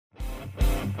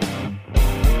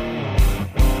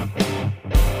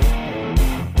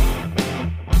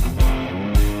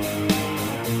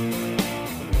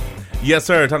Yes,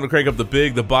 sir. Time to crank up the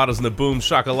big, the bottles, and the boom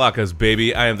shakalakas,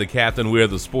 baby. I am the captain. We are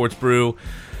the Sports Brew,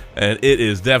 and it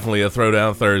is definitely a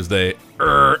Throwdown Thursday.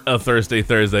 A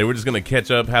Thursday. We're just going to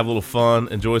catch up, have a little fun,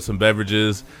 enjoy some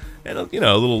beverages, and a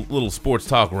little sports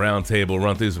talk roundtable,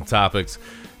 run through some topics,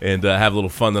 and have a little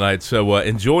fun tonight. So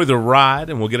enjoy the ride,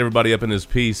 and we'll get everybody up in this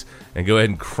piece and go ahead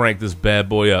and crank this bad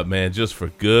boy up, man, just for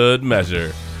good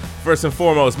measure. First and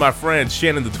foremost, my friend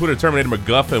Shannon, the Twitter Terminator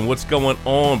McGuffin. What's going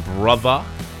on, brother?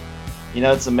 You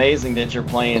know, it's amazing that you're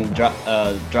playing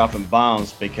dropping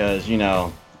bombs because,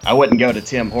 I wouldn't go to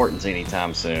Tim Hortons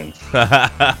anytime soon.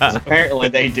 'Cause apparently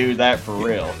they do that for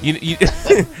real. You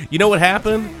know what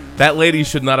happened? That lady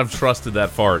should not have trusted that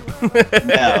fart.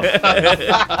 No.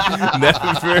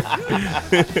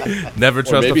 Never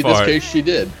trust a fart. Maybe in this case she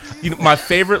did. My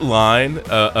favorite line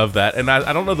of that, and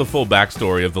I don't know the full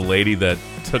backstory of the lady that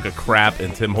took a crap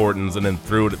in Tim Hortons and then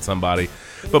threw it at somebody,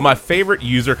 but my favorite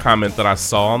user comment that I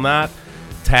saw on that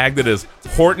tagged it as,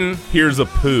 "Horton, here's a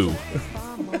poo."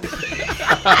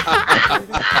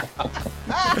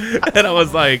 And I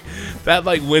was like, that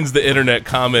wins the internet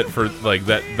comment for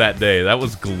that day. That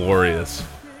was glorious.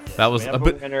 That was a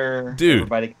bit, dude.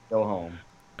 Everybody can go home.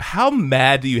 How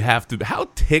mad do you have to? How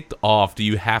ticked off do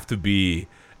you have to be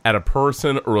at a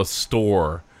person or a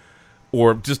store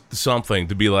or just something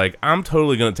to be like, I'm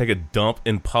totally going to take a dump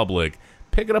in public,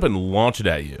 pick it up and launch it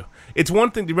at you? It's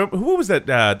one thing. Do you remember who was that?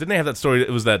 Didn't they have that story?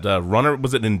 It was that runner.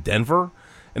 Was it in Denver?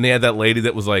 And they had that lady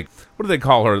that was like, what do they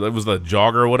call her? That was the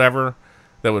jogger or whatever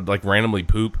that would like randomly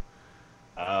poop.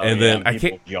 And then I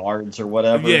can't yards or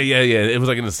whatever. Yeah. It was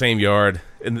like in the same yard,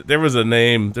 and there was a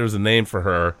name. There was a name for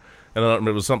her, and I don't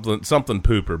remember. It was something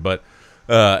pooper. But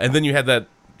and then you had that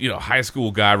high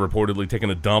school guy reportedly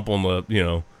taking a dump on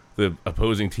the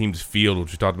opposing team's field,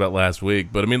 which we talked about last week.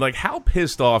 But I mean, like, how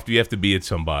pissed off do you have to be at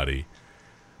somebody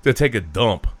to take a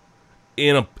dump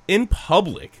in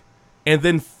public and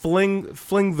then fling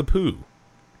the poo?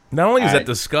 Not only is that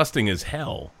disgusting as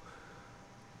hell,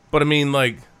 but I mean,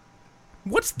 like,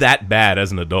 what's that bad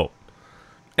as an adult?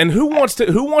 And who wants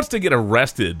to get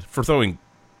arrested for throwing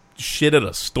shit at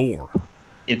a store?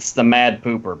 It's the mad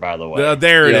pooper, by the way.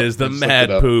 There it is, the mad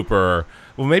pooper.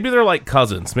 Well, maybe they're like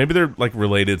cousins. Maybe they're like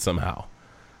related somehow.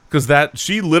 Because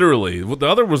she literally, the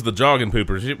other was the jogging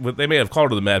pooper. They may have called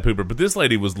her the mad pooper, but this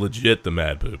lady was legit the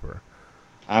mad pooper.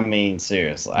 I mean,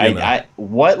 seriously.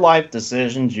 What life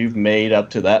decisions you've made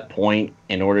up to that point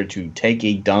in order to take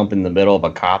a dump in the middle of a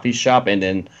coffee shop and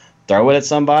then throw it at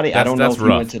somebody? I don't know if you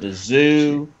went to the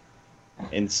zoo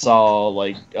and saw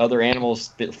like other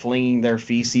animals flinging their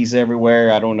feces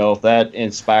everywhere. I don't know if that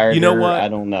inspired her. What? I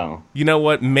don't know. You know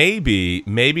what? Maybe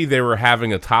they were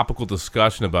having a topical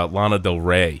discussion about Lana Del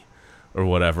Rey or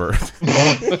whatever.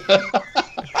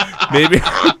 Maybe.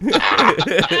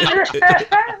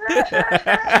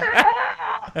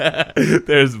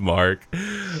 There's Mark.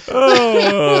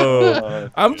 Oh,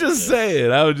 I'm just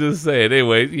saying.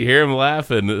 Anyway, you hear him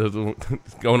laughing,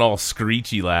 going all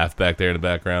screechy laugh back there in the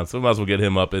background. So we might as well get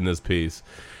him up in this piece.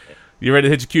 You ready to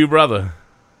hit your cue, brother?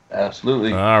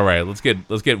 Absolutely. All right, let's get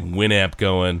Winamp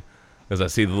going. As I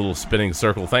see the little spinning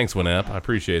circle. Thanks, Winamp. I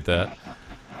appreciate that.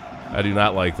 I do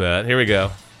not like that. Here we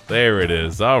go. There it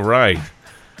is. All right.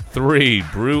 3,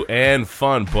 brew and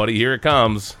fun, buddy. Here it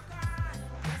comes.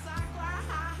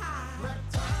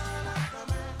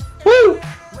 Woo!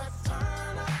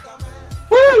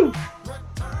 Woo!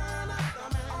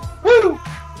 Woo!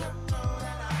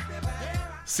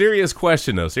 Serious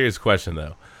question,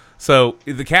 though. So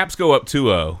the Caps go up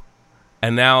 2-0,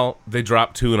 and now they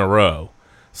drop 2 in a row.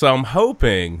 So I'm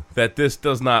hoping that this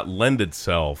does not lend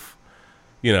itself,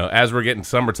 as we're getting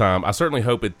summertime. I certainly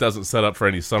hope it doesn't set up for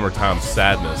any summertime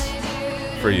sadness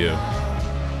for you.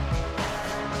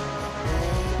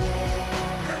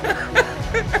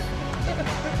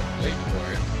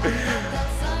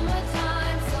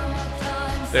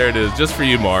 There it is, just for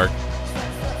you, Mark.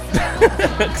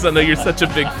 Because I know you're such a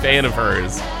big fan of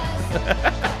hers.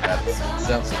 That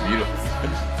sounds so beautiful.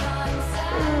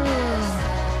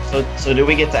 So do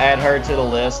we get to add her to the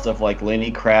list of like Lenny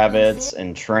Kravitz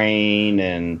and Train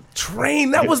and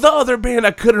That was the other band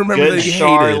I couldn't remember Good that you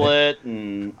Charlotte hated.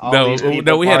 And all these people.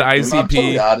 No, we had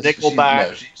ICP.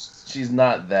 Nickelback. She's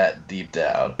not that deep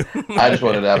down. I just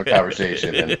wanted to have a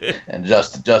conversation, and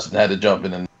Justin had to jump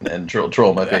in and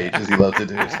troll my page as he loves to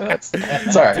do. So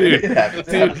that's all right. Dude, it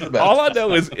happens. all I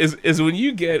know is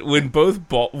when both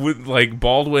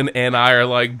Baldwin and I are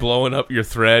like blowing up your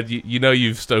thread,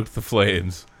 you've stoked the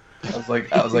flames. I was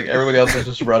like, everybody else is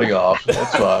just running off.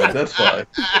 That's fine.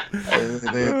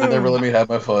 They never let me have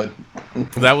my fun.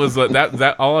 That was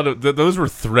that all. Those were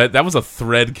thread. That was a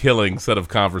thread killing set of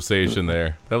conversation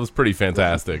there. That was pretty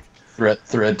fantastic. Thread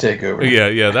takeover.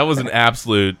 Yeah, that was an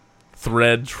absolute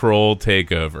thread troll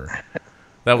takeover.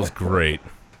 That was great.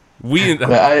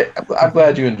 I'm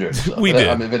glad you enjoyed it. We did.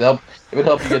 I mean, if it helped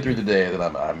you get through the day, then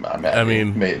I'm happy. I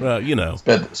mean,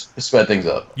 sped things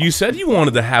up. You said you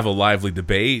wanted to have a lively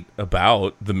debate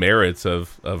about the merits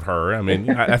of her. I mean,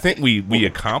 I think we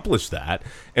accomplished that,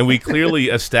 and we clearly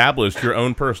established your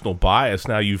own personal bias.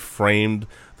 Now you've framed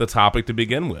the topic to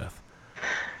begin with.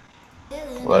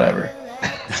 Whatever.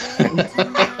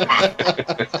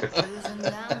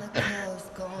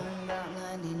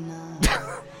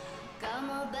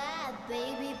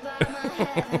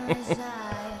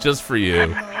 Just for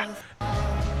you.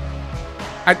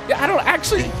 I don't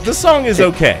actually. This song is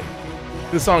okay.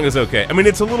 I mean,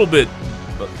 it's a little bit,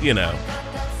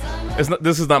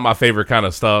 this is not my favorite kind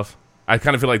of stuff. I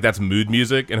kind of feel like that's mood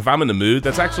music, and if I'm in the mood,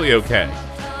 that's actually okay.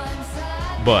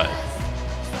 But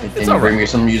can you bring me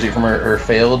some music from her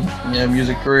failed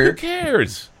music career? Who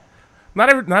cares?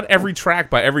 Not every track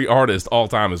by every artist all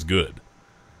time is good.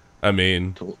 I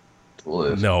mean,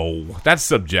 no, that's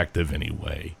subjective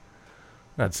anyway.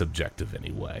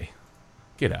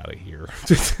 Get out of here.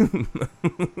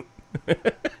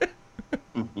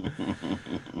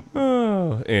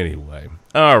 Oh, anyway.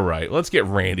 All right, let's get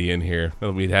Randy in here.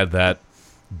 We'd had that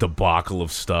debacle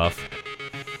of stuff.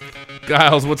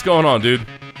 Giles, what's going on, dude?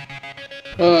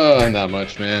 Not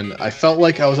much, man. I felt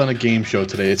like I was on a game show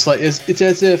today. It's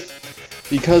as if,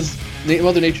 because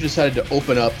Mother Nature decided to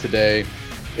open up today,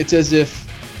 it's as if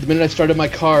the minute I started my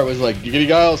car, it was like, Giggity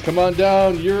Giles, come on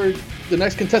down. You're the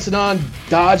next contestant on.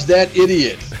 Dodge that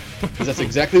idiot. Because that's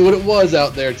exactly what it was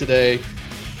out there today.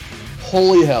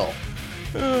 Holy hell.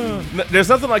 There's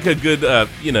nothing like a good, a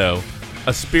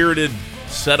spirited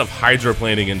set of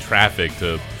hydroplaning in traffic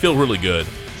to feel really good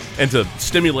and to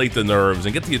stimulate the nerves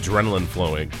and get the adrenaline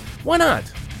flowing. Why not?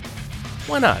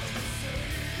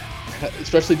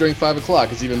 Especially during 5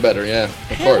 o'clock. It's even better, yeah.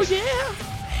 Of course.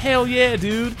 Hell yeah,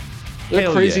 dude.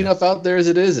 They're crazy enough out there as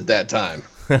it is at that time.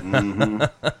 Mm-hmm.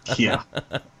 Yeah.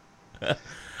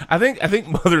 I think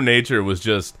Mother Nature was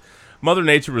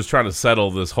trying to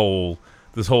settle this whole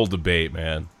debate,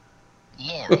 man.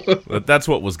 That's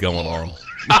what was going on.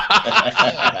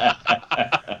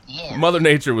 Mother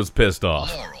Nature was pissed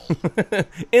off.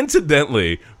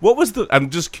 Incidentally, I'm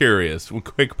just curious,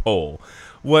 quick poll.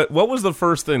 What was the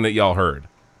first thing that y'all heard?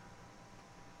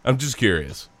 I'm just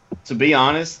curious. To be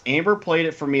honest, Amber played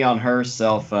it for me on her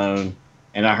cell phone,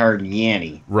 and I heard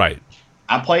Yanny. Right.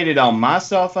 I played it on my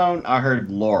cell phone, I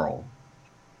heard Laurel.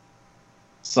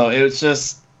 So it was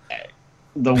just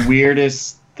the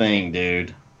weirdest thing,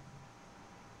 dude.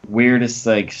 Weirdest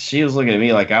thing. She was looking at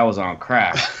me like I was on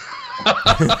crack.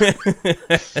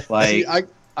 See,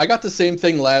 I got the same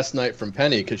thing last night from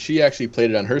Penny, because she actually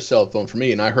played it on her cell phone for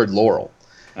me, and I heard Laurel.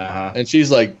 Uh-huh. And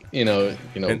she's like, and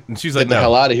she's like, get the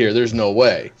hell out of here. There's no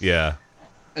way. Yeah.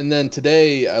 And then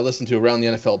today I listened to Around the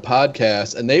NFL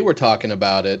podcast, and they were talking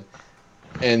about it.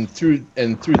 And through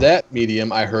that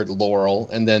medium, I heard Laurel.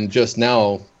 And then just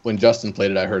now, when Justin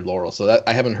played it, I heard Laurel. So that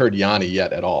I haven't heard Yanny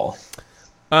yet at all.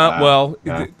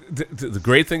 The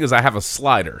great thing is I have a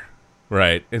slider,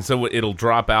 right? And so it'll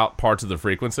drop out parts of the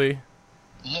frequency.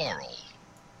 Yanny.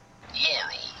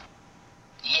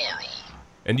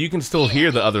 And you can still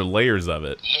hear the other layers of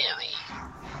it.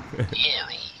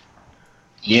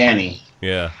 Yanny.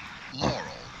 Yeah. Laurel.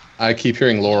 I keep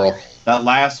hearing Laurel. That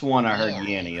last one I heard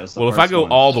Yanny. It was the Well, if I go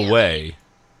one. all the way.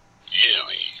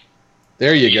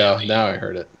 There you go. Now I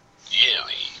heard it.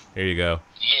 Here you go.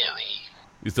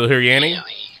 You still hear Yanny?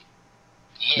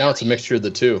 Now it's a mixture of the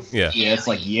two. Yeah. Yeah, it's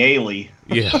like Yaley.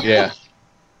 Yeah. Yeah.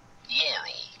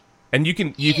 And you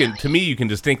can to me you can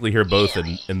distinctly hear both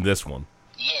in this one.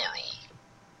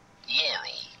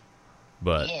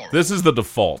 But this is the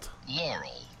default.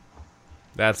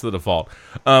 That's the default.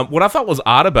 What I thought was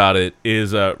odd about it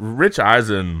is Rich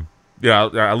Eisen. Yeah,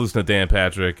 I listen to Dan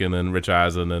Patrick and then Rich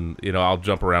Eisen, and I'll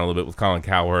jump around a little bit with Colin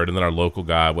Cowherd and then our local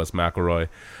guy Wes McElroy.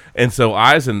 And so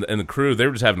Eisen and the crew, they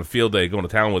were just having a field day going to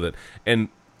town with it. And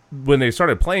when they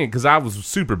started playing, because I was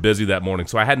super busy that morning,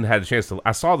 so I hadn't had a chance to.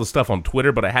 I saw the stuff on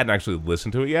Twitter, but I hadn't actually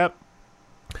listened to it yet.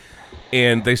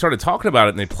 And they started talking about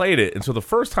it, and they played it. And so the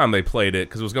first time they played it,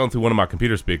 because it was going through one of my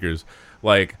computer speakers,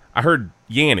 like, I heard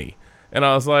Yanny. And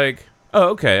I was like, oh,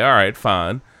 okay, all right,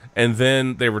 fine. And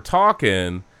then they were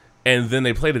talking, and then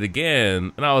they played it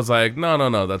again, and I was like,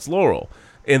 no, that's Laurel.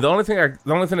 And the only thing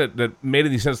that made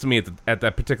any sense to me at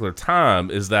that particular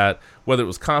time is that whether it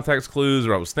was context clues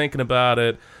or I was thinking about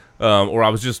it, or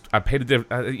I paid a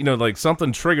different, like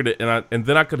something triggered it, and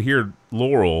then I could hear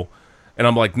Laurel, and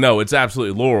I'm like, no, it's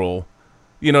absolutely Laurel.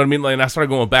 You know what I mean? Like, and I started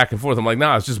going back and forth. I'm like,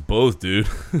 nah, it's just both, dude.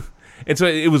 And so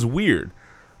it was weird.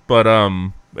 But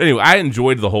anyway, I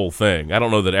enjoyed the whole thing. I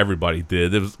don't know that everybody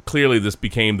did. It was clearly this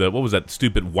became what was that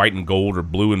stupid white and gold or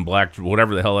blue and black,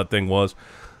 whatever the hell that thing was,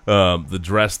 the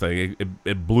dress thing.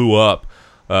 It blew up.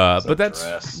 But that's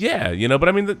dress. Yeah, but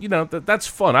I mean, that's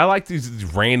fun. I like these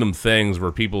random things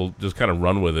where people just kind of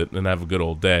run with it and have a good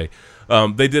old day.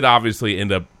 They did obviously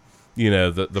end up,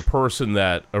 the person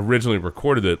that originally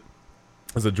recorded it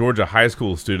was a Georgia high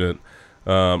school student,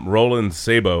 Roland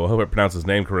Sabo. I hope I pronounced his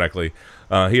name correctly.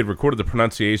 He had recorded the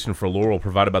pronunciation for Laurel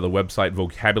provided by the website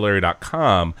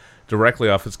vocabulary.com directly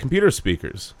off his computer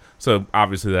speakers. So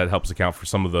obviously that helps account for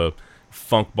some of the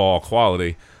funk ball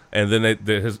quality. And then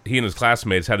he and his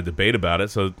classmates had a debate about it.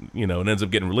 So, it ends up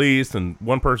getting released, and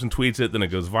one person tweets it, then it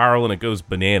goes viral, and it goes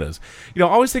bananas. I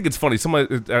always think it's funny.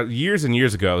 Somebody years and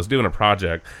years ago, I was doing a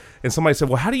project, and somebody said,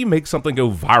 well, how do you make something go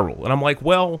viral? And I'm like,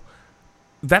 well,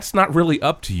 that's not really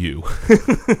up to you.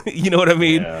 You know what I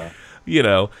mean?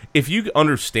 Yeah. If you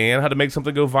understand how to make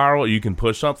something go viral, or you can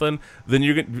push something,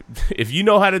 then if you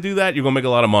know how to do that, you're going to make a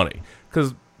lot of money.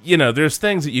 Because there's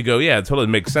things that you go, yeah, it totally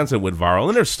makes sense it went viral.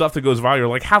 And there's stuff that goes viral. You're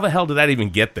like, how the hell did that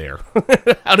even get there?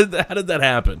 How did that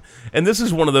happen? And this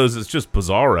is one of those that's just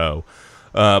bizarro.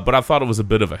 But I thought it was a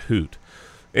bit of a hoot.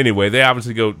 Anyway, they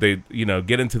obviously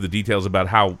get into the details about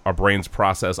how our brains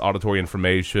process auditory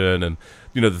information. And,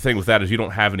 the thing with that is you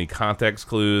don't have any context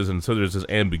clues. And so there's this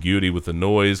ambiguity with the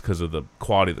noise because of the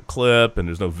quality of the clip. And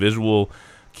there's no visual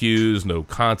cues, no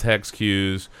context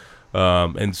cues.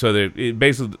 And so it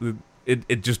basically...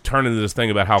 It just turned into this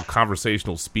thing about how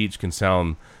conversational speech can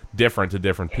sound different to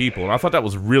different people, and I thought that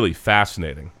was really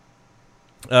fascinating.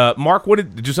 Mark,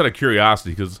 just out of curiosity,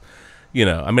 because I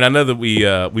know that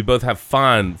we both have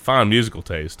fine musical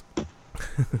taste.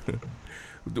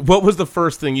 What was the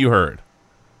first thing you heard?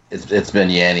 It's been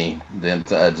Yanny.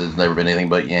 It's never been anything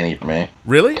but Yanny for me.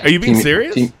 Really? Are you being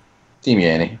serious? Team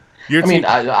Yanny.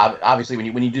 Obviously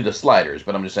when you do the sliders,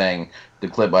 but I'm just saying the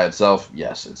clip by itself.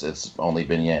 Yes, it's only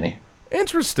been Yanny.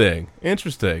 Interesting.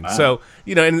 Wow. So,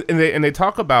 and they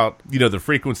talk about, the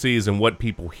frequencies and what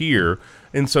people hear.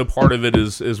 And so part of it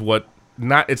is what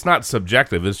it's not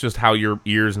subjective. It's just how your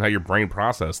ears and how your brain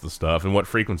process the stuff and what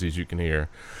frequencies you can hear.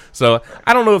 So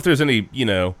I don't know if there's any,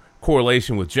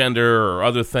 correlation with gender or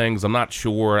other things. I'm not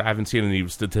sure. I haven't seen any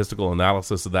statistical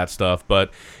analysis of that stuff.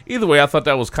 But either way, I thought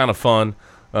that was kind of fun.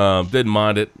 Didn't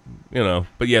mind it,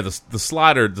 but yeah, the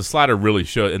slider really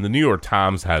showed, and the New York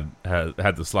Times had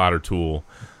the slider tool,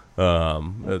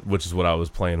 which is what I was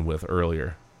playing with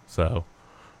earlier. So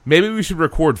maybe we should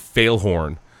record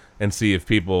Failhorn and see if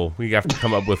we have to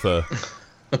come up with a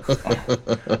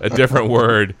different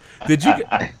word. Did you?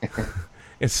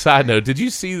 And side note, did you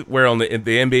see where on the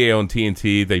NBA on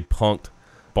TNT they punked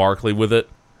Barkley with it?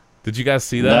 Did you guys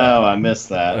see that? No, I missed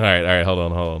that. All right, hold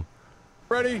on.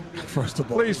 Ready? First of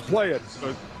all, please play it.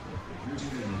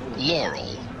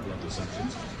 Laurel.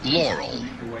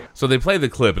 So they play the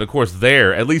clip, and of course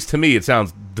there, at least to me, it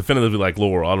sounds definitively like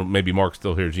Laurel. Maybe Mark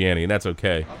still hears Yanny, and that's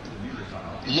okay.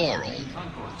 Laurel.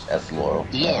 That's Laurel.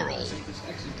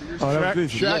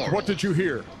 Shaq, what did you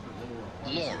hear?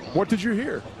 Laurel. What did you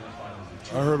hear?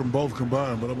 I heard them both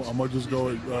combined, but I'm going to just go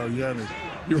with Yanny.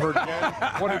 You heard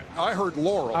Yanny? I heard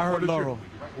Laurel. I heard Laurel.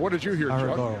 What did you hear,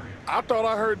 Chuck? Laurel. I thought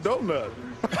I heard Donut.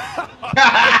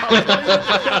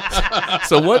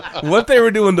 So what they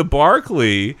were doing to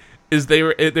Barkley is they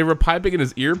were piping in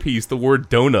his earpiece the word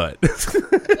donut.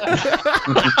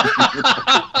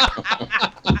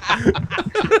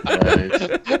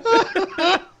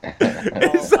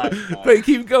 So they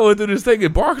keep going through this thing,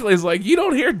 and Barkley's like, "You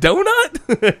don't hear donut?"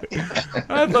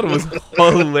 I thought it was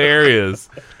hilarious.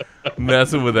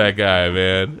 Messing with that guy,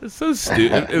 man. It's so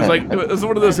stupid. It was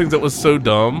one of those things that was so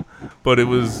dumb, but it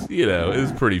was, it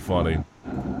was pretty funny.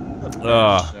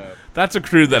 That's a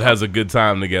crew that has a good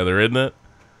time together, isn't it?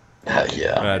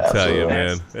 Yeah. I tell you,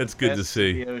 man. It's good to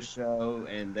see. Video show,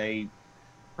 and they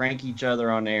prank each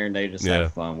other on air, and they just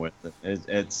have fun with it.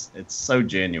 It's so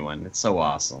genuine. It's so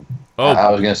awesome. Oh, I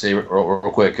was gonna say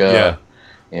real quick. Not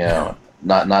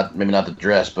maybe not the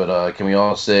dress, but can we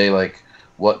all say like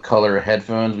what color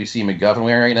headphones we see McGuffin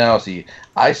wearing right now?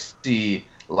 I see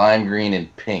lime green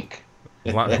and pink.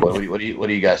 What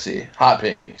do you guys see? Hot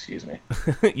pink, excuse me.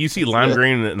 You see lime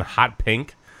green and hot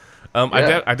pink?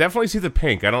 I definitely see the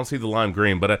pink. I don't see the lime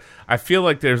green, but I feel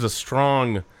like there's a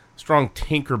strong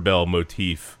Tinkerbell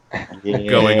motif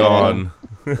going on.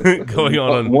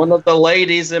 One of the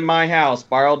ladies in my house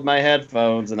borrowed my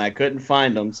headphones, and I couldn't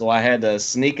find them, so I had to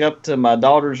sneak up to my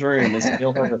daughter's room and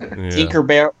steal her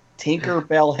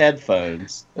Tinkerbell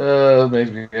headphones.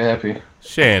 Makes me happy.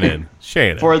 Shannon.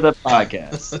 For the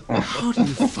podcast. How do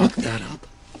you fuck that up?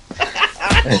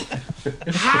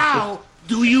 How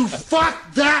do you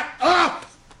fuck that up?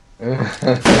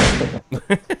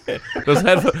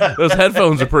 those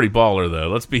headphones are pretty baller, though.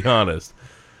 Let's be honest.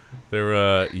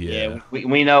 They're yeah.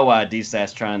 We know why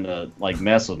D-Stat's trying to like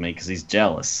mess with me because he's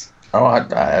jealous. Oh, I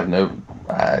have no.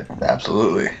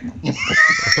 Absolutely.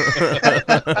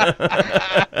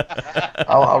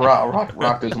 I'll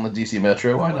rock those on the DC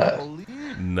Metro. Why not?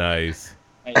 Nice.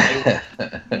 Hey,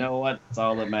 you know what? It's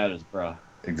all that matters, bro.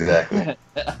 Exactly.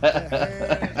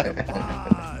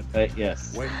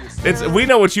 Yes. We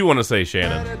know what you want to say,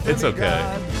 Shannon. It's okay.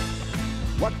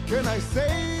 What can I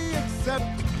say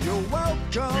except you're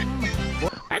welcome?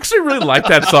 I actually really like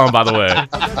that song, by the way.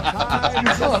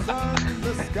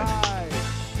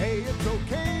 Hey, it's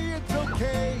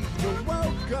okay, you're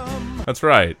welcome. That's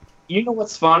right. You know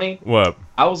what's funny? What?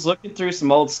 I was looking through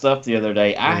some old stuff the other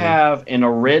day. I have an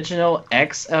original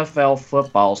XFL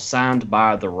football signed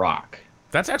by The Rock.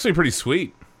 That's actually pretty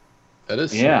sweet. That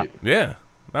is sweet. Yeah.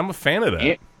 I'm a fan of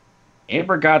that.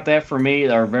 Amber got that for me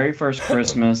our very first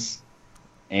Christmas.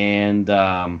 And,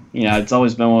 it's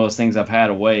always been one of those things I've had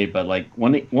away. But, like,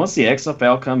 once the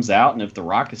XFL comes out and if The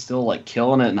Rock is still, like,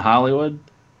 killing it in Hollywood,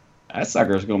 that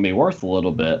sucker's going to be worth a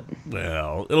little bit.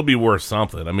 Well, it'll be worth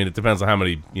something. I mean, it depends on how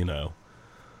many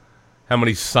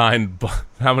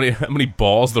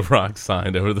balls The Rock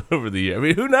signed over the year. I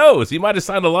mean, who knows? He might have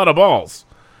signed a lot of balls.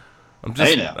 I'm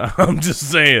just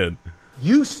saying.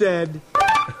 You said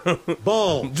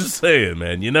balls. I'm just saying,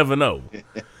 man. You never know.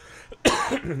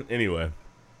 Anyway,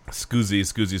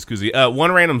 Scoozy.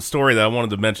 One random story that I wanted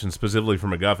to mention specifically for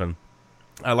MacGuffin.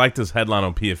 I like this headline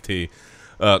on PFT.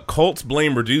 Colts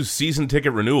blame reduced season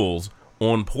ticket renewals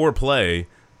on poor play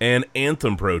and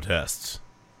anthem protests.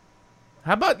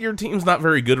 How about your team's not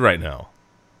very good right now?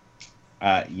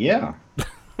 Yeah.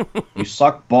 You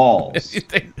suck balls.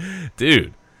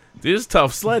 Dude, it's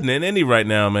tough sledding in Indy right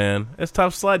now, man. It's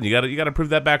tough sledding. You got to prove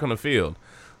that back on the field.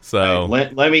 So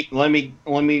let me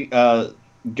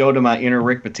go to my inner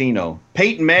Rick Pitino.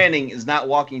 Peyton Manning is not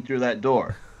walking through that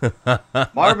door.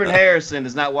 Marvin Harrison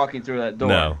is not walking through that door.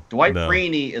 No, Dwight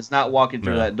Freeney is not walking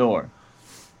through that door.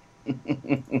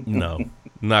 No,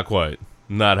 not quite.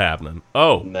 Not happening.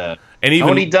 Oh, no. And even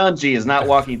Tony Dungy is not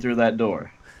walking through that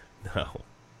door. No,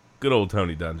 good old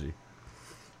Tony Dungy.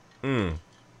 Jim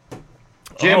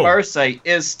Irsay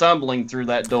is stumbling through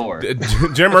that door.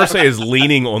 Jim Irsay is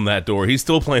leaning on that door. He's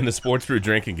still playing the sports brew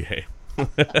drinking game.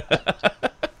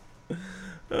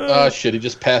 Oh shit! He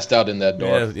just passed out in that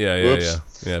door.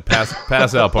 Yeah.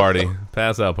 Pass out party.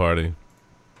 Pass out party.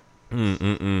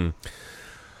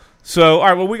 So, all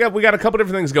right. Well, we got a couple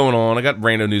different things going on. I got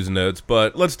random news and notes,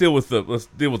 but let's deal with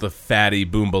the fatty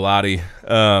boom balati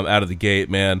out of the gate,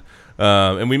 man.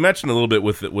 And we mentioned a little bit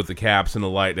with the Caps and the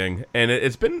Lightning, and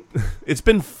it's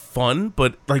been fun,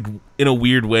 but like in a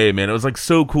weird way, man. It was like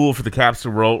so cool for the Caps to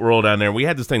roll down there. We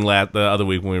had this thing the other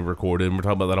week when we recorded, and we're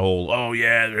talking about that whole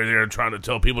they're trying to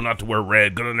tell people not to wear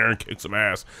red, go in there and kick some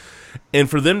ass, and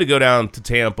for them to go down to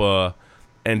Tampa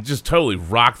and just totally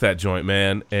rock that joint,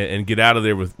 man, and get out of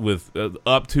there with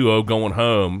up 2-0 going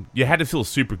home. You had to feel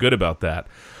super good about that.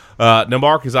 Now,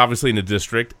 Mark is obviously in the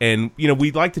district, and,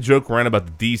 we like to joke around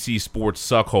about the DC sports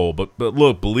suckhole, but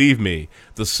look, believe me,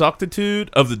 the suctitude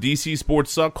of the DC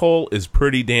sports suckhole is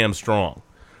pretty damn strong.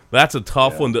 That's a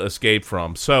tough one to escape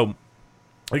from. So,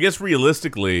 I guess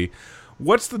realistically,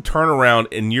 what's the turnaround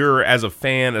as a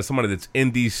fan, as somebody that's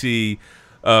in DC,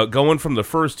 going from the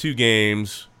first two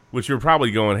games, which you're probably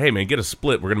going, hey, man, get a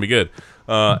split, we're going to be good,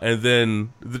 and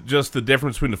then just the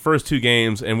difference between the first two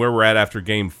games and where we're at after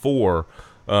game 4,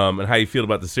 and how you feel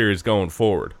about the series going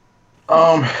forward.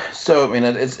 So I mean,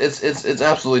 it's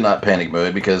absolutely not panic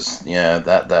mode because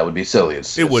that would be silly.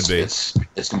 It would be.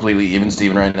 It's completely even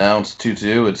Steven right now. It's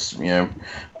 2-2. It's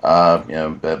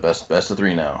best of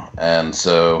 3 now, and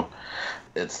so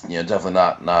it's definitely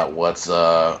not what's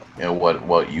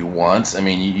what you want. I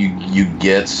mean, you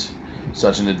get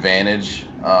such an advantage,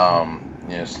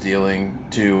 stealing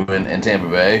 2 in Tampa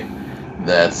Bay.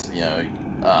 That's we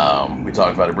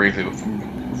talked about it briefly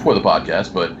before the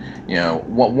podcast, but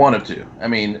 1 of 2. I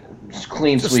mean,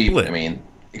 clean sweep. Split. I mean,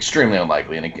 extremely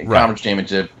unlikely in a conference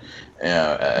championship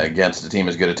against a team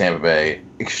as good as Tampa Bay.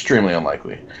 Extremely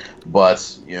unlikely, but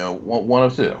 1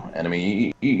 of 2. And I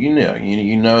mean, you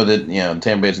know that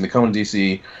Tampa Bay's going to come to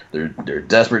DC. They're a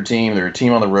desperate team. They're a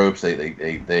team on the ropes.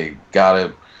 They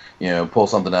gotta pull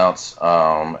something out.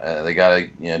 They gotta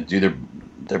do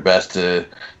their best to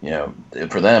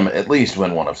for them at least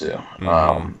win 1 of 2.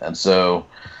 And so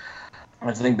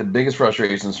I think the biggest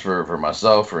frustrations for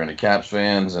myself, for any Caps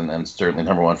fans, and certainly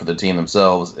number one for the team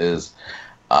themselves is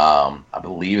I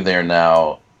believe they're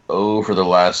now 0 for the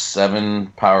last 7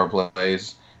 power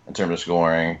plays in terms of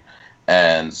scoring,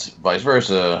 and vice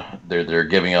versa. They're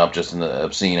giving up just an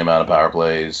obscene amount of power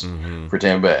plays for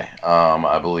Tampa Bay.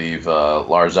 I believe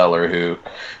Lars Eller,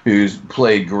 who's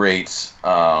played great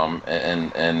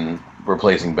and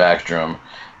replacing Backstrom,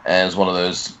 and is one of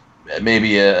those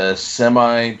maybe a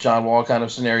semi John Wall kind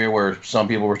of scenario where some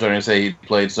people were starting to say he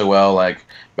played so well, like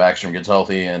Backstrom gets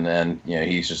healthy and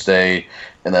he should stay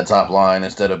in that top line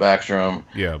instead of Backstrom.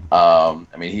 Yeah.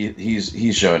 I mean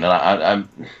he's shown, and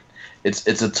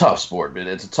it's a tough sport, but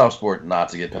it's a tough sport not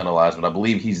to get penalized. But I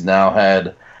believe he's now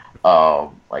had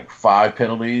like 5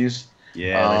 penalties.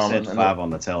 Yeah, they said 5 on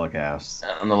the telecast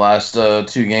in the last 2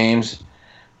 games.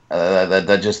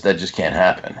 That just can't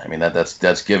happen. I mean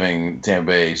that's giving Tampa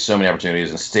Bay so many opportunities,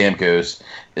 and Stamkos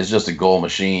is just a goal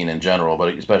machine in general,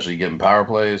 but especially given power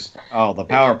plays. Oh,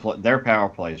 their power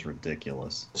play is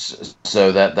ridiculous.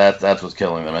 So that's what's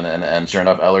killing them, and sure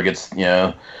enough, Eller gets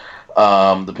the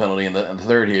penalty in the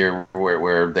third here,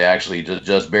 where they actually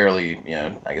just barely,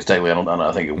 I guess technically I don't know,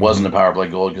 I think it wasn't a power play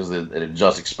goal because it had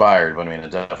just expired, but I mean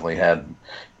it definitely had.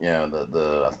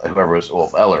 The whoever was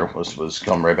Eller was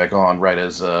coming right back on right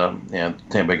as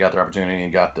Tampa Bay got their opportunity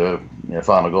and got the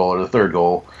final goal or the third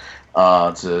goal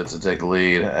to take the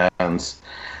lead, and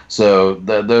so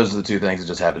those are the 2 things that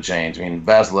just had to change. I mean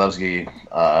Vasilevsky,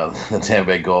 the Tampa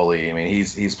Bay goalie, I mean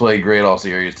he's played great all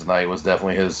series. Tonight was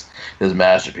definitely his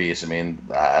masterpiece. I mean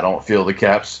I don't feel the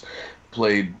Caps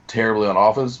played terribly on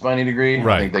offense by any degree.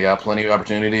 Right. I think they got plenty of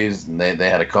opportunities, and they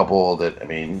had a couple that, I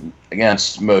mean,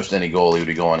 against most any goalie would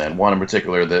be going in. One in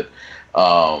particular that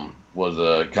was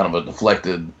a kind of a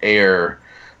deflected air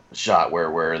shot where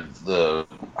I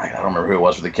don't remember who it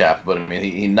was for the Caps, but I mean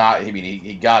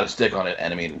he got a stick on it,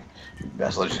 and I mean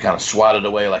Vasilevsky just kind of swatted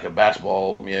away like a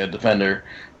basketball defender.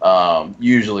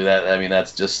 Usually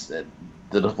that's just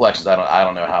the deflections. I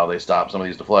don't know how they stop some of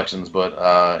these deflections,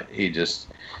 but he just.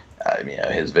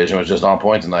 His vision was just on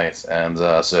point tonight, and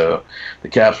so the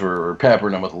Caps were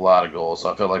peppering him with a lot of goals.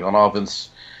 So I felt like on offense,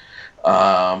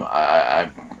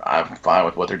 I'm fine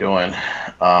with what they're doing,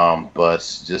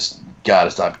 but just got to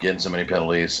stop getting so many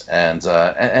penalties. And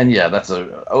yeah, that's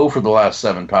a 0 for the last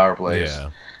 7 power plays.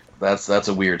 Yeah. That's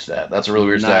a weird stat. That's a really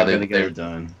weird stat. Not gonna get it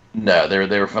done. No,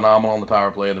 they were phenomenal in the power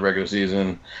play in the regular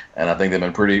season, and I think they've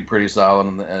been pretty solid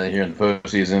here in the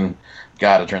postseason.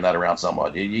 Got to turn that around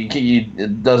somewhat.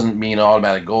 It doesn't mean an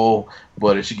automatic goal,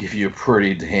 but it should give you a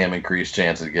pretty damn increased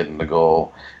chance of getting the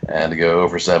goal. And to go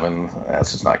over 7,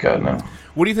 that's just not good. No.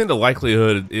 What do you think the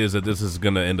likelihood is that this is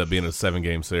going to end up being a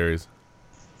 7-game series?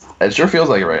 It sure feels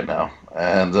like it right now,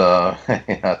 and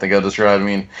I think I'll describe. I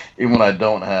mean, even when I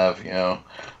don't have a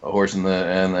horse in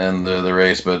the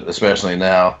race, but especially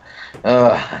now,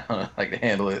 I don't know, I can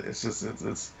handle it. It's just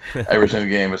it's every single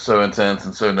game is so intense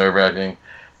and so nerve-wracking.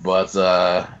 But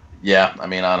yeah, I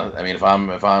mean, if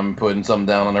I'm putting something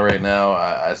down on it right now,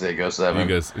 I say go 7.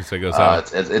 You say go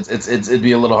 7. It'd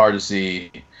be a little hard to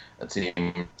see a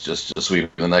team just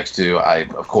sweep the next 2. I,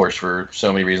 of course, for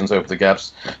so many reasons, hope the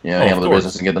Caps handle the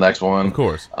business and get the next one. Of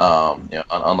course.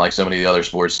 Unlike so many of the other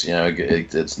sports,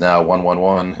 it's now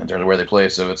 1-1-1 in terms of where they play.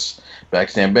 So it's back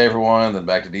to Tampa Bay for 1, then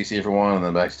back to DC for 1, and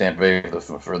then back to Tampa Bay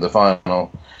for the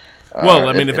final. Well,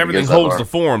 I mean, if everything holds the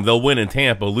form, they'll win in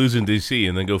Tampa, lose in D.C.,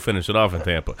 and then go finish it off in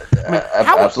Tampa. I mean,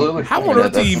 absolutely. How on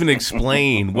earth do you even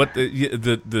explain what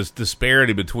the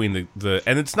disparity between the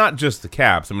and it's not just the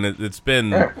Caps. I mean, it's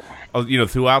been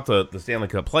throughout the Stanley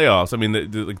Cup playoffs. I mean,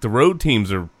 the road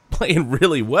teams are playing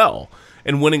really well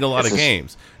and winning a lot of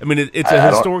games. I mean, it's a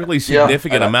historically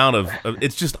significant amount of.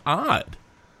 It's just odd.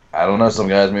 I don't know. Some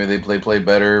guys maybe they play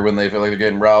better when they feel like they're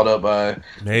getting riled up by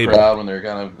the crowd, when they're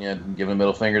kind of giving a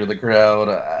middle finger to the crowd.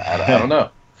 I don't know.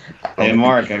 Hey,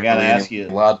 Mark, I gotta ask you.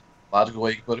 Logical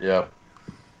way you put it. Yeah.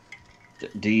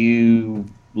 Do you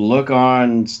look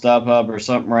on StubHub or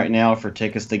something right now for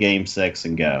tickets to Game 6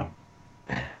 and go?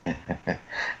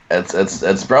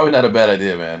 It's probably not a bad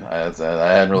idea, man. I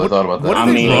hadn't really thought about that. What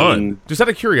do they run? Just out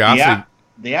of curiosity. Yeah.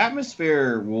 The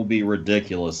atmosphere will be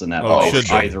ridiculous in that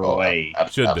place either way.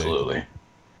 Absolutely.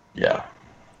 Yeah.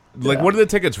 Like, what are the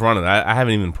tickets running? I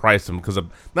haven't even priced them because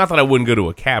not that I wouldn't go to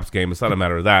a Caps game. It's not a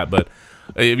matter of that, but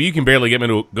if you can barely get me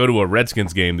to go to a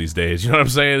Redskins game these days. You know what I'm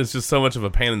saying? It's just so much of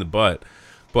a pain in the butt.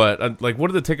 But what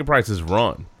do the ticket prices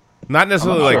run? Not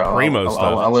necessarily primo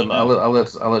stuff.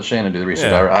 I'll let Shannon do the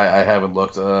research. Yeah. I haven't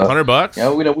looked. $100?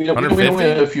 Yeah, we know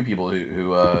a few people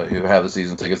who have the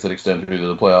season tickets that extend through to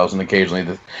the playoffs, and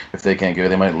occasionally, if they can't go,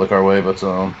 they might look our way. But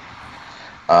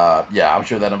yeah, I'm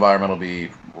sure that environment will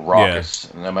be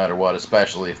raucous no matter what,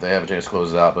 especially if they have a chance to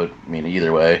close it out. But I mean,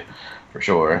 either way, for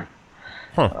sure.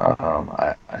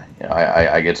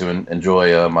 I get to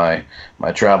enjoy my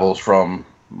travels from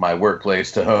my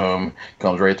workplace to home.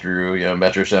 Comes right through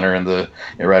Metro Center and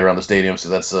right around the stadium. So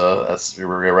that's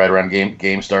right around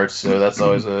game starts. So that's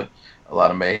always a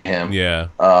lot of mayhem. Yeah.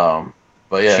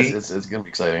 But yeah, it's gonna be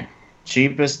exciting.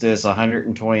 Cheapest is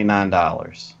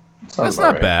 $129. That's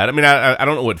not bad. I mean, I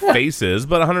don't know what face is,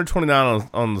 but $129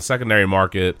 on the secondary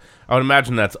market. I would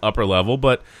imagine that's upper level.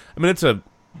 But I mean, it's a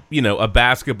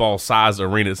basketball size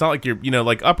arena. It's not like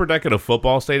like upper deck at a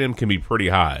football stadium can be pretty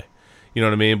high. You know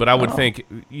what I mean? But I would think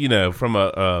from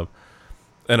an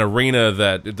arena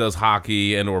that it does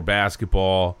hockey and or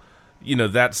basketball,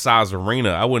 that size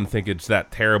arena, I wouldn't think it's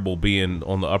that terrible being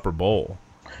on the upper bowl.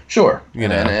 Sure,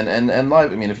 and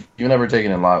live. I mean, if you've never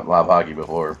taken in live hockey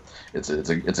before, it's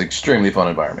an extremely fun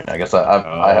environment. I guess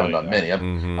I haven't done many.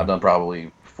 I've done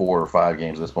probably 4 or 5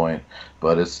 games at this point,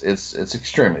 but it's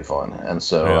extremely fun, and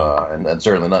so and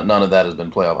certainly none of that has been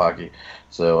playoff hockey.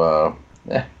 So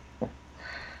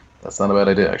that's not a bad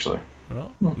idea, actually.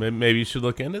 Well, maybe you should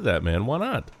look into that, man. Why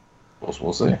not?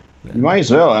 We'll see. You might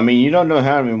as well. I mean, you don't know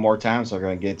how many more times they're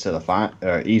going to get to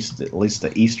the East, at least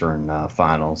the Eastern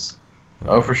finals.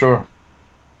 Oh, for sure.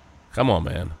 Come on,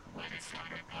 man.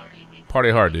 Party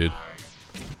hard, dude.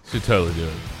 Should totally do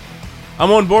it.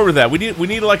 I'm on board with that. We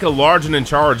need like a large and in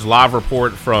charge live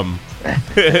report from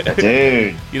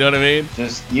dude. You know what I mean?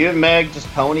 Just you and Meg just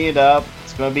pony it up.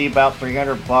 It's going to be about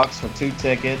 $300 for 2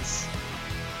 tickets.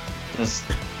 Just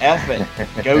F it.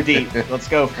 Go deep. Let's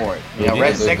go for it.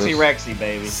 Sexy Rexy,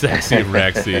 baby. Sexy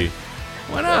Rexy.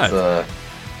 Why not?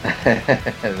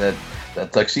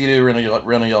 That tuxedo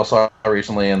rental y'all saw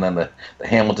recently, and then the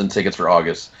Hamilton tickets for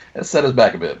August. It set us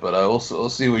back a bit, but we'll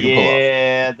see what we can pull off.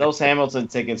 Yeah, those Hamilton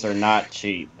tickets are not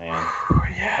cheap, man.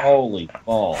 Yeah. Holy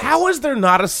balls. How is there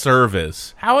not a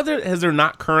service? Has there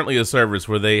not currently a service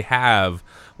where they have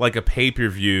like a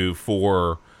pay-per-view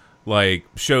for like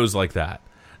shows like that?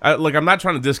 I'm not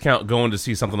trying to discount going to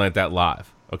see something like that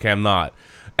live. Okay, I'm not.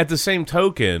 At the same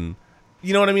token,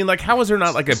 you know what I mean? Like, how is there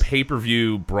not like a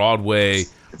pay-per-view Broadway?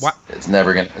 It's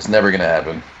never gonna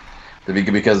happen.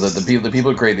 Because the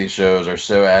people who create these shows are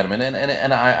so adamant,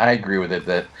 and I agree with it,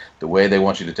 that the way they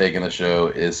want you to take in the show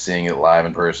is seeing it live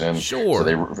in person. Sure.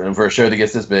 So for a show that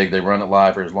gets this big, they run it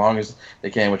live for as long as they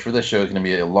can, which for this show is going to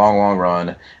be a long, long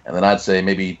run. And then I'd say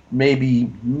maybe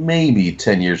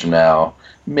 10 years from now,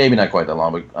 maybe not quite that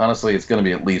long, but honestly, it's going to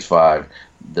be at least 5.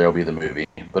 There'll be the movie,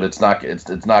 but it's not going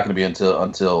to be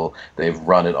until they've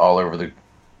run it all over the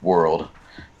world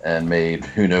and made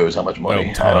who knows how much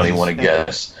money. I don't even want to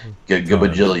guess. Get a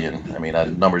bajillion. I mean,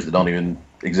 numbers that don't even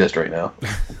exist right now.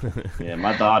 Yeah,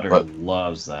 my daughter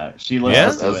loves that. She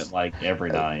listens to it like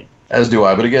every night. As do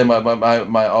I. But again, my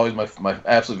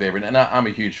absolute favorite, and I'm a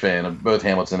huge fan of both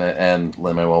Hamilton and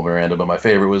Lin-Manuel Miranda, but my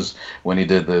favorite was when he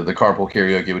did the carpool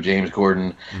karaoke with James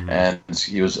Corden, and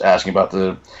he was asking about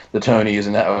the Tonys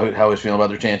and how he was feeling about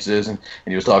their chances, and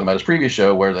he was talking about his previous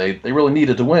show where they really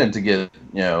needed to win to get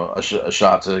a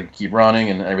shot to keep running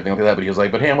and everything like that. But he was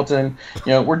like, but Hamilton,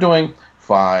 we're doing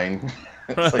fine.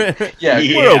 It's like,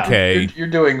 we're okay. You're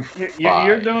doing fine.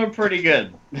 You're doing pretty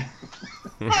good.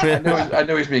 I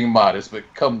know he's being modest, but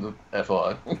come the F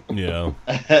on. Yeah.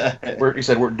 He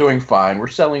said, we're doing fine. We're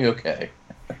selling okay.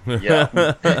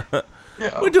 Yeah.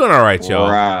 We're doing all right, y'all.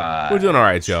 Right. We're doing all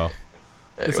right, y'all.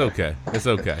 Anyway. It's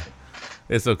okay.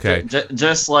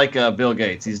 Just like Bill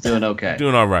Gates. He's doing okay.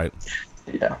 Doing all right.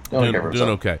 Yeah. Doing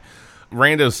okay.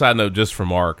 Rando side note just for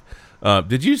Mark.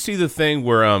 Did you see the thing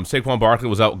where Saquon Barkley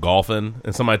was out golfing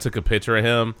and somebody took a picture of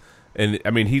him? And I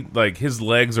mean, he like his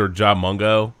legs are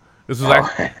Jamungo. This was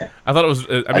actually, I thought it was.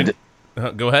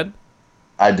 Go ahead.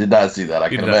 I did not see that. I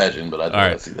can imagine, but I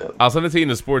did not see that. I'll send it to you in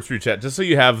the sports group chat just so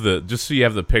you have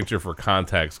the picture for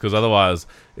context, because otherwise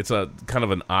it's a kind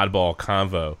of an oddball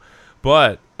convo.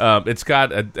 But it's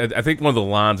got I think one of the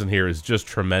lines in here is just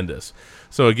tremendous.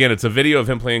 So again, it's a video of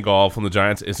him playing golf on the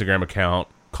Giants' Instagram account.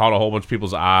 Caught a whole bunch of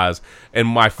people's eyes, and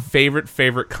my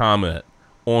favorite comment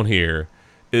on here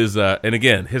is and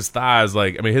again, his thighs,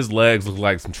 his legs look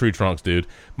like some tree trunks, dude.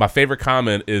 My favorite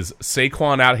comment is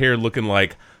Saquon out here looking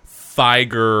like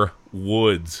Tiger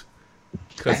Woods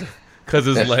because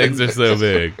his legs are so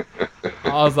big.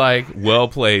 I was like, well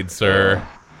played, sir.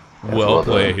 Well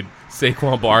played.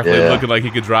 Saquon Barkley looking like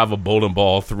he could drive a bowling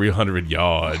ball 300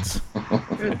 yards.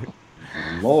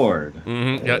 Lord.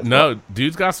 Mm-hmm. Yeah, no,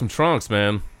 dude's got some trunks,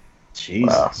 man.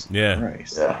 Jesus. Yeah.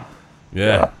 Christ.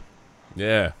 Yeah.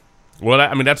 Well,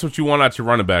 I mean, that's what you want out your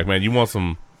running back, man. You want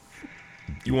some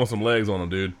legs on him,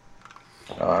 dude.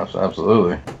 Oh,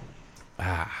 absolutely.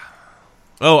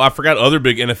 Oh, I forgot other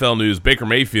big NFL news. Baker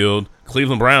Mayfield,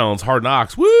 Cleveland Browns, Hard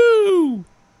Knocks. Woo!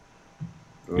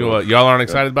 Y'all aren't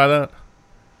excited by that?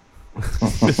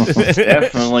 It's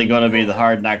definitely going to be the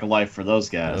hard knock of life for those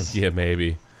guys. Yeah,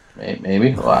 maybe.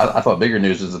 Maybe. Well, I thought bigger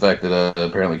news is the fact that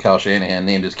apparently Kyle Shanahan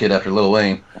named his kid after Lil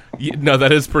Wayne. Yeah, no,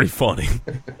 that is pretty funny.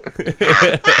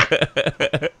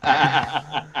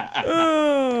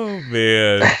 Oh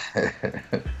man,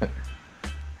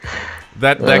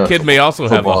 that kid may also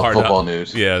have a hard football knock.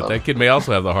 News. Yeah, that kid may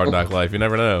also have the hard knock life. You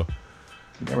never know.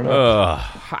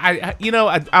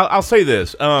 I'll say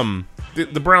this.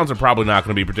 The Browns are probably not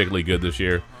going to be particularly good this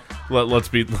year. Let's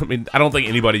be. I mean, I don't think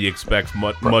anybody expects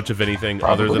much of anything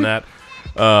other than that.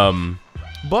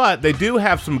 But they do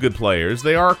have some good players.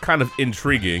 They are kind of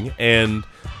intriguing, and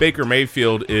Baker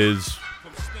Mayfield is.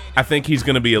 I think he's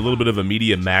going to be a little bit of a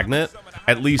media magnet,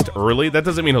 at least early. That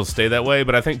doesn't mean he'll stay that way,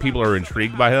 but I think people are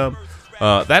intrigued by him.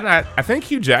 I think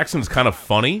Hugh Jackson's kind of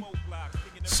funny,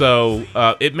 so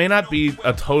it may not be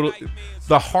a total.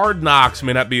 The Hard Knocks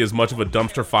may not be as much of a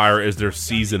dumpster fire as their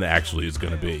season actually is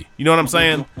going to be. You know what I'm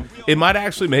saying? It might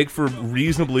actually make for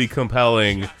reasonably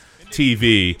compelling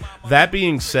TV. That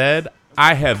being said,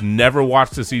 I have never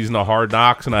watched a season of Hard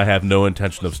Knocks, and I have no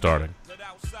intention of starting.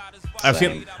 I've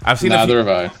seen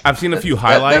a few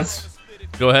highlights.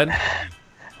 Go ahead.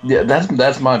 Yeah,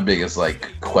 that's my biggest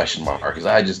question mark, because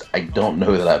I don't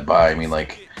know that I buy. I mean,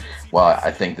 while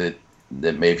I think that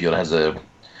Mayfield has a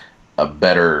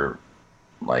better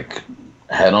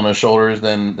head on his shoulders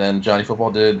than Johnny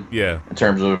Football did. Yeah. In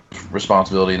terms of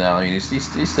responsibility now. I mean,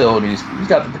 he's still. I mean, he's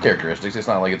got the characteristics. It's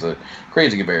not like it's a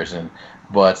crazy comparison,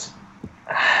 but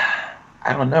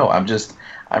I don't know. I'm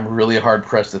really hard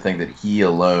pressed to think that he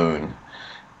alone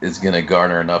is going to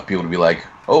garner enough people to be like,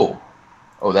 oh,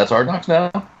 that's Hard Knocks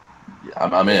now.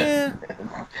 I'm in.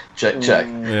 Yeah. check.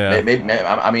 Yeah. Maybe,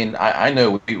 I mean, I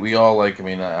know we all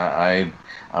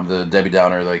I'm the Debbie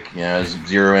Downer,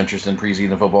 zero interest in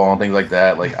preseason football and things like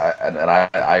that.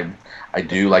 I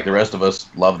do, like the rest of us,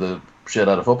 love the shit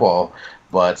out of football,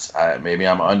 but maybe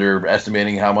I'm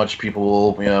underestimating how much people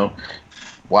will,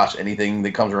 watch anything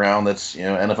that comes around that's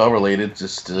NFL related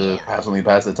just to have something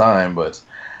pass the time. But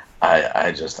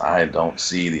I don't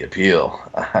see the appeal.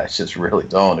 I just really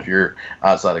don't. If you're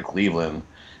outside of Cleveland,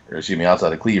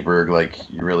 outside of Cleveburg,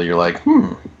 you're like,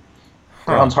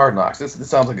 Browns Hard Knocks. This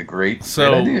sounds like a great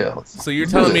idea. So you're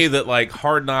telling me that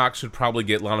Hard Knocks should probably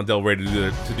get Lana Del Rey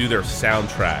to do their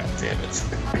soundtrack? Damn it!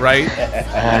 Right?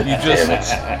 You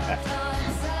just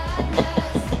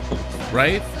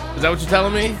right? Is that what you're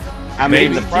telling me? I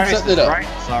mean, the Price is Right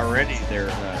is already their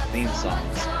theme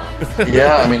songs.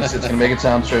 Yeah, I mean, it's going to make it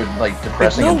sound so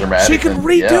depressing and dramatic. She can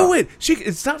redo it.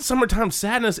 It's not Summertime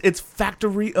Sadness. It's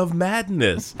Factory of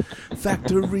Madness.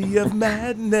 Factory of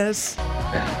Madness.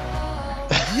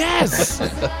 Yes,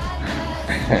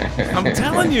 I'm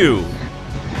telling you.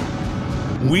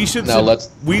 We should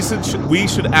absolutely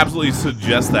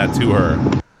suggest that to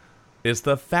her. It's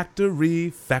the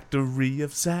factory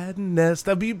of sadness.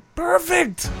 That'd be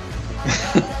perfect.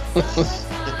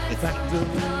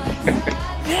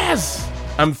 Yes,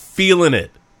 I'm feeling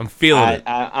it. I'm feeling it.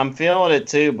 I'm feeling it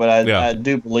too, but I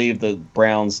do believe the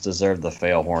Browns deserve the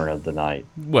Failhorn of the night.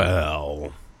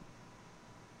 Well,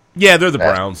 yeah, they're the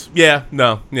Browns. Yeah,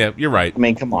 you're right. I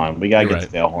mean, come on, we gotta get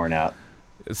the Failhorn out.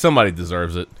 Somebody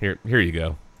deserves it. Here you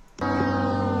go.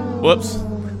 Whoops,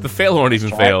 the Failhorn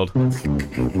even failed.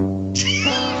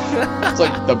 It's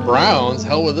like the Browns.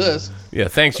 Hell with this. Yeah,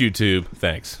 thanks YouTube.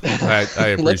 Thanks. I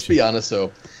appreciate. Let's be honest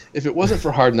though. If it wasn't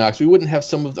for Hard Knocks, we wouldn't have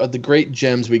some of the great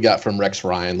gems we got from Rex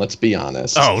Ryan. Let's be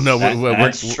honest. Oh no,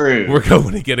 that's true. We're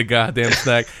going to get a goddamn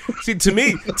snack. See, to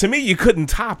me, you couldn't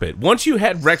top it. Once you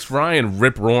had Rex Ryan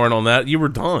rip roaring on that, you were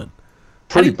done.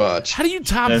 Pretty much. How do you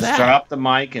top Just that? Drop the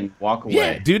mic and walk away.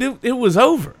 Yeah, dude, it was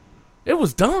over. It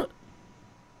was done.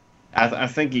 I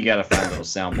think you got to find those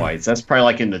sound bites. That's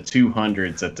probably in the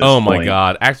 200s at this point. Oh my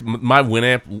god! Actually, my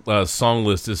Winamp song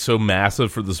list is so massive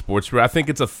for the sports brew. I think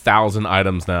it's 1,000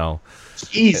 items now.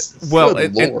 Jesus. Well,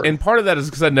 and part of that is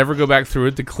because I never go back through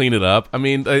it to clean it up. I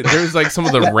mean, there's some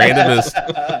of the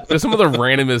randomest. There's some of the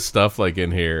randomest stuff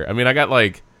in here. I mean, I got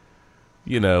I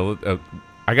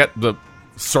got the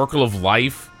Circle of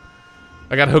Life.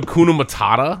 I got Hakuna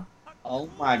Matata. Oh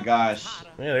my gosh!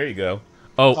 Yeah, there you go.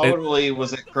 Oh, totally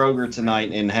was at Kroger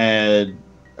tonight and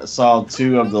saw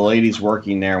two of the ladies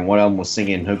working there, and one of them was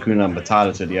singing Hakuna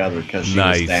Matata to the other because she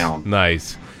was down.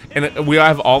 Nice. And we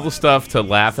have all the stuff to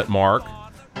laugh at Mark.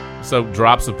 So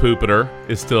Drops of Poopiter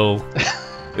is still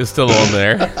on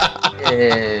there.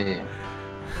 Yay.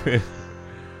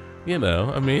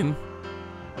 I mean,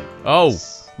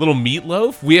 little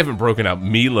Meatloaf. We haven't broken out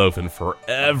Meatloaf in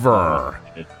forever.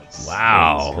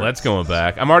 Wow, that's going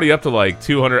back. I'm already up to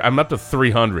 200. I'm up to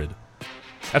 300.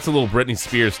 That's a little Britney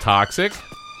Spears Toxic.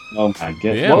 Oh my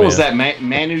goodness. Yeah, what man. was that?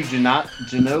 Manu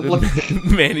Ginobili?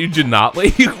 Manu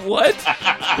Ginobili? What?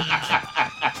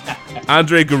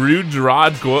 Andre Giroux,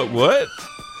 Gerard, what?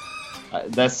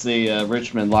 That's the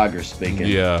Richmond Lager speaking.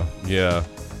 Yeah.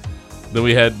 Then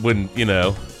we had we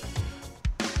got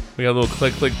a little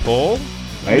click pull.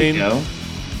 There you go.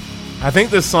 I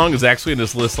think this song is actually in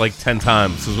this list like 10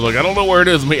 times. So we're like, I don't know where it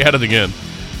is, let me add it again.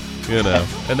 And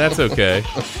that's okay.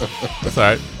 That's all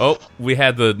right. Oh, we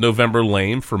had the November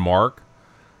Lame for Mark.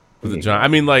 With the John.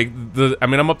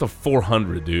 I'm up to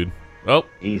 400, dude. Oh.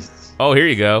 Jesus. Oh, here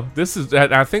you go.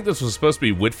 I think this was supposed to be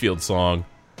a Whitfield song.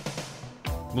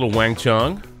 Little Wang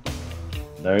Chung.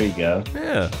 There you go.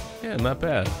 Yeah, not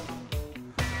bad.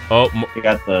 Oh, you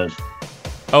got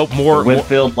more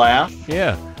Whitfield laugh.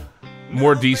 Yeah,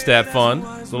 more D-Stat fun.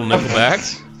 Little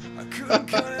Nickelback.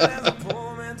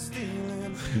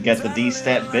 You got the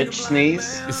D-Stat bitch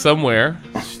sneeze somewhere.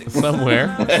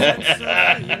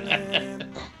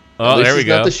 Oh, there we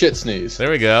go. Got the shit sneeze. There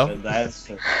we go.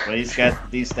 He's got the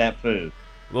D-Stat poo.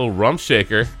 Little rump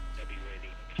shaker.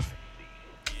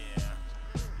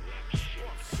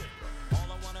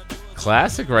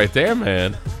 Classic right there,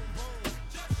 man.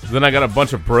 Then I got a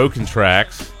bunch of broken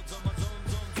tracks.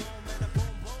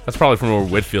 That's probably from where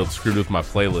Whitfield screwed with my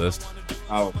playlist.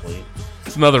 Probably.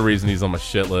 It's another reason he's on my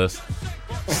shit list.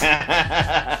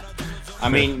 I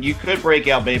mean, you could break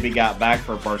out Baby Got Back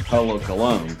for Bortolo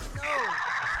Cologne.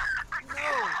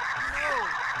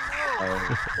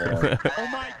 Oh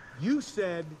my, you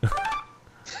said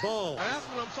balls.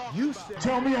 You said,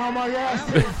 tell me how my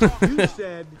ass is. You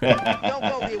said don't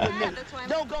go here with me.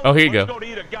 Don't go. Oh, here you go. Let's go to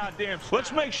eat a goddamn.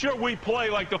 Let's make sure we play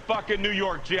like the fucking New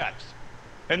York Jets.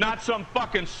 And not some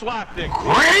fucking slapdick.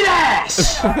 Great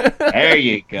ass! There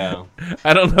you go.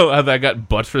 I don't know how that got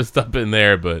buttressed up in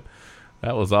there, but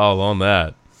that was all on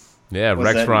that. Yeah, Was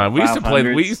Rex that Ryan. We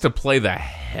in used to play the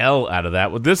hell out of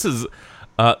that. Well,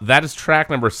 that is track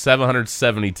number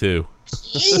 772.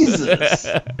 Jesus.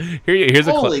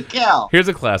 Holy cow. Here's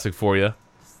a classic for you.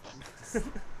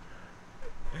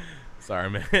 Sorry,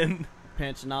 man.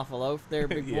 Pinching off a loaf there,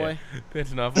 big boy.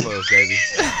 Pinching off a loaf, baby.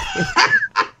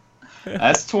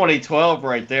 That's 2012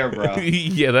 right there, bro.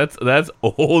 Yeah, that's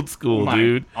old school,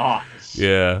 dude. Gosh.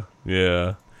 Yeah.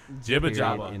 Jibba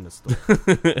Jabba in the store.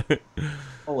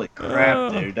 Holy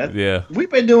crap, dude. Yeah. We've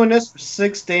been doing this for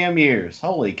 6 damn years.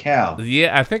 Holy cow.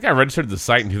 Yeah, I think I registered the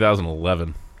site in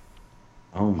 2011.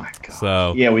 Oh my god.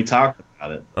 So yeah, we talked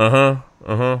about it.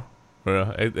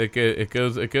 Yeah,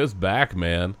 it goes back,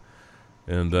 man.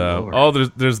 And there's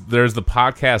the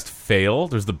podcast Fail.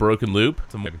 There's the Broken Loop.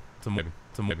 Oh my god.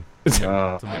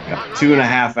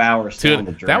 2.5 hours.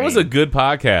 That was a good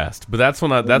podcast, but that's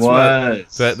when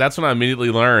I immediately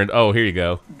learned. Oh, here you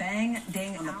go. Bang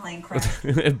ding on the plane crash.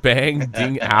 Bang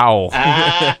ding ow.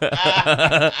 Get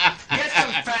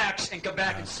some facts and go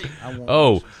back and see.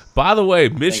 Oh, by the way,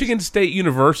 Michigan State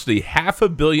University,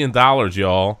 $500 million,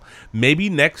 y'all. Maybe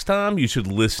next time you should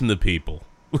listen to people.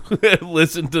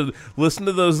 listen to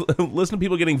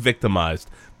people getting victimized.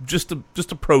 Just a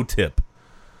pro tip.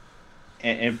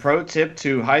 And pro tip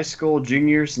to high school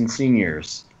juniors and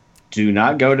seniors: do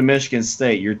not go to Michigan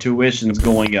State. Your tuition's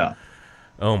going up.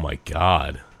 Oh my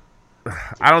God.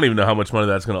 I don't even know how much money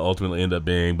that's going to ultimately end up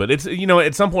being, but it's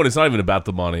at some point it's not even about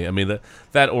the money. I mean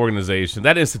that organization,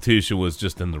 that institution was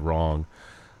just in the wrong,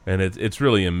 and it's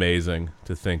really amazing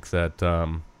to think that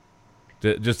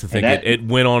it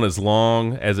went on as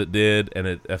long as it did, and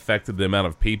it affected the amount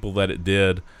of people that it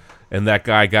did, and that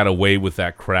guy got away with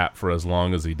that crap for as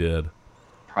long as he did.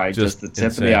 Probably just the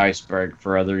tip of the iceberg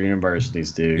for other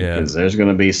universities, dude. Because there's going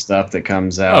to be stuff that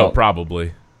comes out. Oh,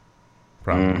 probably.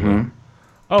 Mm-hmm.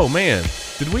 Oh man,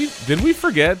 did we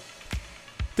forget?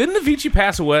 Didn't Avicii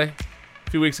pass away a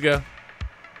few weeks ago?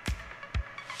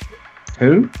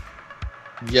 Who?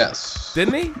 Yes.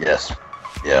 Didn't he? Yes.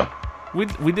 Yeah.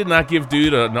 We did not give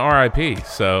dude an RIP,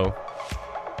 so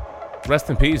rest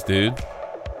in peace, dude.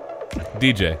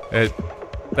 DJ.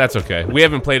 That's okay. We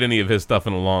haven't played any of his stuff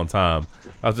in a long time.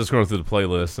 I was just going through the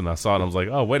playlist and I saw it and I was like,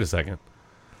 oh, wait a second.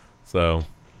 So,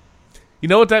 you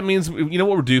know what that means? You know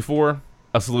what we're due for?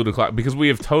 A salute o'clock, because we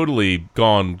have totally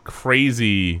gone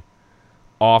crazy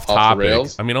off topic. The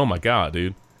rails? I mean, oh my God,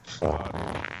 dude.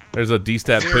 There's a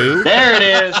D-Stat poo. There it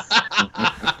is.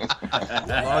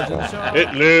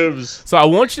 It lives. So I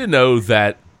want you to know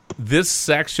that this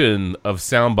section of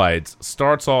Soundbites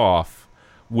starts off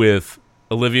with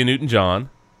Olivia Newton-John.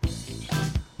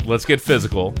 Let's Get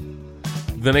Physical.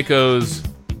 Then it goes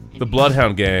the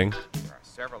Bloodhound Gang.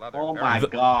 Oh my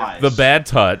God. The Bad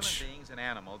Touch.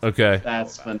 Okay.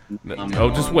 That's phenomenal. Oh,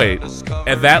 just wait.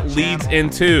 And that leads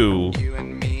into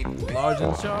Large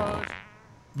in charge.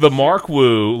 The Mark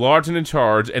Woo, large and in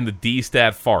charge, and the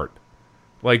D-stat fart.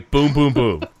 Like, boom, boom,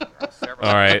 boom.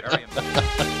 All right.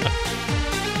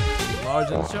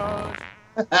 Large in charge.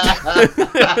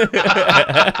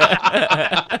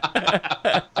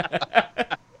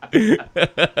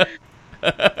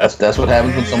 That's what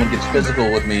happens when someone gets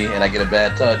physical with me and I get a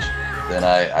bad touch. Then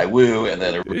I woo, and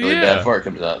then a really bad fart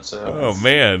comes out. So. Oh,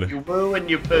 man. You woo and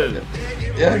you poo.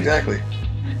 Yeah, exactly.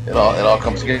 It all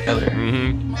comes together.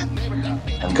 Mm-hmm.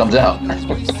 And comes out.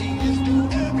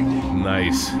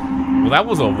 Nice. Well, that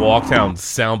was a Walktown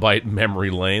soundbite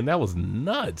memory lane. That was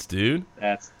nuts, dude.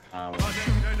 That's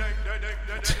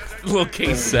little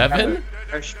K7?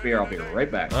 Fresh beer. I'll be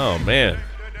right back. Oh, man.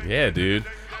 Yeah, dude.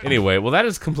 Anyway, well, that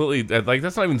is completely, like,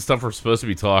 that's not even stuff we're supposed to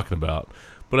be talking about.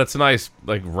 But it's a nice,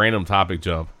 like, random topic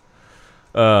jump.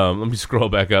 Let me scroll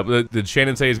back up. Did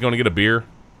Shannon say he's going to get a beer?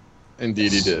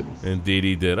 Indeed he did. Indeed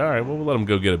he did. All right, well, we'll let him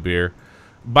go get a beer.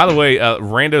 By the way,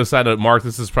 rando side note, Mark,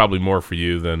 this is probably more for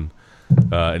you than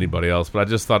anybody else, but I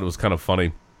just thought it was kind of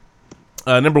funny.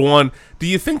 Number one, do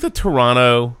you think that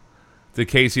Toronto did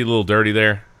Casey a little dirty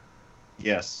there?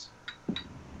 Yes.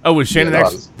 Oh, is Shannon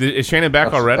is Shannon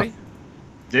back already?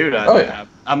 Dude,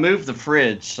 I moved the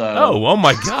fridge. So oh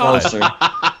my God.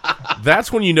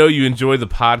 That's when you know you enjoy the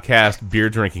podcast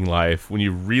beer drinking life, when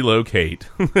you relocate.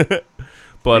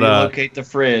 But relocate the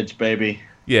fridge, baby.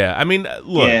 Yeah, I mean,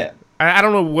 look, I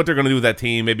don't know what they're going to do with that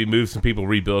team. Maybe move some people,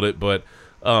 rebuild it. But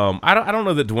I don't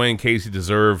know that Dwayne Casey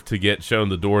deserved to get shown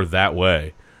the door that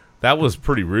way. That was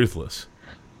pretty ruthless.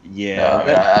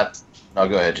 Yeah. I'll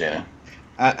go ahead, Jenna.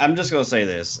 I'm just going to say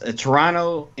this.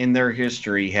 Toronto, in their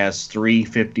history, has 3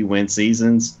 50-win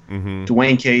seasons. Mm-hmm.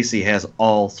 Dwayne Casey has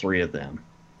all 3 of them.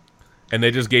 And they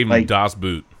just gave him Das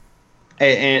Boot.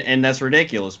 And that's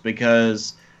ridiculous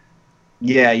because,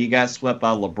 you got swept by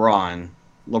LeBron.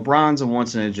 LeBron's a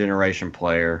once-in-a-generation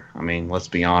player. I mean, let's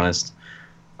be honest.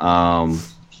 You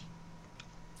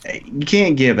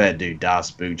can't give that dude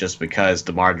Das Boot just because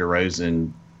DeMar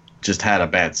DeRozan just had a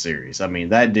bad series. I mean,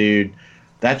 that dude...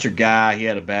 That's your guy. He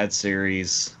had a bad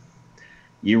series.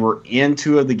 You were in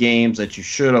 2 of the games that you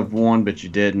should have won, but you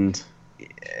didn't.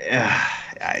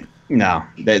 No,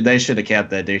 they should have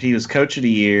kept that dude. He was coach of the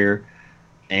year,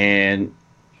 and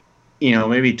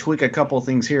maybe tweak a couple of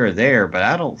things here or there, but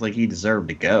I don't think he deserved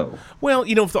to go. Well,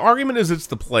 if the argument is it's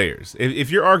the players,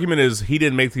 if your argument is he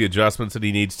didn't make the adjustments that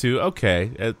he needs to,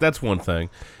 okay, that's one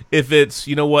thing. If it's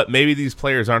maybe these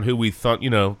players aren't who we thought,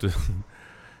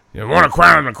 You want to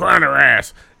crown their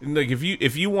ass. Like if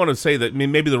you want to say that,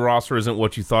 maybe the roster isn't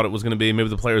what you thought it was going to be. Maybe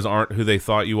the players aren't who they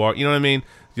thought you are. You know what I mean?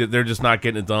 They're just not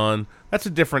getting it done. That's a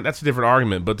different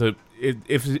argument. But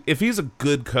if he's a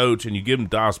good coach and you give him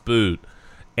Das Boot,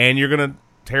 and you're going to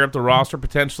tear up the roster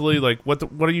potentially, like what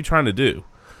are you trying to do?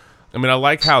 I mean, I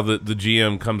like how the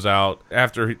GM comes out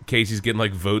after Casey's getting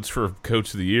like votes for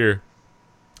Coach of the Year,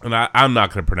 and I'm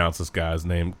not going to pronounce this guy's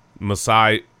name,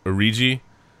 Masai Ujiri.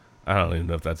 I don't even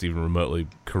know if that's even remotely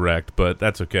correct, but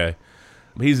that's okay.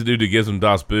 He's the dude who gives him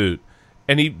Das Boot.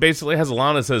 And he basically has a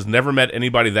line that says, never met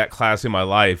anybody that classy in my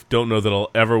life. Don't know that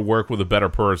I'll ever work with a better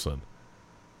person.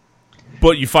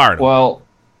 But you fired him. Well,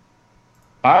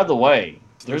 by the way,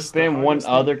 there's been one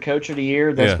other coach of the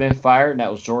year that's been fired, and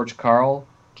that was George Karl.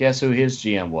 Guess who his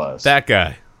GM was? That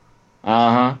guy.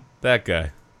 Uh-huh. That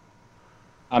guy.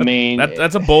 I mean...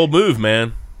 That's a bold move,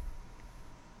 man.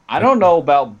 I don't know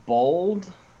about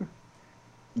bold...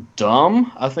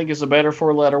 Dumb, I think is a better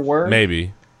 4-letter word.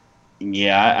 Maybe.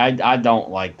 Yeah, I don't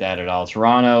like that at all.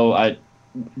 Toronto,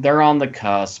 they're on the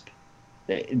cusp.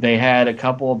 They had a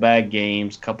couple of bad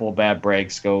games, couple of bad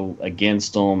breaks go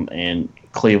against them, and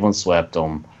Cleveland swept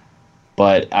them.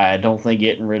 But I don't think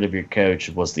getting rid of your coach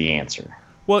was the answer.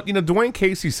 Well, Dwayne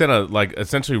Casey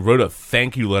essentially wrote a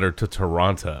thank you letter to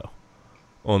Toronto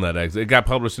on that exit. It got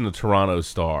published in the Toronto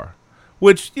Star.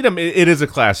 Which, it is a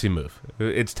classy move.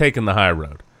 It's taken the high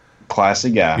road. Classy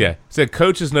guy. Yeah. Said,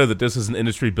 coaches know that this is an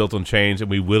industry built on change,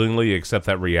 and we willingly accept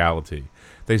that reality.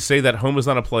 They say that home is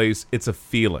not a place, it's a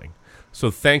feeling. So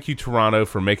thank you, Toronto,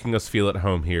 for making us feel at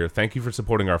home here. Thank you for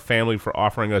supporting our family, for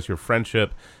offering us your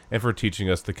friendship, and for teaching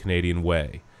us the Canadian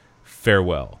way.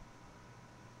 Farewell.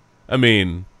 I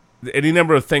mean, any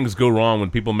number of things go wrong when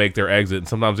people make their exit, and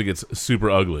sometimes it gets super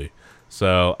ugly.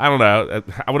 So, I don't know.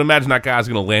 I would imagine that guy's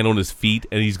going to land on his feet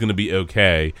and he's going to be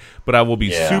okay. But I will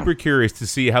be super curious to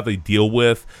see how they deal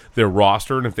with their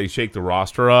roster and if they shake the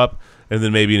roster up. And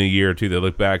then maybe in a year or two they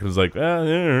look back and it's like,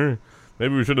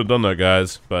 maybe we should have done that,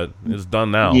 guys. But it's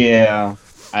done now. Yeah.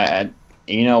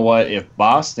 You know what? If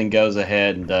Boston goes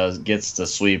ahead and gets the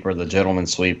sweep or the gentleman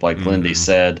sweep, like Lindy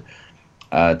said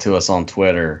to us on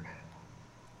Twitter,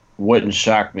 wouldn't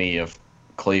shock me if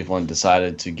Cleveland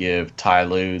decided to give Ty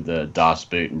Lue the DOS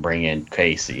boot and bring in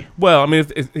Casey. Well, I mean,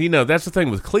 that's the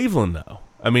thing with Cleveland, though.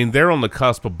 I mean, they're on the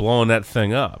cusp of blowing that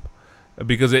thing up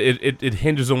because it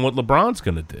hinges on what LeBron's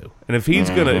going to do. And if he's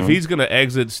gonna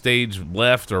exit stage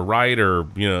left or right or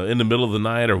in the middle of the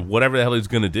night or whatever the hell he's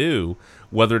going to do,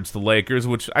 whether it's the Lakers,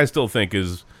 which I still think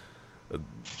is.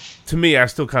 To me, I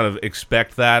still kind of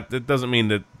expect that. It doesn't mean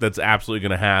that that's absolutely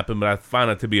going to happen, but I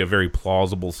find it to be a very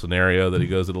plausible scenario that he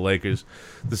goes to the Lakers.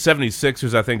 The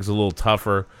 76ers, I think, is a little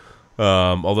tougher.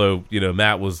 Although,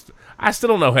 Matt was... I still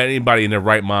don't know how anybody in their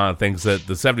right mind thinks that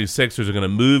the 76ers are going to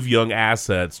move young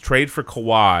assets, trade for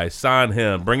Kawhi, sign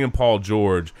him, bring in Paul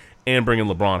George, and bring in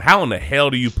LeBron. How in the hell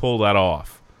do you pull that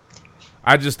off?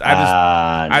 I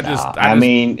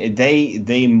mean,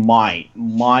 they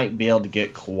might be able to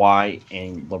get Kawhi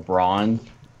and LeBron,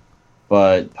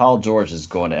 but Paul George is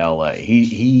going to L.A.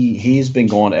 He's been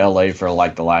going to L.A. for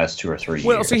like the last 2 or 3 years.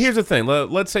 Well, see, here's the thing.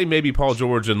 Let's say maybe Paul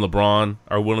George and LeBron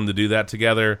are willing to do that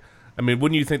together. I mean,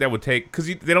 wouldn't you think that would take? Because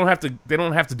they don't have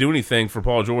to do anything for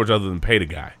Paul George other than pay the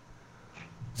guy.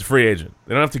 He's a free agent.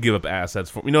 They don't have to give up assets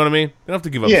for. You know what I mean? They don't have to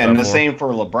give up. Yeah, and the for same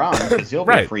for LeBron because he'll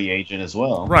be a free agent as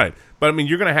well. Right, but I mean,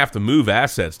 you're going to have to move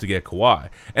assets to get Kawhi,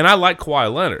 and I like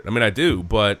Kawhi Leonard. I mean, I do,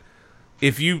 but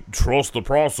if you trust the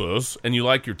process and you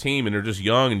like your team and they're just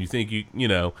young and you think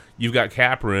you've got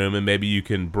cap room and maybe you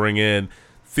can bring in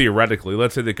theoretically,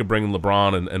 let's say they could bring in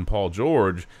LeBron and Paul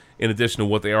George in addition to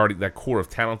what they already that core of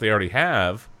talent they already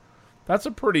have. That's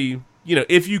a pretty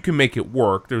if you can make it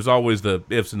work. There's always the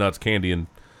ifs and nuts, candy and.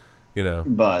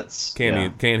 Butts,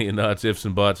 candy and nuts, ifs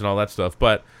and buts, and all that stuff.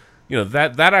 But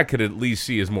that I could at least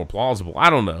see as more plausible. I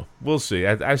don't know. We'll see.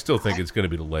 I still think it's going to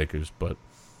be the Lakers, but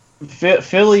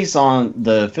Philly's on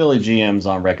the Philly GM's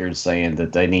on record saying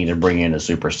that they need to bring in a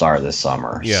superstar this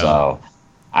summer. Yeah. So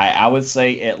I would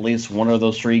say at least one of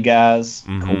those 3 guys,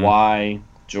 Kawhi,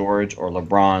 George, or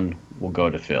LeBron, will go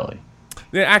to Philly.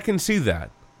 Yeah, I can see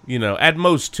that. At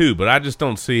most 2, but I just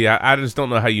don't see. I just don't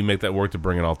know how you make that work to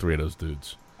bring in all 3 of those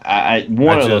dudes.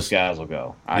 One of those guys will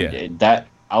go.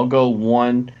 I'll go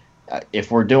 1.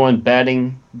 If we're doing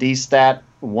betting, D-stat,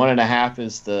 1.5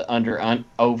 is the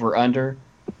over under.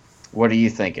 What are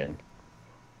you thinking?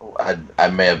 I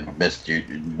may have missed you.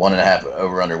 1.5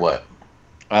 over under what?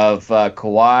 Of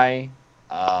Kawhi,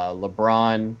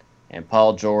 LeBron, and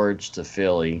Paul George to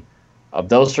Philly. Of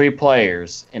those 3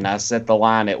 players, and I set the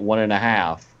line at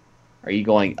 1.5. Are you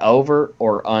going over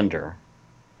or under?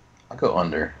 I'll go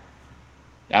under.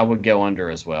 I would go under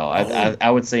as well. I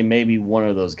would say maybe one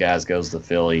of those guys goes to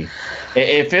Philly.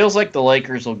 It feels like the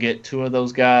Lakers will get 2 of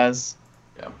those guys.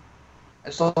 Yeah,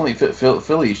 it's only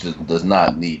Philly does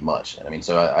not need much. I mean,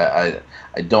 so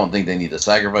I don't think they need to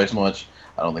sacrifice much.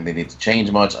 I don't think they need to change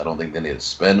much. I don't think they need to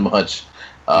spend much.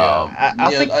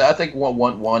 I think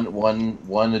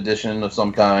one addition of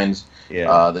some kinds.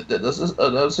 Yeah, this is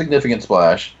a significant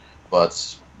splash,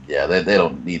 but. Yeah, they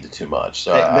don't need it too much.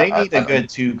 So they need a good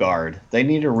 2 guard. They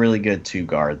need a really good 2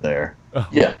 guard there.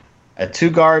 Yeah. A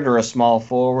 2 guard or a small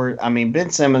forward. I mean,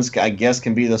 Ben Simmons, I guess,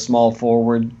 can be the small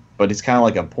forward, but he's kind of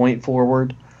like a point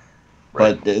forward.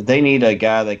 Right. But they need a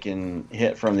guy that can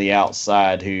hit from the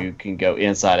outside who can go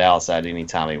inside, outside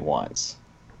anytime he wants.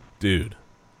 Dude,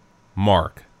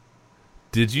 Mark,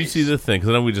 did you see the thing? Because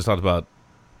I know we just talked about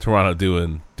Toronto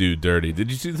doing dude dirty. Did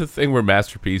you see the thing where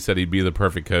Master P said he'd be the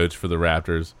perfect coach for the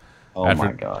Raptors?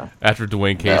 My God! After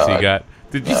Dwayne Casey got,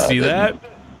 did you see that?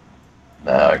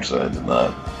 No, actually, I did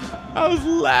not. I was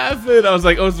laughing. I was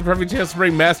like, "Oh, it's the perfect chance to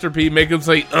bring Master P, make him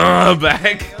say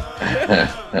back."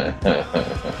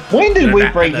 When did we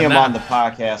bring him on the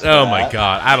podcast? Oh my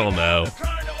God, I don't know.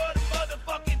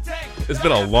 It's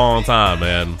been a long time,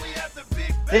 man.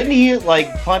 Didn't he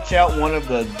punch out one of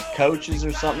the coaches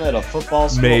or something at a football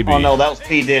school? Maybe. Oh no, that was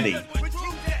P. Diddy.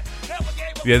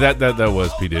 Yeah, that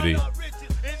was P. Diddy.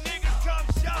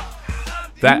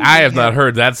 That I have not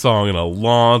heard that song in a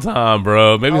long time,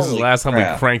 bro. Maybe this is the last time we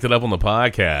cranked it up on the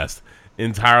podcast.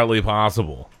 Entirely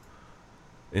possible.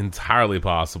 Entirely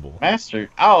possible.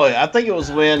 Master. Oh, I think it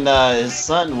was when his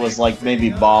son was maybe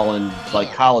balling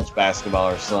college basketball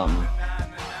or something.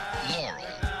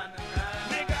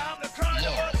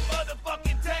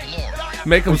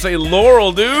 Make him say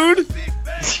Laurel, dude.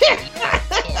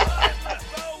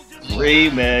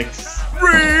 Remix.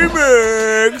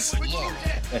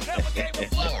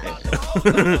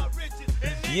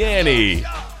 Yanny.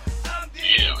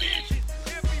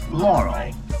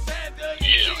 Laurel.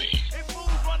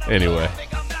 Anyway.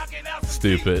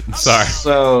 Stupid. Sorry.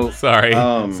 Sorry.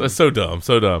 So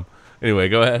dumb. Anyway,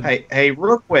 go ahead. Hey,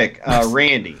 real quick,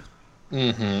 Randy.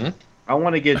 Mm-hmm. I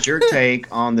want to get your take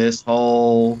on this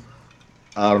whole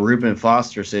Reuben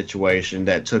Foster situation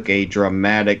that took a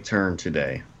dramatic turn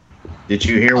today. Did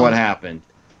you hear what happened?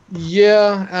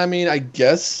 Yeah, I mean, I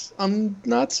guess I'm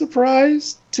not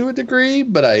surprised to a degree,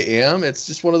 but I am. It's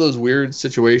just one of those weird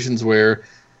situations where,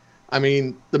 I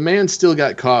mean, the man still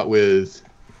got caught with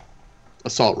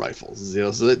assault rifles,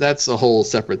 so that's a whole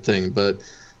separate thing. But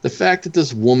the fact that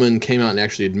this woman came out and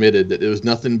actually admitted that it was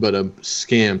nothing but a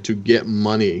scam to get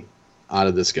money out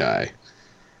of this guy,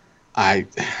 I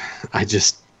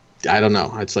don't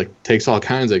know. It's like takes all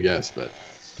kinds, I guess. But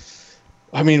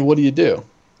I mean, what do you do?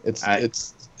 It's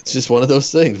just one of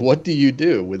those things. What do you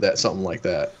do with something like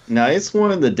that? No, it's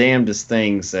one of the damnedest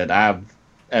things that I've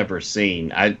ever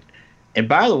seen. And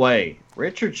by the way,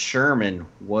 Richard Sherman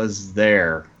was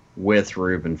there with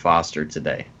Reuben Foster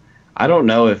today. I don't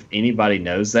know if anybody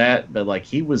knows that, but like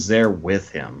he was there with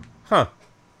him. Huh.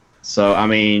 So, I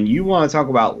mean, you want to talk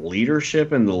about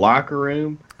leadership in the locker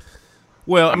room?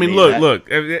 Well, I mean, look,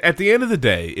 at the end of the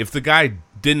day, if the guy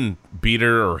didn't beat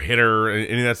her or hit her or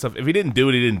any of that stuff, if he didn't do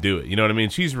it, he didn't do it. You know what I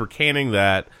mean? She's recanting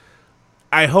that.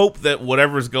 I hope that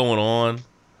whatever's going on,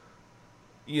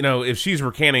 you know, if she's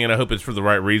recanting it, I hope it's for the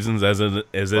right reasons, as in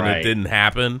it didn't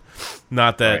happen.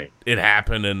 Not that it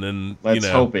happened and then, Let's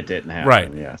hope it didn't happen.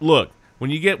 Right. Yeah. Look,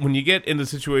 when you get into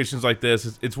situations like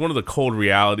this, it's one of the cold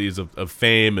realities of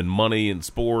fame and money and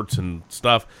sports and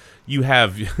stuff. You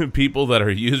have people that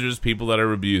are users, people that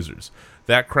are abusers.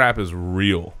 That crap is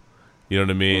real. You know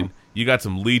what I mean? You got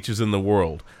some leeches in the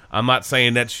world. I'm not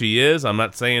saying that she is. I'm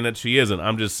not saying that she isn't.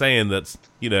 I'm just saying that,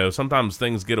 you know, sometimes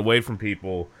things get away from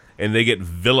people and they get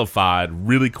vilified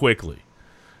really quickly.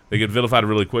 And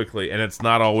it's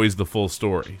not always the full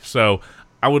story. So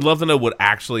I would love to know what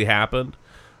actually happened.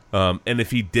 And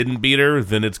if he didn't beat her,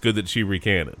 then it's good that she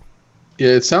recanted. Yeah,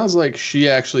 it sounds like she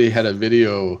actually had a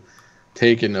video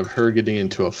taken of her getting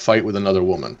into a fight with another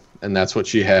woman. And that's what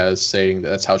she has, saying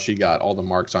that's how she got all the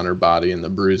marks on her body and the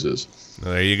bruises.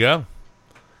 There you go.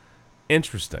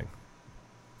 Interesting.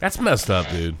 That's messed up,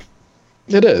 dude.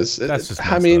 It is. That's just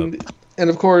I mean, up.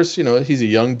 And of course, you know, he's a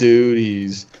young dude.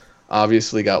 He's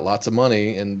obviously got lots of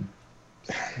money. And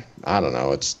I don't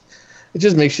know. It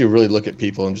just makes you really look at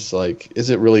people and just like, is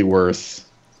it really worth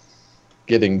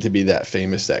getting to be that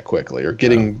famous that quickly, or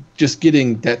getting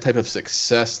that type of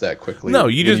success that quickly? No,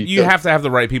 you have to have the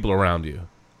right people around you.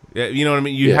 You know what I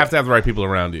mean? You have to have the right people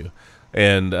around you.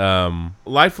 And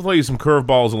life will throw you some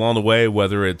curveballs along the way,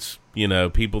 whether it's, you know,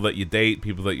 people that you date,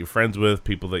 people that you're friends with,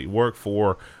 people that you work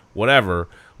for, whatever.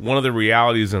 One of the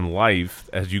realities in life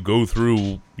as you go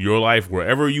through your life,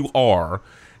 wherever you are,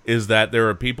 is that there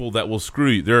are people that will screw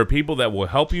you. There are people that will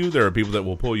help you, there are people that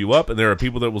will pull you up, and there are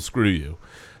people that will screw you.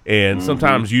 And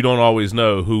sometimes you don't always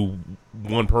know who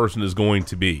one person is going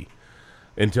to be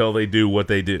until they do what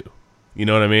they do. You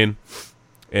know what I mean?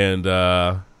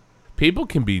 And people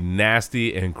can be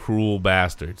nasty and cruel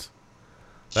bastards.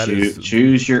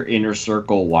 Choose your inner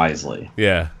circle wisely.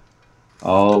 Yeah.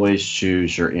 Always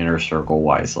choose your inner circle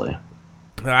wisely.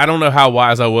 I don't know how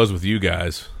wise I was with you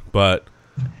guys, but...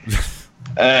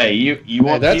 Hey, you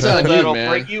want people that'll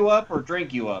break you up or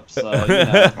drink you up? So,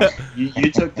 you know, you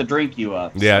took the drink you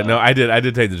up. Yeah, so. no, I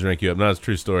did take the drink you up. No, that's a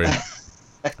true story.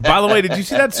 By the way, did you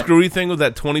see that screwy thing with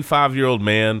that 25-year-old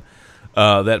man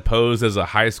that posed as a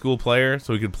high school player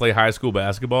so he could play high school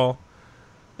basketball?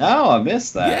 No, I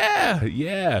missed that.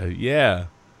 Yeah.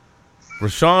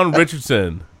 Rashawn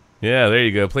Richardson. Yeah, there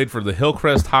you go. Played for the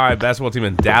Hillcrest High basketball team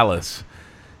in Dallas.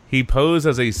 He posed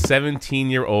as a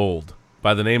 17-year-old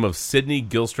by the name of Sidney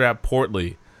Gilstrap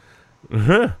Portley.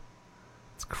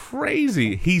 It's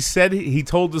crazy. He said he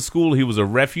told the school he was a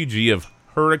refugee of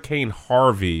Hurricane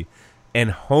Harvey and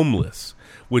homeless,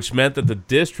 which meant that the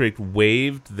district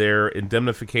waived their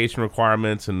indemnification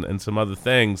requirements and some other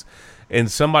things,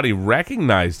 and somebody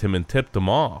recognized him and tipped him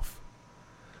off.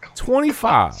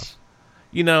 25.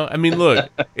 You know, I mean, look,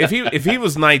 if he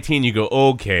was 19, you go,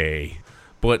 okay.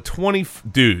 But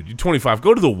dude, you're 25.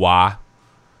 Go to the Y.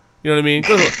 You know what I mean?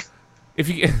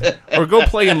 Or go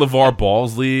play in LeVar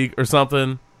Ball's league or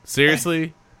something.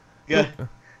 Seriously? Yeah.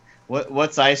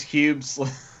 What's Ice Cube's?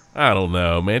 I don't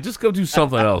know, man. Just go do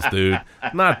something else, dude.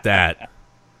 Not that.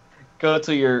 Go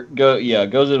to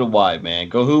the Y, man.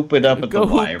 Go hoop it up at the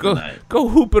Y every night. Go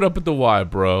hoop it up at the Y,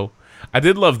 bro. I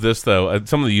did love this, though.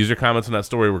 Some of the user comments on that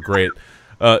story were great.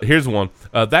 Here's one.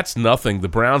 That's nothing. The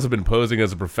Browns have been posing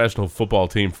as a professional football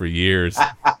team for years.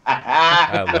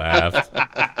 I laughed.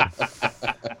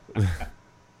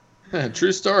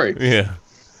 True story. Yeah.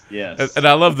 Yes. And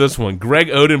I love this one. Greg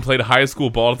Oden played high school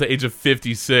ball at the age of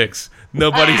 56.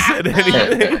 Nobody said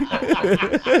anything.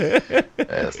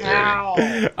 That's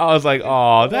dirty. I was like,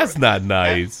 oh, that's not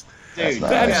nice. Dude,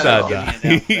 that's not nice.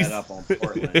 That up on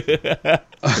Portland.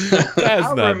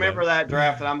 I remember that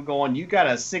draft, and I'm going, you got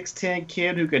a 6'10"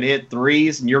 kid who could hit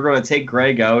threes, and you're going to take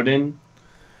Greg Oden?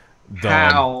 Dumb.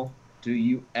 How do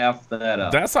you F that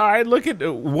up? That's all right. Look at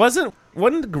wasn't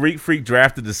the Greek Freak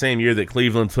drafted the same year that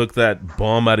Cleveland took that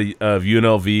bum out of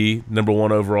UNLV,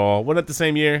 #1 overall? Wasn't it the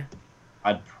same year?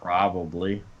 I'd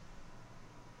probably.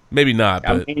 Maybe not,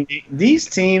 but I mean, these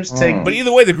teams take... But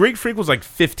either way, the Greek Freak was like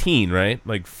 15, right?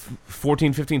 Like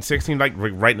 14, 15, 16, like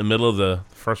right in the middle of the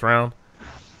first round.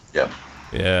 Yep.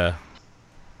 Yeah.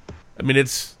 I mean,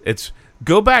 it's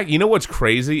go back. You know what's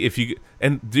crazy? If you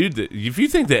think the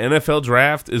NFL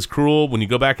draft is cruel, when you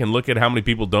go back and look at how many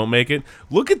people don't make it,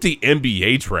 look at the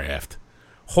NBA draft.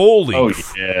 Holy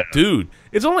dude.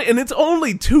 It's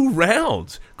only 2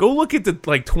 rounds. Go look at the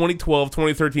 2012,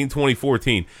 2013,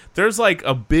 2014. There's like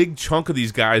a big chunk of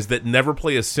these guys that never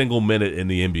play a single minute in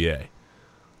the NBA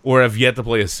or have yet to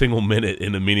play a single minute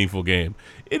in a meaningful game.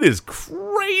 It is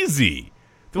crazy.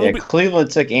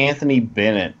 Cleveland took Anthony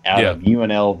Bennett out of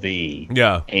UNLV.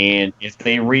 Yeah. And if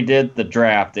they redid the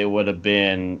draft, it would have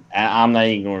been, I'm not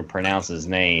even going to pronounce his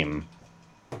name,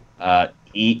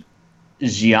 Giannis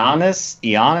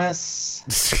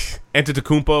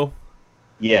Antetokounmpo.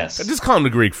 Yes. Just call him the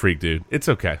Greek Freak, dude. It's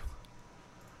okay.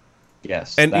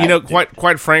 Yes. And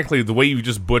quite frankly, the way you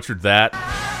just butchered that,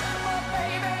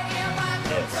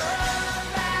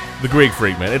 the Greek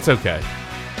Freak, man, it's okay.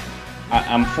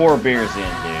 I'm 4 beers in,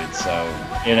 dude, so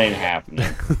it ain't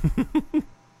happening.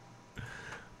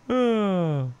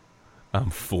 I'm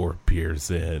 4 beers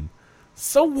in.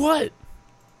 So what?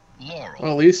 Laurel.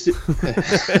 Well, at least he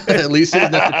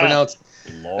doesn't have to pronounce.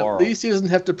 Laurel. At least he doesn't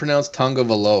have to pronounce Tonga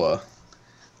Valoa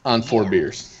on 4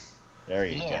 beers. There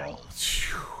you go.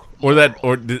 Or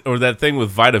that thing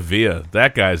with Vita Vea,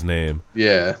 that guy's name.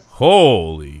 Yeah.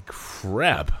 Holy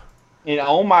crap. And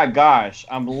oh my gosh,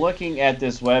 I'm looking at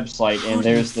this website and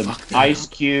there's the Ice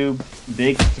Cube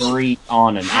Big 3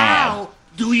 on an ad. How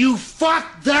do you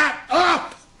fuck that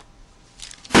up?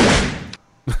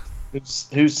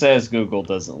 Who says Google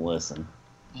doesn't listen?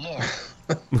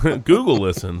 Google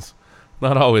listens.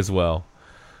 Not always well.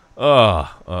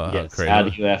 Yes. Crazy. How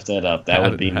do you F that up? That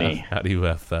would be me. How do you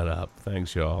F that up?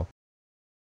 Thanks, y'all.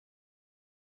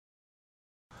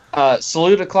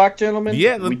 Salute o'clock, gentlemen.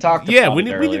 Yeah, we talked about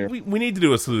it earlier. We need to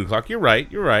do a salute o'clock. You're right.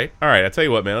 All right, I tell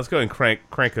you what, man. Let's go and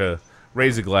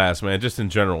raise a glass, man. Just in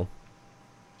general.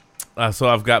 So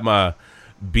I've got my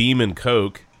Beam and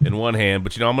Coke in one hand,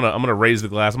 but I'm gonna raise the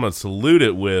glass. I'm gonna salute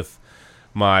it with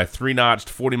my 3-notched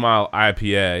 40-mile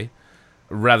IPA,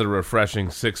 rather refreshing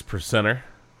 6%er.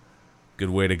 Good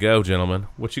way to go, gentlemen.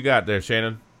 What you got there,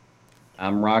 Shannon?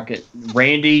 I'm rocking.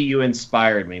 Randy, you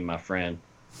inspired me, my friend.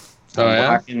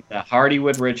 I'm rocking the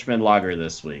Hardywood Richmond Lager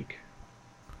this week.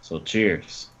 So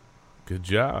cheers. Good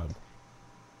job.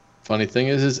 Funny thing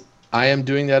is I am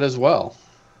doing that as well.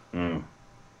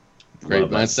 Great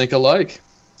minds think alike.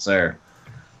 Sir.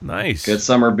 Nice. Good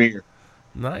summer beer.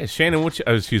 Nice. Shannon,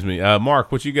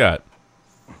 Mark, what you got?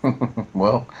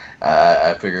 Well,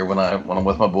 I figure when I'm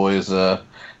with my boys,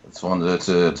 it's fun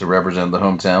to represent the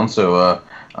hometown. So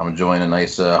I'm enjoying a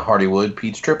nice Hardywood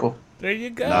Peach Triple. There you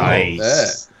go.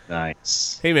 Nice.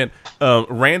 Hey man,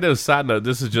 rando side note.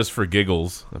 This is just for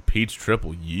giggles. A Peach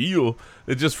Triple, yeah.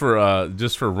 It's just for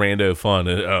rando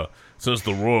fun. Since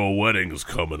the royal wedding is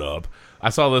coming up, I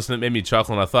saw this and it made me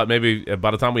chuckle. And I thought maybe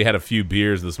by the time we had a few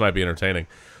beers, this might be entertaining.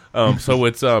 So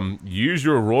it's use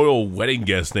your royal wedding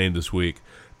guest name this week.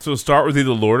 So start with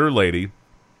either Lord or Lady,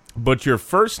 but your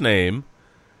first name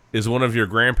is one of your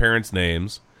grandparents'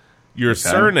 names. Your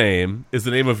surname is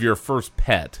the name of your first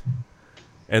pet,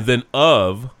 and then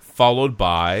followed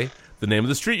by the name of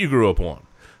the street you grew up on.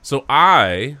 So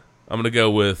I'm going to go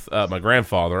with my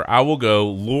grandfather. I will go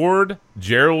Lord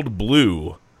Gerald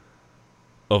Blue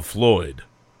of Floyd,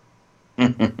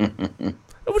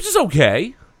 which is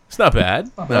okay. It's not bad.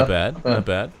 Not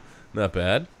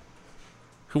bad.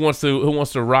 Who wants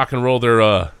to rock and roll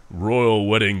their royal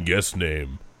wedding guest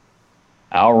name?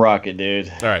 I'll rock it,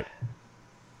 dude. All right.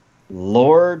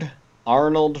 Lord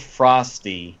Arnold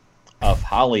Frosty of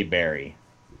Hollyberry.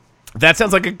 That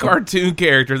sounds like a cartoon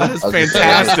character. That is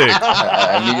fantastic.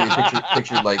 I immediately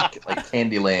pictured like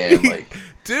Candyland, like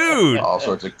dude, all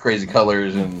sorts of crazy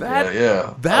colors and that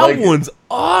like one's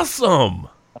awesome.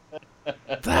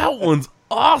 That one's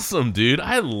awesome, dude.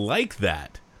 I like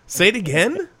that. Say it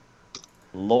again.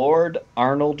 Lord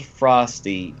Arnold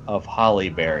Frosty of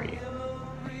Hollyberry.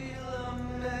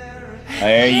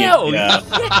 There you go.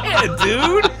 Yeah,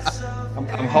 dude.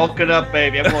 I'm hulking up,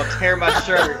 baby. I'm going to tear my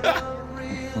shirt.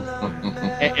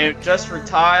 and just for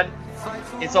Todd,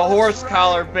 It's a horse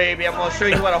collar, baby. I'm gonna show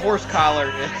you what a horse collar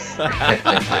is.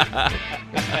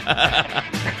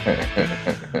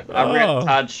 I read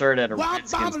Todd's shirt at a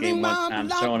Redskins game one time,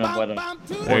 showing him what a horse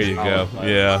There you go. collar was.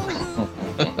 Yeah.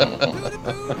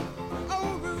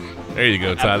 There you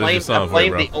go, Todd. There's your song I for you,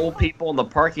 blame bro. the old people in the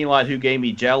parking lot who gave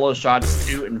me Jello shots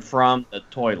to and from the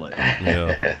toilet.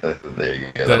 Yeah. There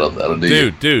you go. That'll do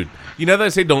you. Dude. You know they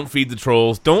say don't feed the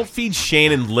trolls. Don't feed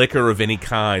Shannon liquor of any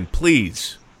kind,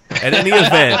 please. At any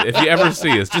event, if you ever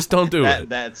see us, just don't do it.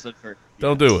 That's a fair.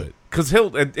 Don't do it, because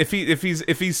he'll if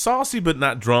he's saucy but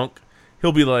not drunk,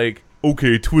 he'll be like,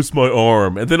 okay, twist my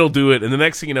arm, and then he'll do it, and the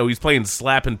next thing you know, he's playing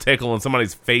slap and tickle on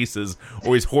somebody's faces,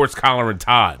 or he's horse collaring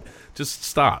Todd. Just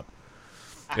stop.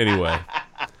 Anyway,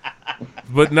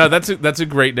 but no, that's a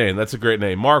great name. That's a great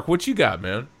name. Mark, what you got,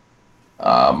 man?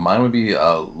 Mine would be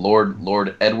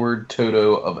Lord Edward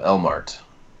Toto of Elmart.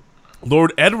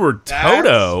 Lord Edward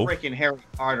Toto. That's freaking Harry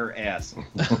Potter ass.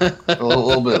 a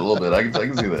little bit. I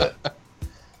can see that.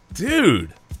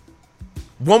 Dude,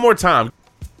 one more time.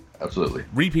 Absolutely.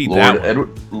 Repeat that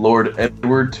one. Lord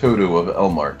Edward Toto of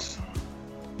Elmart.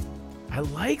 I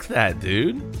like that,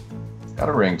 dude. It's got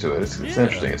a ring to it. It's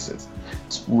interesting.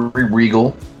 It's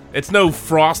regal. It's no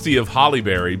Frosty of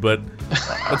Hollyberry, but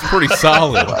that's pretty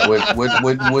solid.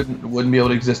 Wouldn't be able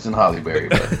to exist in Hollyberry.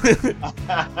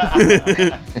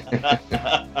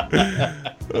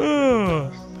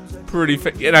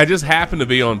 Pretty and I just happened to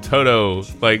be on Toto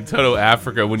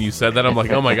Africa when you said that. I'm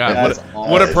like, oh my god,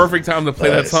 what a perfect time to play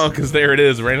that song, because there it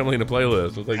is randomly in the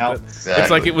playlist. It's like, it's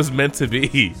like it was meant to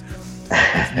be.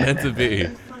 It's meant to be.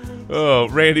 Oh,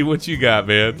 Randy, what you got,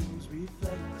 man?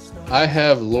 I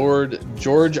have Lord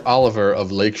George Oliver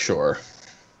of Lakeshore.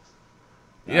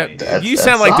 Yeah, you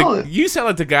sound like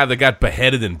the guy that got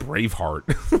beheaded in Braveheart.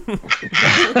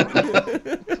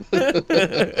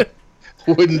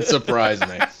 Wouldn't surprise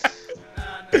me.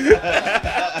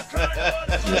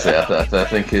 I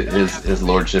think his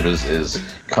lordship is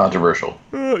controversial.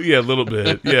 Yeah, a little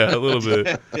bit. Yeah, a little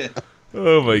bit.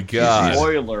 Oh my god!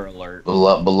 Spoiler alert.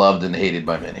 Beloved and hated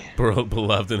by many.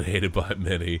 Beloved and hated by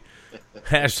many.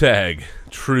 Hashtag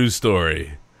true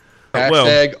story.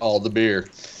 Hashtag all the beer.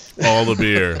 All the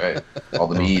beer. Right. All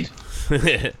the mead.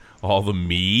 All the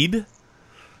mead?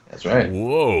 That's right.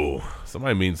 Whoa.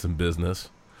 Somebody means some business.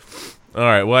 All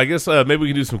right. Well, I guess maybe we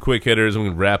can do some quick hitters and we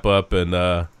can wrap up and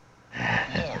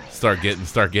start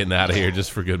getting out of here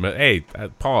just for good measure. Hey,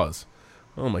 pause.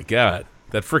 Oh my god.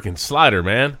 That freaking slider,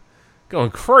 man.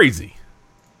 Going crazy.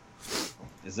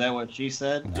 Is that what she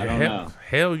said? I don't know.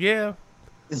 Hell yeah.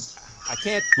 I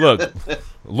can't. Look,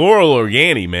 Laurel or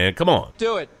Yanny, man. Come on.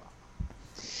 Do it.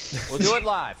 We'll do it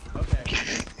live. Okay.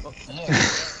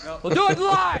 We'll do it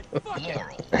live. Fuck it.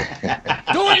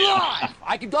 Do it live.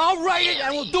 I'll write it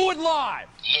and we'll do it live.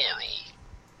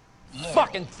 Laurel.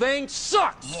 Fucking thing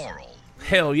sucks. Laurel.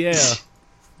 Hell yeah.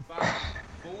 5,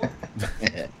 4.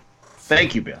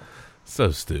 Thank you, Bill.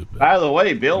 So stupid. By the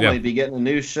way, Bill may be getting a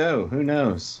new show. Who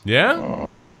knows? Yeah.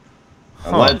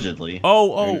 Allegedly.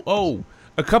 Oh.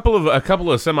 A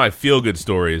couple of semi feel good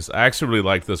stories. I actually really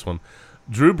like this one.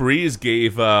 Drew Brees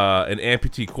gave an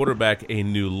amputee quarterback a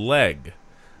new leg.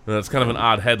 Now, that's kind of an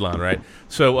odd headline, right?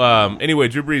 So anyway,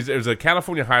 Drew Brees, there's a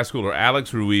California high schooler,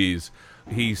 Alex Ruiz.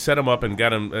 He set him up and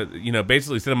got him,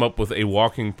 basically set him up with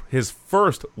his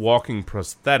first walking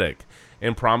prosthetic,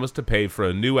 and promised to pay for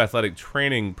a new athletic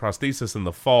training prosthesis in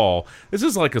the fall. This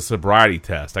is like a sobriety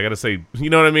test. I got to say, you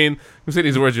know what I mean? You say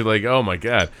these words, you're like, oh my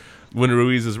god. When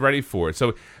Ruiz is ready for it.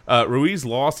 So Ruiz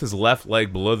lost his left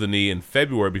leg below the knee in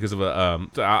February because of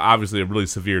obviously a really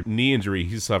severe knee injury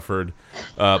he suffered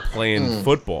playing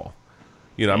football.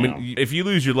 You know, I mean, if you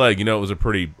lose your leg, it was a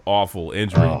pretty awful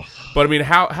injury. Oh. But I mean,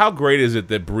 how great is it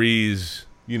that Brees,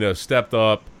 stepped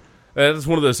up? That's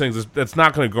one of those things that's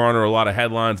not going to garner a lot of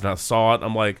headlines. And I saw it,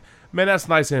 I'm like, man, that's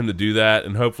nice of him to do that,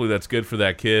 and hopefully that's good for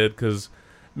that kid. Because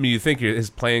you think his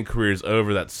playing career is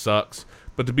over, that sucks.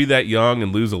 But to be that young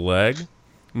and lose a leg,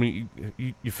 I mean,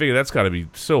 you figure that's got to be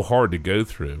so hard to go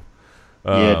through.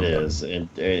 Yeah, it is. And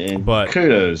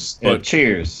kudos. And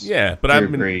cheers. Yeah, but I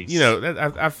mean,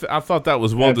 I thought that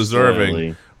was well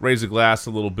deserving. Raise a glass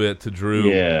a little bit to Drew,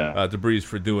 to Brees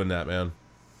for doing that, man.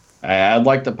 I'd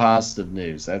like the positive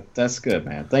news. That's good,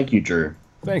 man. Thank you, Drew.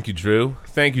 Thank you, Drew.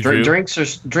 Thank you, Drew. Drinks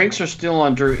are still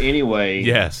on Drew anyway.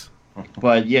 Yes.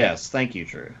 But yes, thank you,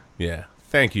 Drew. Yeah.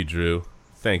 Thank you, Drew.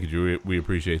 Thank you, Drew. We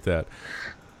appreciate that.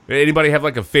 Anybody have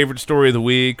like a favorite story of the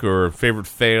week or favorite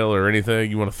fail or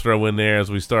anything you want to throw in there as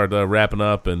we start wrapping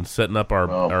up and setting up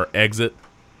our exit?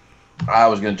 I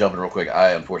was going to jump in real quick.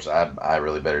 I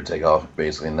really better take off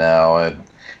basically now. I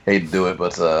hate to do it,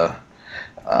 but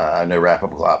I know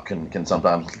wrap-up clock can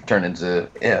sometimes turn into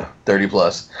 30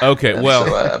 plus. Okay, well,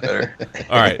 so, better.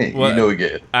 All right, well, you know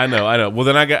again. I know. Well,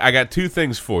 then I got two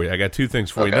things for you.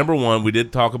 Okay. Number one, we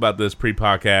did talk about this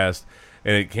pre-podcast,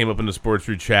 and it came up in the Sports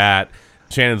Through chat.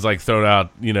 Shannon's like thrown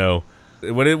out,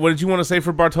 what did you want to say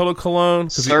for Bortolo Cologne?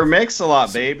 Sir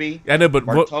Mix-a-Lot, baby. I know, but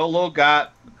Bortolo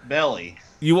got belly.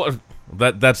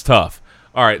 That's tough.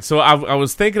 All right, so I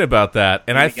was thinking about that,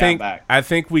 and I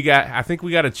think we got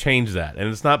to change that, and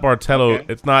it's not Bortolo. Okay.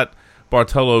 It's not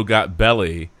Bortolo got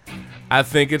belly. I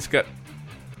think it's got.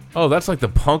 Oh, that's like the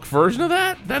punk version of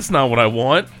that. That's not what I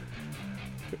want.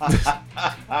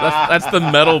 that's the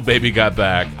metal baby got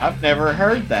back. I've never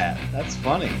heard that. That's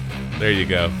funny. There you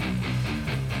go.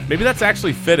 Maybe that's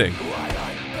actually fitting.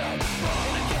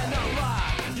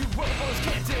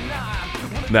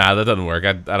 Nah, that doesn't work.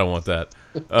 I don't want that.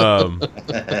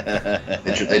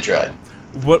 They tried.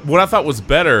 What I thought was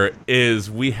better is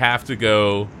we have to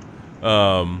go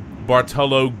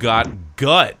Bortolo got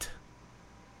gut.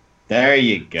 There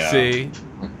you go. See?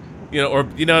 Or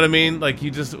you know what I mean? Like you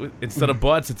just instead of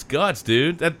butts, it's guts,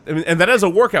 dude. And that is a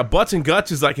workout. Butts and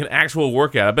guts is like an actual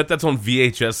workout. I bet that's on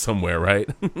VHS somewhere, right?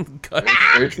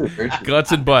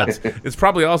 Guts and butts. It's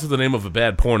probably also the name of a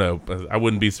bad porno. I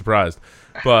wouldn't be surprised.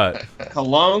 But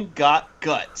Cologne got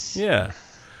guts. Yeah.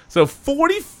 So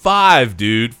 45,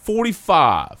 dude.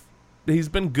 45. He's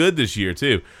been good this year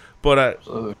too. But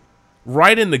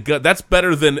right in the gut. That's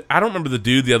better than I don't remember the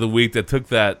dude the other week that took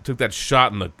that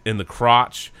shot in the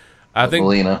crotch. I think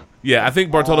Molina. Yeah, I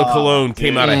think Bortolo Cologne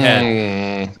came out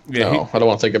ahead. Yeah, I don't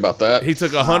want to think about that. He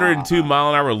took a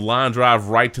 102-mile-an-hour line drive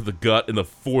right to the gut in the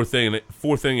fourth inning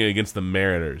against the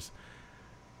Mariners,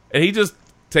 and he just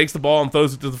takes the ball and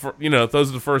throws it to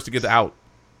the first to get the out.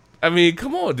 I mean,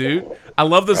 come on, dude. I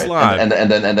love this line.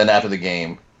 And then after the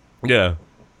game. Yeah.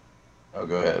 Oh,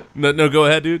 go ahead. No, go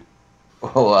ahead, dude.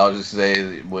 Well, I'll just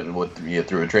say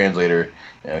through a translator,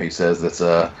 he says that's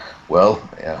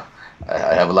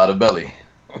I have a lot of belly.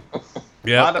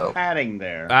 Yeah, a lot of padding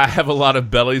there. I have a lot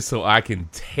of belly, so I can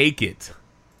take it.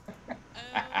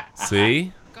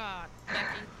 See? God, Becky,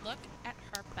 look at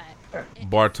her butt.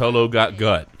 Bortolo got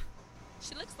gut.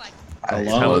 She looks like I'm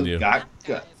telling you. Got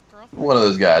gut. One of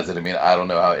those guys that I don't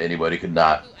know how anybody could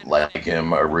not like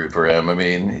him or root for him. I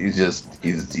mean, he's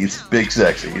big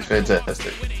sexy. He's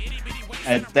fantastic.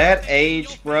 At that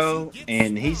age, bro,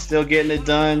 and he's still getting it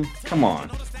done. Come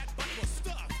on.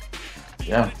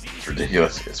 Yeah, it's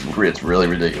ridiculous. It's really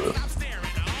ridiculous.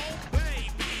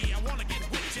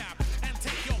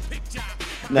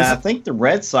 Now, I think the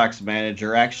Red Sox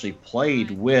manager actually played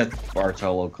with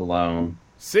Bortolo Cologne.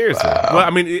 Seriously. Wow. Well,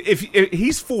 I mean, if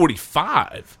he's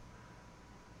 45,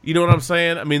 you know what I'm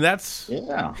saying? I mean,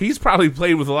 he's probably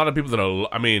played with a lot of people that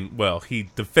are, he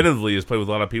definitively has played with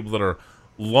a lot of people that are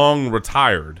long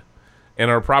retired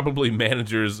and are probably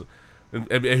managers.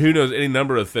 And who knows any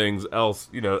number of things else,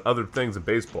 other things in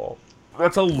baseball.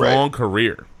 That's a long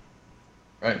career.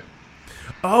 Right.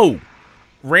 Oh,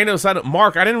 random side note.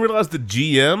 Mark, I didn't realize the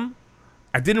GM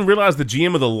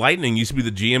of the Lightning used to be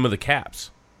the GM of the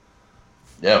Caps.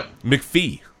 Yeah.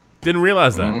 McPhee. Didn't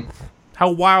realize that. Mm-hmm.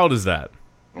 How wild is that?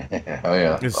 Oh,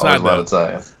 yeah. It's a lot of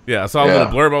science. Yeah, I saw a little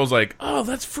blurb. I was like, oh,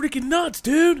 that's freaking nuts,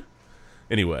 dude.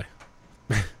 Anyway.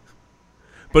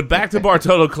 But back to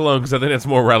Bortolo Cologne, because I think that's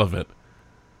more relevant.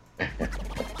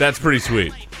 That's pretty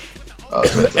sweet.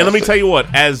 And let me tell you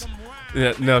what,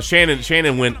 now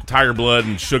Shannon went Tiger Blood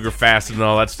and sugar fasted and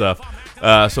all that stuff,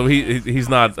 so he's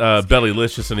not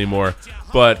bellylicious anymore.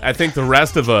 But I think the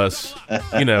rest of us,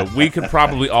 we could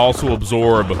probably also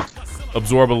absorb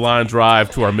a line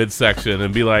drive to our midsection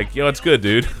and be like, it's good,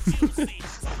 dude.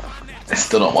 I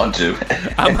still don't want to.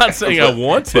 I'm not saying I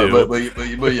want to,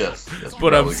 but yes.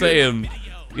 But I'm saying,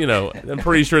 I'm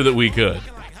pretty sure that we could.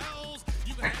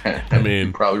 I mean,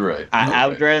 you're probably right. I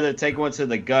would rather take one to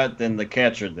the gut than the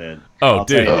catcher did. Oh,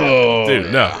 dude,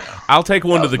 no. I'll take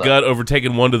one to the gut over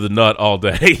taking one to the nut all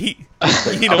day.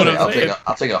 You know what I'm saying?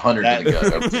 I'll take 100 to the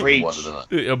gut over taking one to the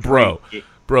nut.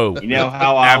 Bro. You know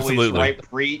how I always write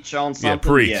preach on something?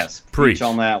 Yeah, preach. Yes, preach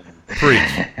on that one. Preach.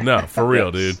 No, for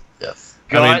real, dude. Yes.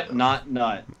 Gut, not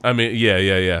nut. I mean,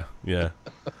 yeah.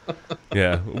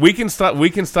 Yeah. We can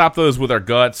stop those with our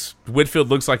guts. Whitfield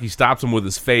looks like he stops them with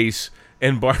his face.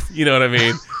 And you know what I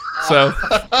mean? So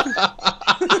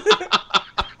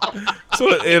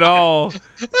it all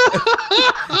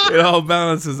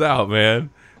balances out,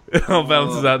 man. It all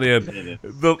balances out in the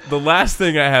end. The last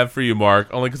thing I have for you, Mark,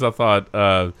 only because I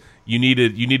thought you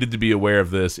needed to be aware of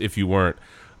this if you weren't.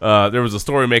 There was a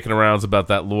story making rounds about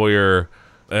that lawyer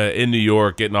in New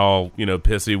York getting all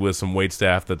pissy with some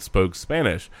waitstaff that spoke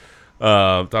Spanish,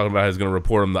 talking about how he's going to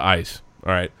report him to ICE.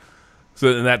 All right.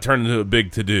 So then that turned into a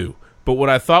big to-do. But what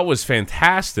I thought was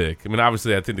fantastic, I mean,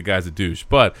 obviously I think the guy's a douche,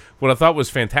 but what I thought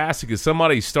was fantastic is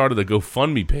somebody started a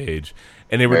GoFundMe page,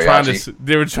 and they were trying to send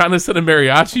a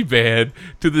mariachi band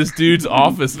to this dude's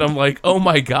office, and I'm like, oh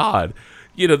my God.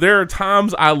 You know, there are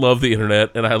times I love the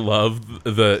internet, and I love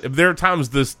there are times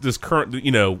this current,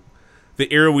 you know,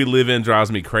 the era we live in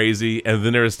drives me crazy, and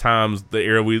then there's times the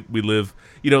era we live,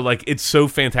 you know, like, it's so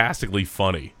fantastically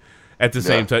funny. At the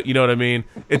same time, you know what I mean?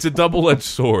 It's a double-edged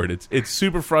sword. It's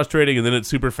super frustrating, and then it's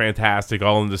super fantastic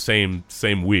all in the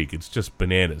same week. It's just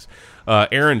bananas.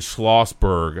 Aaron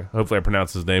Schlossberg, hopefully I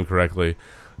pronounced his name correctly.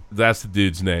 That's the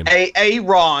dude's name.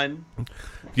 Ron.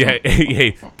 Yeah,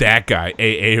 that guy,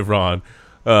 Ron,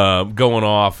 going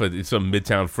off at some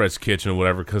Midtown Fresh Kitchen or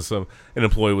whatever because an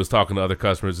employee was talking to other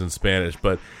customers in Spanish.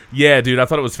 But, yeah, dude, I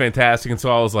thought it was fantastic, and so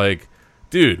I was like,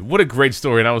 dude, what a great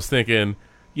story. And I was thinking...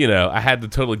 You know, I had to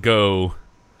totally go.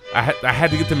 I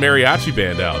had to get the mariachi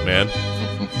band out, man.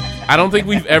 I don't think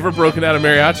we've ever broken out a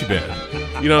mariachi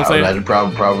band. You know what I'm saying?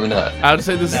 Probably not. I would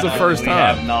say this is the first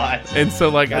time. Have not. And so,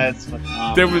 like,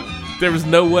 there was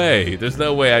no way. There's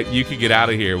no way you could get out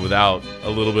of here without a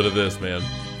little bit of this, man.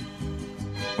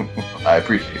 I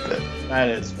appreciate that. That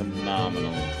is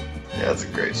phenomenal. Yeah, that's a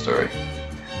great story.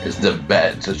 It's the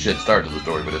bad. It's a shit start to the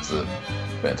story, but it's a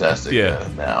fantastic.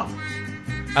 Now.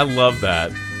 I love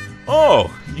that. Oh,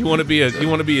 you want to be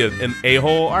an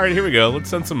a-hole? All right, here we go. Let's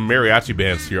send some mariachi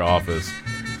bands to your office.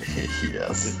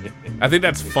 Yes. I think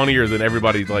that's funnier than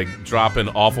everybody like dropping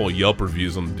awful Yelp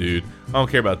reviews on the dude. I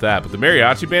don't care about that, but the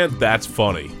mariachi band, that's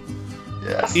funny.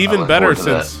 Yes. Even better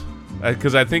since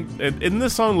because I think in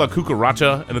this song La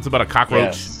Cucaracha, and it's about a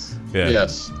cockroach. Yes. Yeah.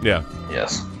 Yes. Yeah.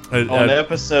 Yes. On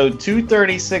episode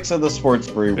 236 of the Sports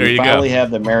Brew, we finally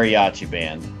have the mariachi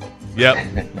band.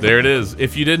 Yep, there it is.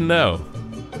 If you didn't know.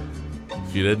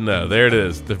 There it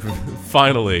is.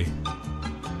 Finally.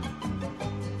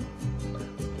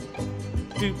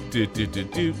 Doop, doop, doop, doop,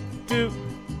 doop,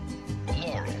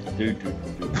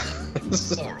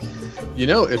 doop. You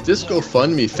know, if this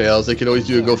GoFundMe fails, they could always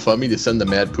do a GoFundMe to send the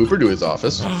Mad Pooper to his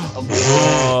office.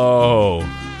 Oh.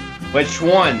 Which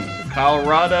one?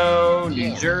 Colorado,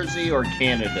 New Jersey, or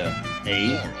Canada?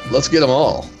 Let's get them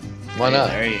all. Why not?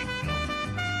 There you go.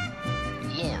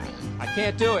 I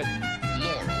can't do it.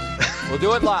 We'll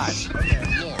do it live.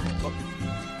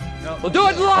 We'll do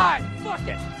it live. Fuck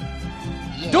it.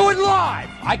 Do it live.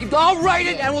 I'll write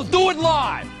it and we'll do it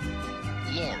live.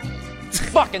 This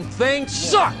fucking thing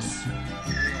sucks.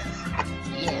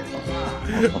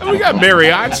 We got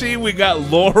mariachi, we got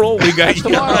Laurel, we got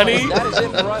Yanny,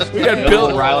 we got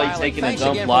Bill O'Reilly taking a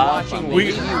dump live.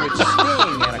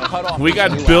 We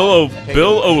got Bill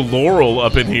O'Laurel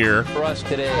up in here. For us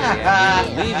today,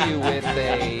 and we'll leave you with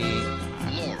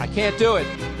I can't do it.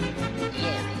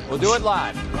 We'll do it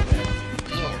live.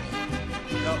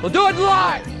 We'll do it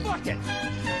live. Fuck it.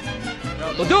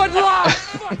 We'll do it live.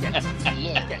 Fuck it.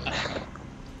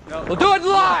 We'll do it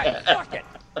live. Fuck it.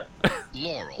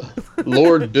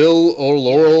 Lord Bill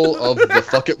O'Laurel of the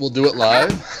Fuck It, We'll Do It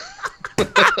Live.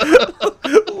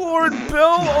 Lord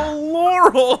Bill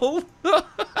O'Laurel.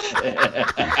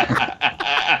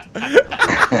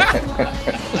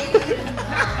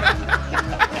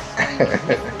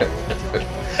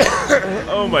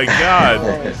 Oh my God.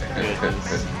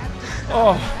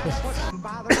 Oh.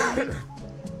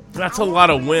 That's a lot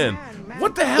of wind.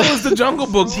 What the hell is the Jungle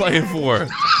Book playing for?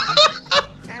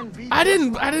 I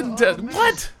didn't.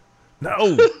 What?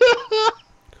 No.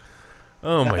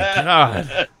 Oh my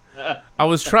God. I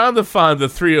was trying to find the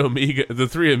three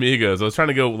amigos. I was trying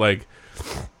to go like,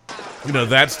 you know,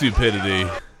 that stupidity.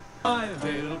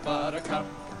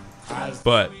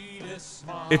 But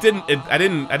it didn't. I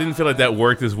didn't feel like that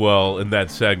worked as well in that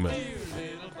segment.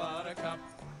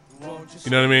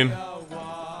 You know what I mean?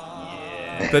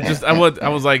 That just I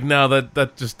was like, no,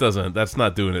 that just doesn't. That's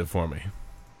not doing it for me.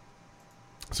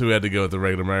 So we had to go with the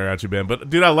regular mariachi band. But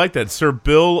dude, I like that, Sir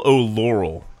Bill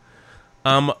O'Laurel.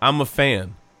 I'm a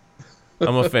fan.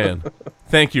 I'm a fan.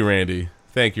 Thank you, Randy.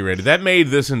 That made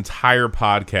this entire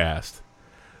podcast,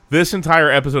 this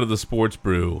entire episode of the Sports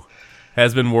Brew,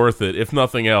 has been worth it, if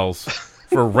nothing else,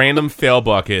 for random fail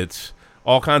buckets,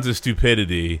 all kinds of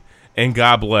stupidity, and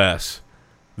God bless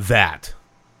that.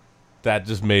 That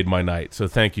just made my night. So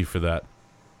thank you for that.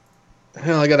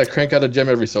 Hell, I gotta crank out a gem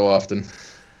every so often.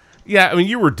 Yeah, I mean,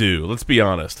 you were due. Let's be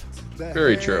honest.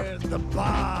 Very true. The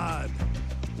bod.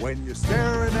 When you're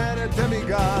staring at a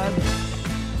demigod,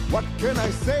 what can I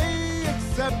say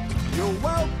except you're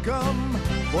welcome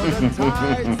for the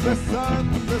tides, the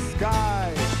sun, the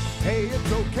sky. Hey,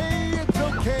 it's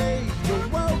okay, you're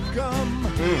welcome.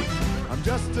 I'm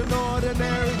just an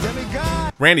ordinary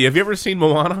demigod. Randy, have you ever seen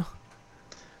Moana?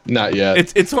 Not yet.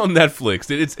 It's on Netflix.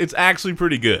 It's actually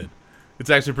pretty good. It's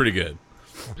actually pretty good.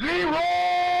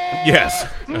 Yes.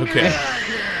 Okay.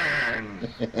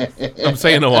 I'm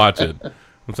saying to watch it.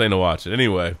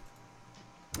 Anyway.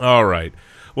 All right.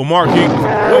 Well, Mark,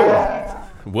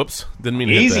 whoops. Didn't mean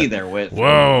to hit Easy that. there, Whitfield.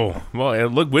 Whoa. Well,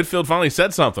 look, Whitfield finally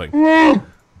said something. Well,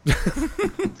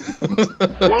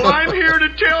 I'm here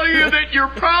to tell you that you're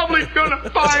probably going to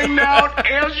find out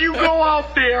as you go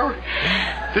out there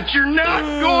that you're not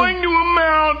going to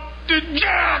amount to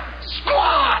jack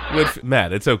squat.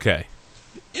 Matt, it's okay.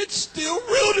 It's still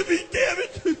real to me, damn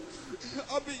it.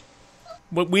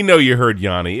 Well, we know you heard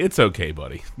Yanny. It's okay,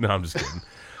 buddy. No, I'm just kidding.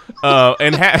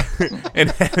 And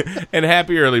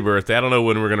happy early birthday. I don't know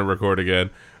when we're going to record again.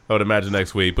 I would imagine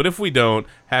next week. But if we don't,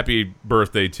 happy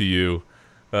birthday to you.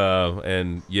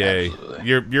 And yay.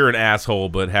 Absolutely. You're an asshole,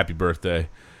 but happy birthday.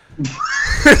 It's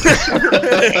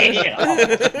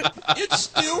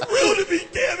still real to me,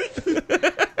 damn it.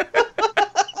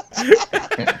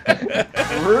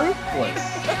 Ruthless.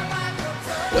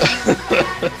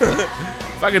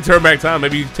 If I could turn back time,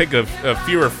 maybe you could take a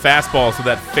fewer fastballs to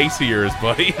that face of yours,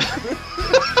 buddy.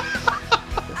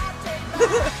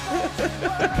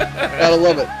 Gotta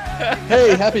love it.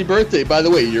 Hey, happy birthday. By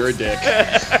the way, you're a dick.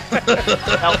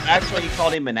 Actually, you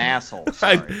called him an asshole.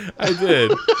 I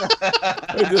did.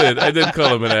 I did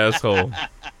call him an asshole.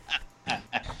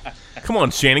 Come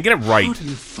on, Shannon, get it right. How do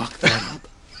you fuck that up?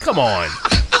 Come on.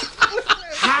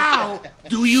 How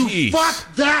do you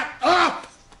fuck that up?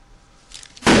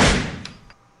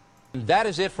 That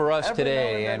is it for us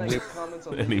today. And we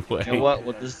Anyway. You know what?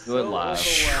 We'll just do it live.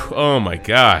 Oh, my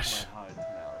gosh.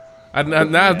 I've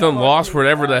done lost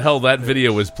whatever the hell that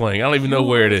video was playing. I don't even know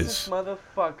where it is.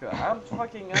 Motherfucker, I'm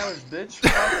fucking Irish, bitch.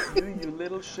 Fuck you, you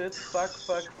little shit. Fuck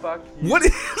you. What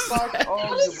is Fuck that?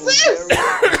 all you Bulgarian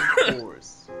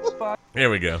whores. Fuck. There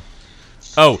we go.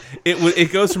 Oh,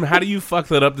 it goes from how do you fuck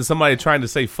that up to somebody trying to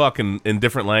say fuck in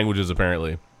different languages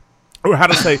apparently, or how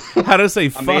to say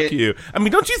fuck you. I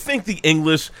mean, don't you think the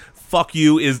English fuck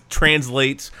you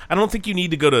translates? I don't think you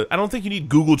need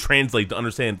Google Translate to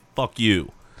understand fuck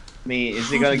you. I mean, is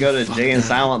he going to go to Jay and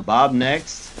Silent Bob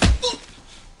next?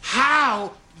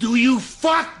 How do you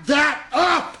fuck that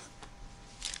up?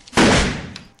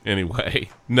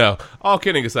 Anyway, no. All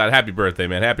kidding aside, happy birthday,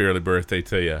 man. Happy early birthday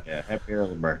to you. Yeah, happy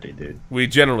early birthday, dude. We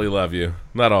generally love you.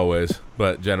 Not always,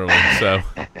 but generally. So,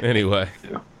 anyway.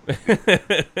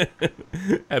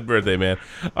 Happy birthday, man.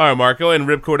 All right, Mark, go ahead and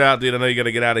ripcord out, dude. I know you got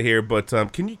to get out of here, but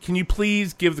can you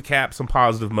please give the Cap some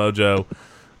positive mojo?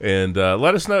 And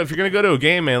let us know if you're going to go to a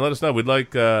game, man. Let us know. We'd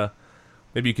like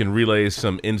maybe you can relay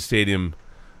some in-stadium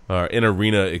or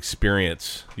in-arena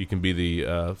experience. You can be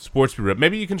the sports rep.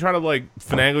 Maybe you can try to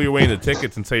finagle your way into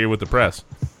tickets and say you're with the press.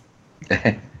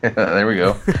 There we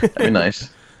go. That'd be nice.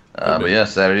 But yeah,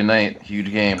 Saturday night,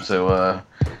 huge game. So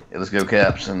yeah, let's go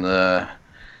Caps, and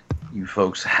you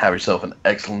folks have yourself an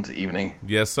excellent evening.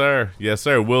 Yes, sir. Yes,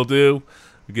 sir. Will do.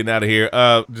 Getting out of here.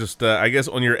 Just I guess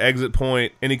on your exit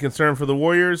point, any concern for the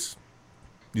Warriors?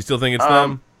 You still think it's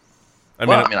them?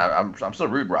 I'm still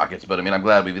rooting Rockets, but I'm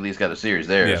glad we've at least got a series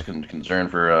there. Yeah. Just concern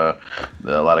for a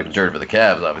lot of concern for the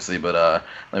Cavs, obviously, but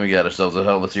then we got ourselves a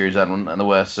hell of a series out in the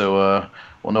West, so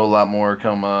we'll know a lot more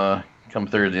come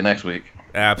Thursday next week.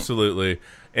 Absolutely,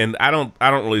 and I don't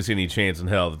really see any chance in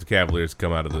hell that the Cavaliers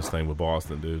come out of this thing with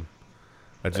Boston, dude.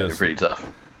 They're pretty tough.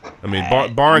 I mean,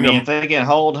 barring if they can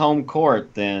hold home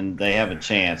court, then they have a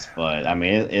chance. But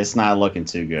it's not looking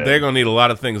too good. They're gonna need a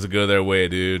lot of things to go their way,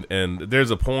 dude. And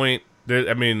there's a point.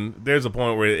 There's a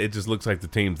point where it just looks like the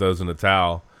team throws in the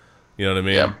towel. You know what I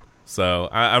mean? Yeah. So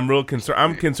I'm real concerned.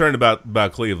 I'm concerned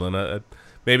about Cleveland.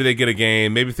 Maybe they get a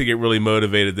game. Maybe if they get really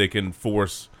motivated, they can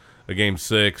force a game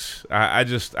 6.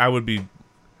 I would be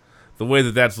the way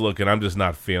that's looking. I'm just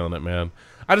not feeling it, man.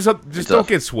 I just don't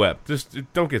get swept. Just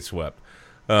don't get swept.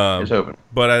 Just hoping.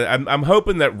 But I'm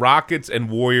hoping that Rockets and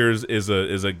Warriors is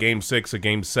a game 6, a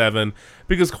game 7,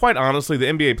 because quite honestly, the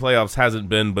NBA playoffs hasn't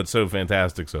been but so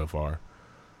fantastic so far.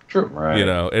 True, right? You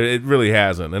know, it really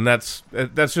hasn't, and that's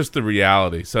just the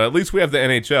reality. So at least we have the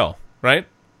NHL, right?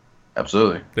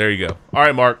 Absolutely. There you go. All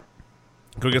right, Mark,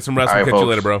 go get some rest. We'll catch you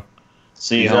later, bro.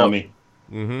 See you, homie.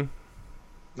 Mm-hmm.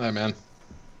 All right, man.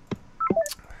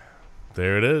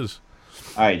 There it is.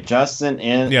 All right, Justin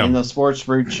in the Sports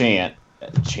Brew chant.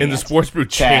 In the Sports Brew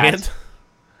chant?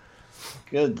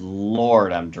 Good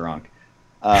Lord, I'm drunk.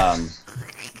 That's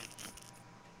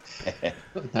a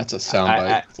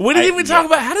soundbite. We didn't even talk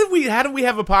about how did we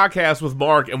have a podcast with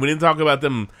Mark and we didn't talk about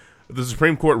the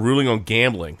Supreme Court ruling on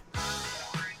gambling?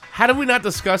 How did we not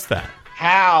discuss that?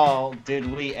 How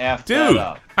did we F that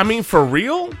up? I mean, for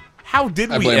real? How did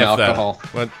we blame F alcohol.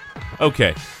 that up?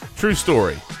 Okay. True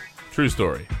story.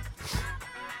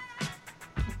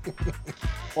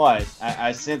 What?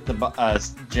 I sent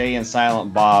the Jay and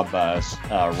Silent Bob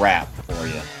rap for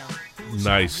you.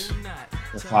 Nice.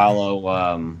 To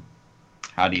follow,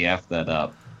 how do you F that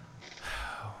up?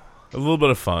 A little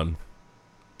bit of fun.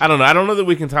 I don't know. I don't know that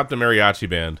we can top the Mariachi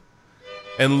Band.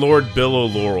 And Lord Billow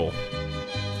Laurel.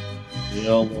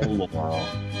 Billow Laurel.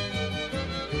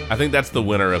 I think that's the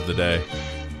winner of the day.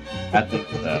 I think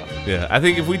so. Yeah, I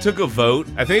think if we took a vote,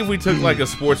 like a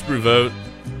sports brew vote,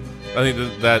 I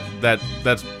think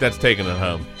that's taking it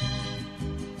home.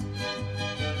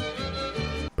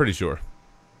 Pretty sure.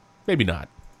 Maybe not,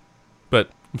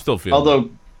 but I'm still feeling. Although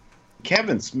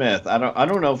Kevin Smith, I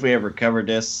don't know if we ever covered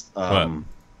this in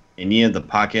any of the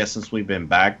podcasts since we've been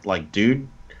back. Like, dude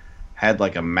had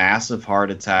like a massive heart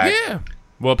attack. Yeah.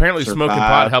 Well, apparently smoking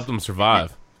pot helped him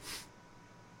survive.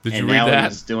 Did you read that? And now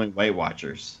he's doing Weight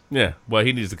Watchers. Yeah. Well,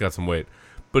 he needs to cut some weight.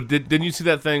 But didn't you see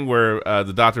that thing where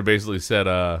the doctor basically said,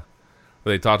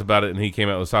 they talked about it, and he came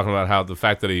out and was talking about how the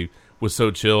fact that he was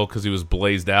so chill because he was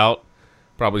blazed out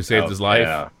probably saved his life.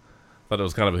 Yeah. Thought it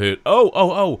was kind of a hoot.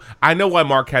 Oh! I know why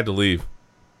Mark had to leave.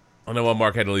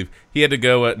 He had to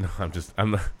go. I'm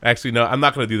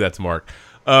not going to do that to Mark.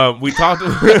 We talked.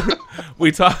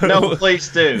 No,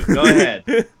 please do. Go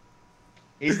ahead.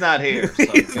 He's not here. So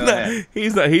go ahead.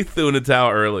 He's not. He threw in the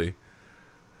towel early.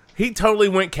 He totally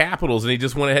went Capitals, and he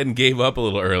just went ahead and gave up a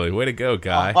little early. Way to go,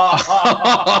 guy.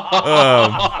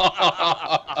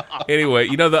 Anyway,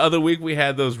 the other week we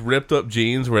had those ripped up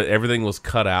jeans where everything was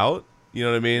cut out. You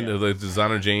know what I mean? Yeah. The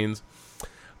designer jeans.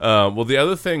 Well, the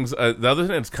other thing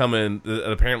that's coming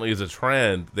that apparently is a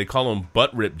trend. They call them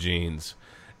butt rip jeans,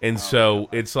 and so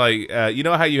it's like you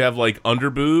know how you have like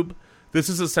underboob. This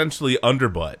is essentially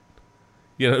underbutt.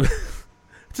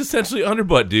 It's essentially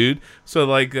underbutt, dude. So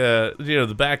like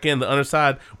the back end, the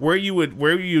underside, where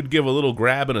you'd give a little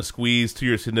grab and a squeeze to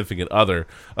your significant other,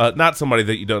 not somebody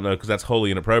that you don't know because that's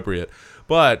wholly inappropriate.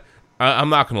 But I'm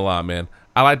not gonna lie, man.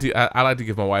 I like to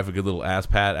give my wife a good little ass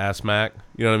pat, ass smack.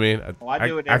 You know what I mean? I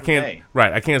do it every day.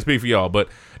 Right, I can't speak for y'all, but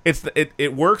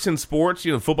it works in sports.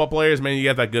 Football players, man, you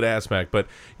got that good ass smack. But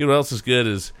what else is good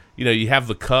is you have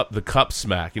the cup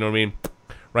smack. You know what I mean?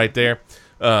 Right there.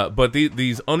 But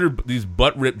these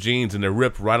butt rip jeans, and they're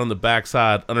ripped right on the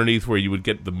backside underneath where you would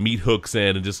get the meat hooks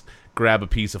in and just grab a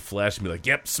piece of flesh and be like,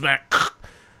 yep, smack.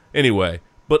 Anyway,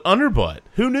 but underbutt,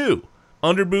 who knew?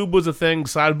 Underboob was a thing,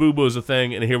 side boob was a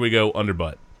thing, and here we go,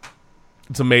 underbutt.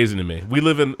 It's amazing to me.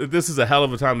 This is a hell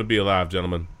of a time to be alive,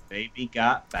 gentlemen. Baby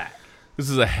got back.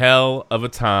 This is a hell of a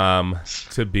time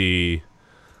to be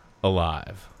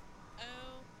alive.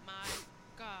 Oh my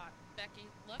God, Becky!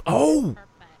 Look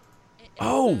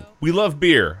Oh, we love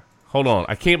beer. Hold on,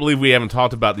 I can't believe we haven't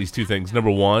talked about these two things. Number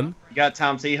one, you got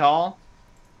Tom T. Hall.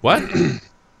 What?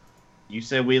 You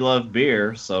said we love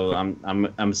beer, so I'm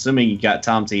assuming you got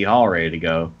Tom T. Hall ready to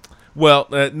go. Well,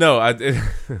 no,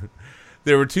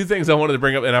 there were two things I wanted to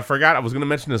bring up, and I forgot I was going to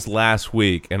mention this last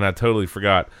week, and I totally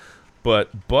forgot.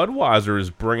 But Budweiser is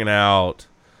bringing out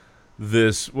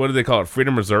this, what do they call it,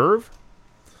 Freedom Reserve?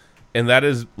 And that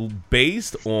is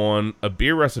based on a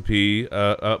beer recipe,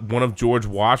 one of George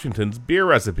Washington's beer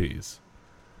recipes.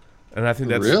 And I think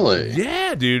that's... Really?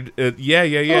 Yeah, dude.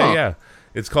 Yeah.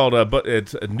 It's called, but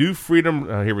it's a New Freedom...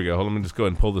 here we go. Hold on, let me just go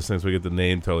ahead and pull this thing so we get the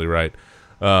name totally right.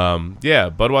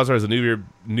 Budweiser is a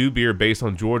new beer based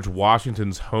on George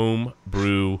Washington's home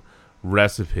brew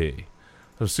recipe.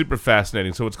 So super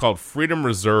fascinating. So it's called Freedom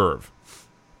Reserve.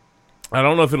 I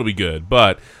don't know if it'll be good,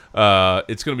 but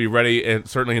it's going to be ready and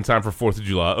certainly in time for 4th of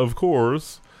July, of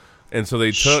course. And so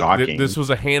they took this was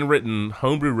a handwritten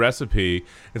homebrew recipe,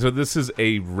 and so this is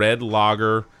a red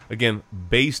lager, again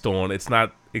based on. It's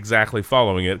not exactly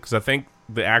following it because I think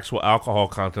the actual alcohol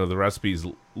content of the recipe is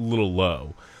a little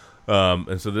low.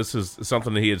 And so this is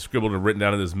something that he had scribbled and written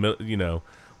down in his,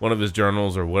 one of his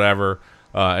journals or whatever.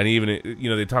 And even,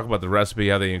 they talk about the recipe,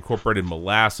 how they incorporated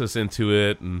molasses into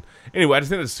it. And anyway, I just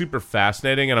think it's super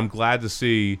fascinating, and I'm glad to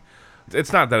see.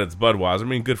 It's not that it's Budweiser. I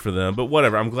mean, good for them, but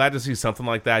whatever. I'm glad to see something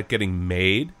like that getting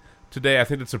made today. I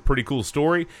think it's a pretty cool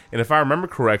story. And if I remember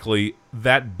correctly,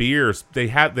 that beer,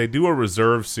 they do a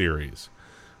reserve series,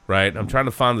 right? I'm trying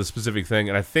to find the specific thing.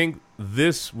 And I think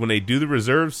when they do the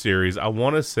reserve series, I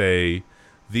want to say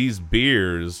these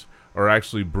beers are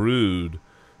actually brewed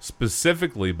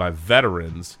specifically by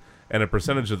veterans, and a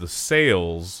percentage of the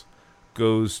sales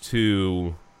goes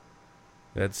to,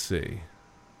 let's see,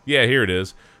 Yeah, here it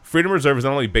is. Freedom Reserve is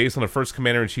not only based on the first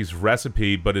Commander-in-Chief's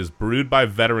recipe, but is brewed by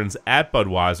veterans at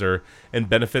Budweiser and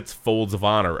benefits Folds of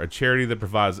Honor, a charity that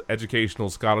provides educational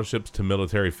scholarships to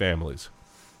military families.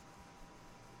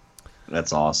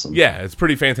 That's awesome. Yeah, it's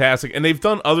pretty fantastic. And they've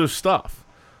done other stuff,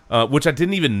 which I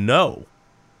didn't even know.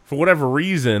 For whatever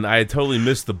reason, I had totally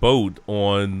missed the boat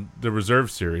on the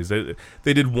Reserve series. They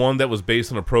did one that was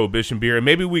based on a Prohibition beer, and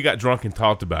maybe we got drunk and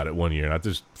talked about it one year, and I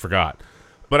just forgot.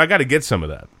 But I got to get some of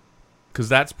that, because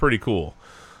that's pretty cool.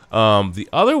 The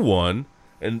other one,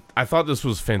 and I thought this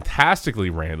was fantastically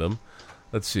random.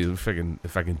 Let's see if I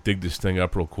can dig this thing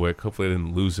up real quick. Hopefully I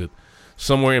didn't lose it.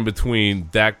 Somewhere in between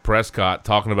Dak Prescott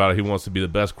talking about he wants to be the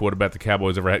best quarterback the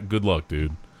Cowboys ever had. Good luck,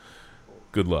 dude.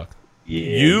 Good luck.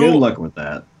 Yeah, good luck with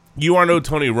that. You are no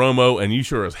Tony Romo, and you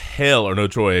sure as hell are no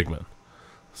Troy Aikman.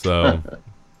 So,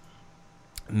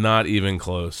 not even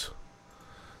close.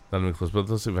 Not even close. But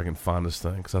let's see if I can find this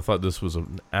thing, because I thought this was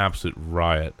an absolute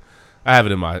riot. I have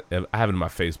it in my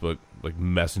Facebook like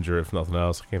Messenger, if nothing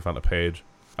else. I can't find the page.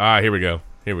 Here we go.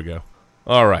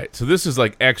 All right, so this is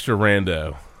like extra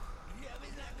rando.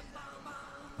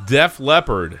 Def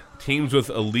Leppard teams with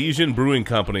Elysian Brewing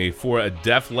Company for a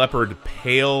Def Leppard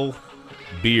pale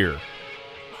beer.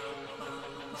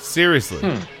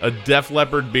 Seriously, a Def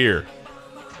Leppard beer.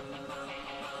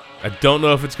 I don't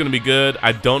know if it's going to be good.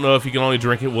 I don't know if you can only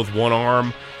drink it with one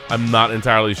arm. I'm not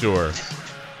entirely sure.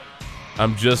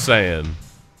 I'm just saying,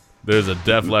 there's a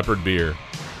Def Leppard beer.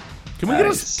 Can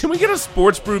we get a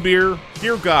sports brew beer?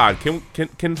 Dear God,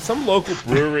 can some local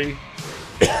brewery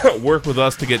work with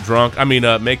us to get drunk? I mean,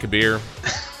 make a beer.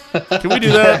 Can we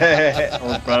do that?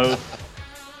 Or both?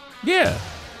 Yeah.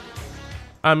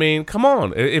 I mean, come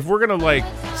on. If we're going to, like,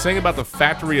 sing about the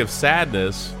factory of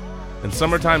sadness and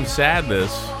summertime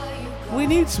sadness, we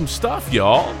need some stuff,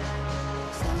 y'all.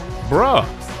 Bruh.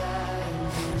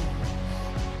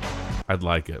 I'd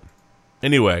like it.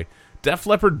 Anyway, Def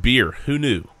Leppard beer. Who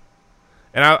knew?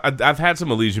 And I've had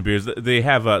some Elysian beers. They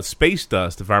have Space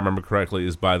Dust, if I remember correctly,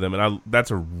 is by them. And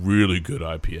that's a really good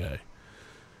IPA.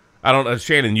 I don't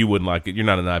Shannon, you wouldn't like it. You're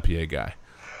not an IPA guy.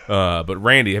 But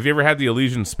Randy, have you ever had the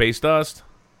Elysian Space Dust?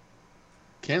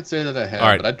 Can't say that I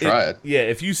have, but I'd try it. Yeah,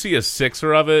 if you see a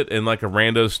sixer of it in like a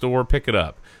rando store, pick it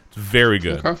up. It's very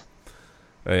good. Okay.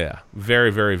 Yeah,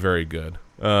 very, very, very good.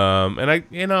 And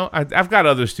I've got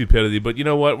other stupidity, but you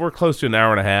know what? We're close to an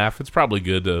hour and a half. It's probably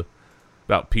good to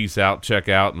about peace out, check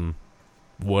out, and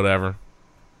whatever.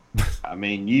 I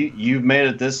mean, you've made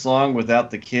it this long without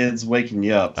the kids waking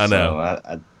you up. I know.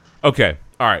 So okay,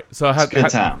 all right. So how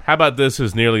about this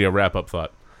as nearly a wrap-up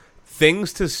thought?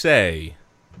 Things to say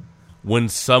when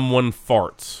someone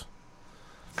farts.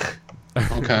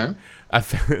 Okay.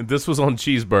 This was on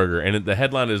Cheeseburger, and the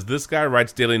headline is, "This guy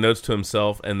writes daily notes to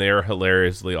himself, and they are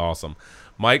hilariously awesome."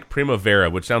 Mike Primavera,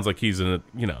 which sounds like he's in a,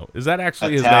 is that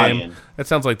actually Italian. his name? That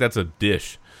sounds like that's a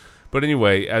dish. But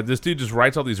anyway, this dude just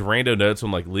writes all these rando notes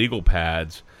on like legal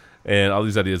pads and all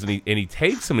these ideas, and he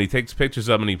takes them, and he takes pictures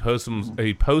of them, and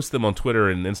he posts them on Twitter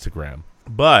and Instagram.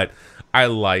 But I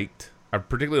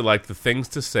particularly liked the things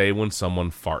to say when someone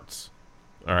farts.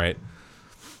 All right.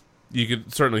 You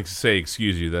could certainly say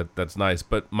 "excuse you." That's nice,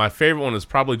 but my favorite one is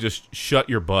probably just "shut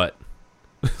your butt."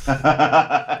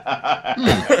 I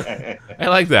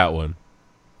like that one.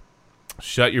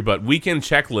 Shut your butt. Weekend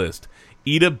checklist: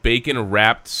 eat a bacon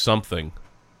wrapped something.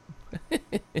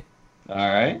 All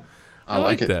right, I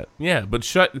like that. Yeah, but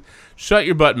shut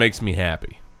your butt makes me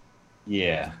happy.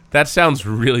 Yeah, that sounds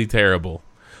really terrible.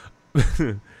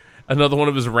 Another one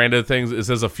of his random things. It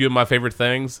says a few of my favorite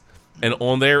things. And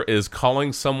on there is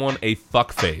calling someone a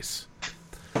fuckface.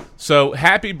 So,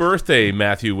 happy birthday,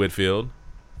 Matthew Whitfield.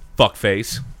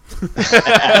 Fuckface.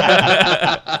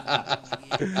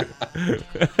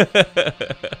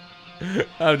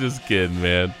 I'm just kidding,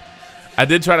 man. I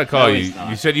did try to call you.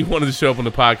 You said you wanted to show up on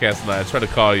the podcast tonight. I tried to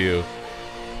call you.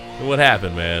 What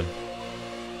happened, man?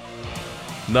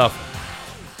 Nothing.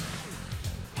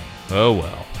 Oh,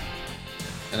 well.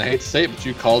 And I hate to say it, but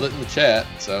you called it in the chat,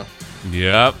 so.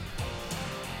 Yep.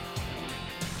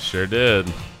 Sure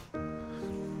did.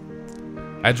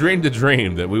 I dreamed a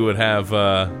dream that we would have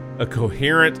a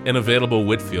coherent and available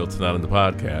Whitfield tonight on the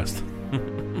podcast.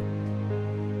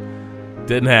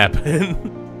 Didn't happen.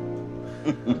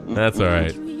 That's all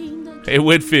right. Hey,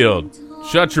 Whitfield,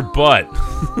 shut your butt.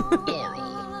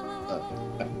 Laurel.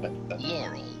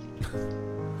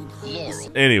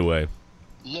 Anyway.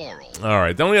 All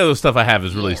right. The only other stuff I have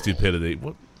is really stupidity.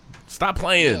 What? Stop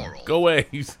playing. Go away.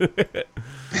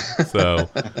 So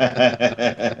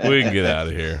we can get out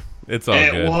of here. It's all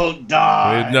good. It won't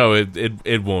die.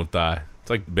 It won't die. It's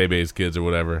like Bebe's kids or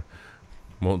whatever.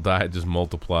 Won't die. It just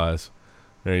multiplies.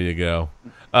 There you go.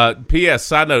 P.S.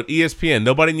 Side note: ESPN.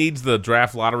 Nobody needs the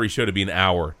draft lottery show to be an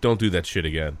hour. Don't do that shit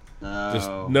again.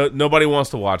 No. Nobody wants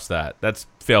to watch that. That's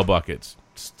fail buckets.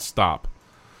 Stop.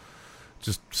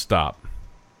 Just stop.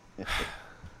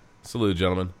 Salute,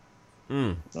 gentlemen.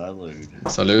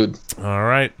 Salute. All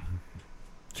right.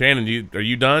 Shannon, are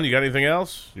you done? You got anything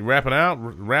else? You wrapping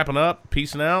up,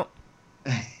 peacing out?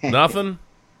 Nothing?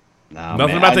 No,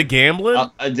 nothing man, about the gambling?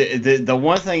 The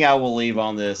one thing I will leave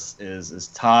on this is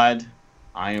Todd,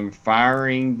 I am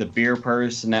firing the beer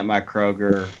person at my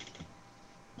Kroger.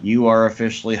 You are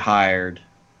officially hired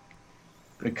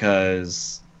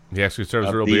because he actually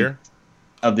serves real beer?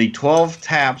 Of the 12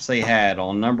 taps they had,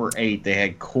 on number 8, they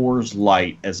had Coors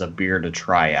Light as a beer to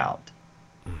try out.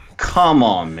 Come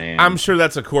on, man. I'm sure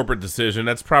that's a corporate decision.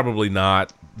 That's probably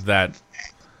not that.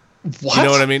 What? You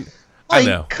know what I mean? Like, I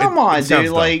know. Come on,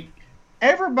 dude. Like,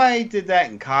 everybody did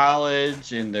that in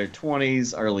college, in their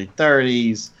 20s, early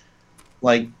 30s.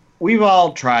 Like, we've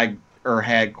all tried or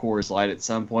had Coors Light at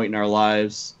some point in our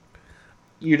lives.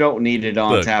 You don't need it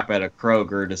on tap at a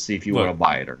Kroger to see if you want to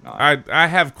buy it or not. I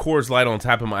have Coors Light on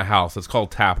tap in my house. It's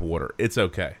called tap water. It's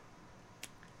okay.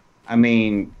 I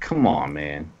mean, come on,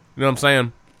 man. You know what I'm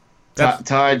saying?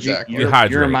 Todd, exactly.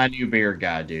 you're my new beer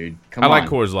guy, dude. Come on. I like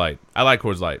Coors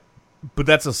Light. But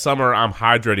that's a summer I'm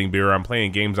hydrating beer. I'm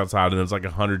playing games outside and it's like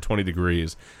 120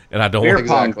 degrees. And I don't beer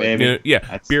pong, baby. You know,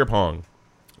 yeah, beer pong.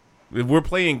 We're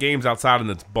playing games outside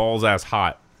and it's balls ass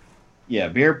hot. Yeah,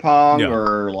 beer pong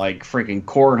or like freaking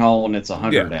cornhole and it's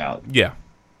 100 out. Yeah.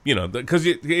 You know, because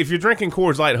if you're drinking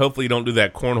Coors Light, hopefully you don't do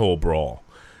that cornhole brawl.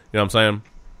 You know what I'm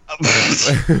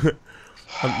saying?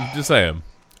 I'm just saying.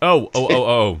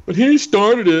 Oh. But he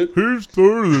started it. Man.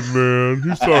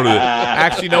 He started it.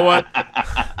 Actually, you know what?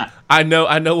 I know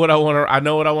what I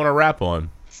want to rap on.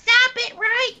 Stop it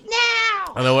right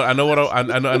now. I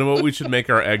know what we should make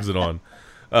our exit on.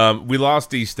 We lost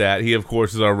D-Stat. He, of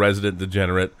course, is our resident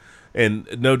degenerate. And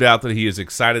no doubt that he is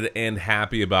excited and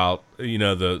happy about,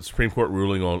 the Supreme Court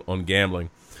ruling on gambling.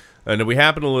 And we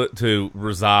happen to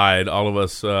reside, all of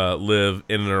us live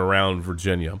in and around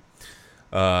Virginia.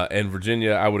 And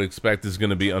Virginia, I would expect, is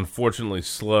going to be unfortunately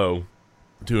slow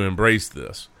to embrace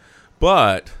this.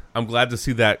 But I'm glad to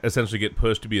see that essentially get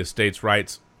pushed to be a states'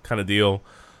 rights kind of deal.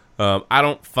 I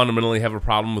don't fundamentally have a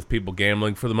problem with people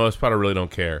gambling. For the most part, I really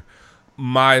don't care.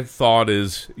 My thought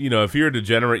is, if you're a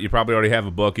degenerate, you probably already have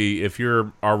a bookie. If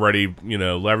you're already,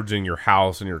 leveraging your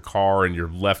house and your car and your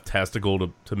left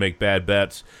testicle to make bad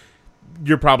bets,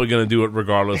 you're probably going to do it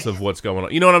regardless of what's going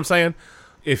on. You know what I'm saying?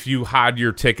 If you hide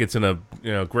your tickets in a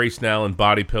Gray Snell and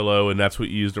body pillow and that's what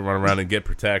you use to run around and get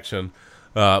protection,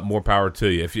 more power to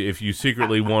you. If you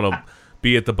secretly want to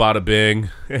be at the bada bing,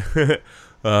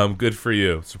 good for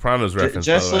you. Sopranos reference.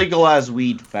 Just legalize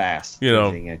weed fast.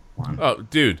 Oh,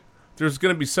 dude. There's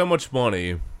going to be so much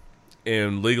money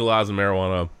in legalizing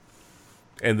marijuana,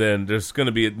 and then there's going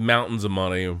to be mountains of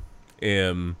money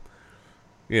in,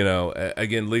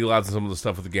 again, legalizing some of the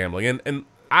stuff with the gambling. And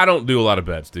I don't do a lot of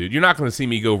bets, dude. You're not going to see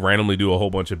me go randomly do a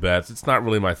whole bunch of bets. It's not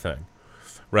really my thing,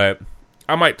 right?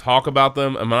 I might talk about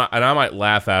them, and I might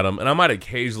laugh at them, and I might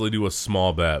occasionally do a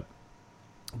small bet.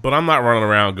 But I'm not running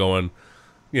around going,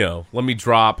 let me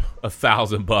drop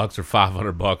 $1,000 or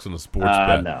 $500 on a sports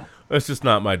bet. No. That's just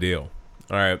not my deal.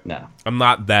 All right? No. I'm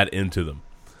not that into them.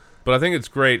 But I think it's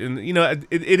great. And,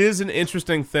 it is an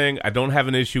interesting thing. I don't have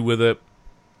an issue with it.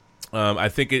 I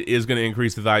think it is going to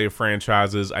increase the value of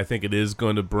franchises. I think it is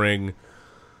going to bring,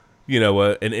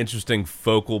 an interesting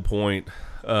focal point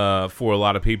for a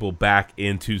lot of people back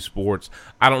into sports.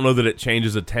 I don't know that it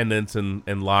changes attendance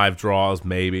and live draws,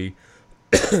 maybe.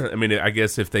 I mean, I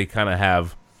guess if they kind of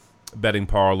have betting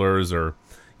parlors or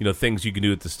things you can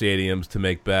do at the stadiums to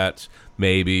make bets,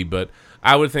 maybe. But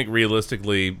I would think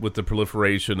realistically, with the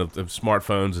proliferation of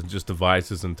smartphones and just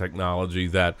devices and technology,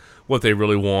 that what they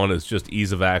really want is just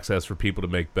ease of access for people to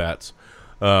make bets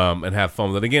and have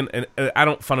fun with it. Again, and I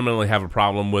don't fundamentally have a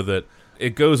problem with it.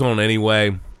 It goes on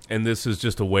anyway, and this is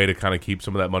just a way to kind of keep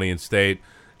some of that money in state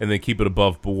and then keep it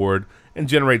above board and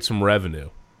generate some revenue.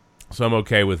 So I'm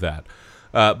okay with that.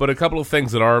 But a couple of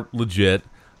things that are legit.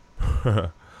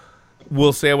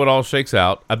 We'll see how it all shakes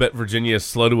out. I bet Virginia is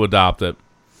slow to adopt it.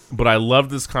 But I love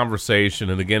this conversation.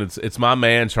 And again, it's my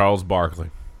man, Charles Barkley.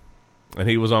 And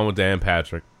he was on with Dan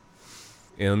Patrick.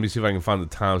 And let me see if I can find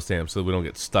the timestamp so that we don't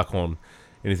get stuck on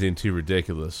anything too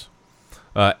ridiculous.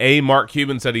 Mark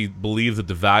Cuban said he believed that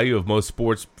the value of most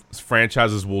sports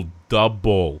franchises will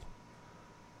double.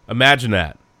 Imagine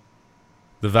that.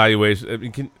 The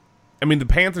valuation. The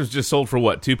Panthers just sold for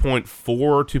what?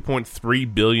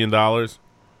 $2.3 billion?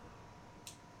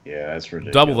 Yeah, that's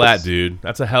ridiculous. Double that, dude.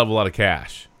 That's a hell of a lot of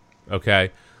cash.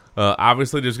 Okay?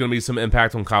 Obviously, there's going to be some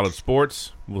impact on college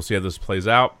sports. We'll see how this plays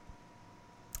out.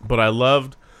 But I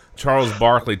loved Charles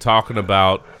Barkley talking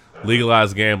about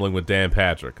legalized gambling with Dan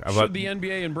Patrick. Should the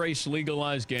NBA embrace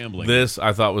legalized gambling? This,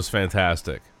 I thought, was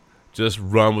fantastic. Just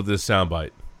run with this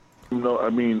soundbite. I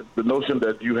mean, the notion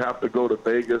that you have to go to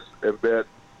Vegas and bet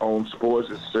on sports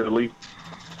is silly.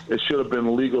 It should have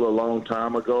been legal a long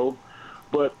time ago.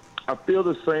 But I feel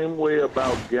the same way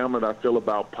about gambling I feel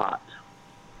about pot.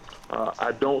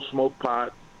 I don't smoke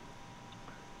pot.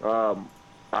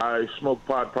 I smoked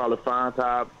pot probably five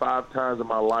times in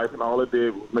my life, and all it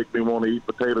did was make me want to eat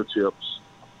potato chips.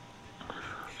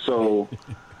 So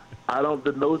I don't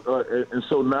know, and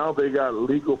so now they got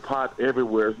legal pot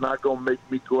everywhere. It's not going to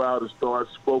make me go out and start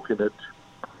smoking it.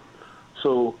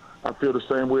 So I feel the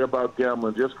same way about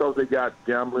gambling. Just because they got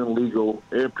gambling legal,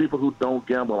 and people who don't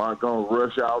gamble aren't going to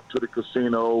rush out to the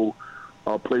casino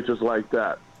or places like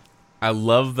that. I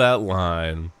love that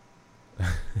line.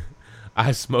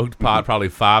 I smoked pot probably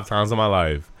 5 times in my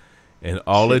life, and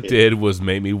all it did was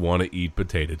make me want to eat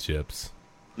potato chips.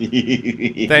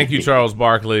 Thank you, Charles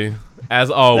Barkley.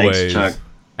 As always, Thanks, Chuck.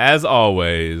 As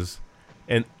always,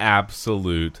 an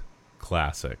absolute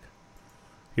classic.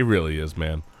 He really is,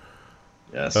 man.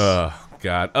 Yes.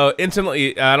 God.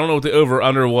 Instantly, I don't know what the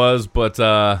over-under was, but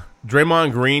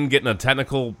Draymond Green getting a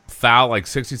technical foul like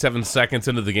 67 seconds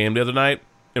into the game the other night.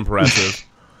 Impressive.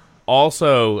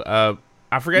 Also,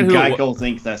 I forget who. Geico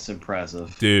thinks that's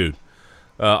impressive, dude.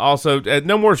 Also,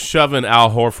 no more shoving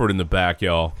Al Horford in the back,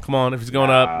 y'all. Come on, if he's going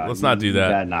up, let's not do that.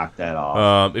 You gotta knock that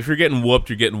off. If you're getting whooped,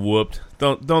 you're getting whooped.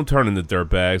 Don't turn into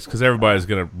dirtbags because everybody's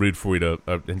gonna root for you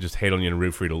to and just hate on you and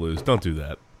root for you to lose. Don't do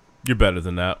that. You're better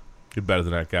than that. You're better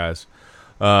than that, guys.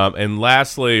 And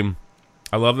lastly,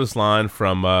 I love this line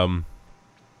from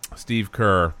Steve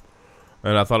Kerr,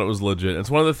 and I thought it was legit. It's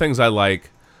one of the things I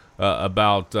like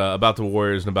about the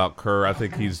Warriors and about Kerr. I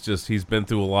think he's been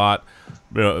through a lot,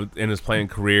 in his playing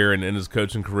career and in his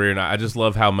coaching career, and I just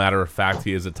love how matter of fact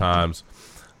he is at times.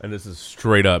 And this is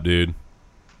straight up, dude.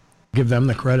 Give them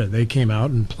the credit. They came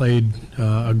out and played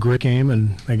a great game,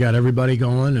 and they got everybody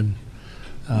going, and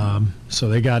so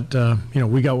they got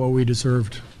we got what we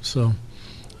deserved. So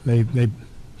they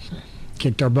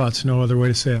kicked our butts. No other way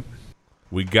to say it.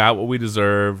 We got what we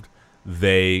deserved.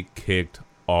 They kicked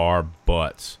our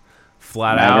butts.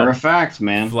 Flat out. Matter of fact,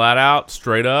 man. Flat out,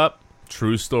 straight up,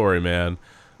 true story, man.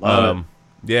 Love it.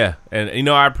 Yeah, and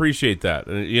I appreciate that.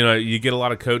 You get a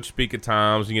lot of coach speak at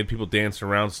times, you get people dancing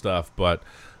around stuff, but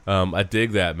I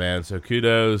dig that, man. So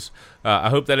kudos. I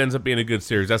hope that ends up being a good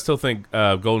series. I still think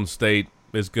Golden State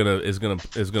is gonna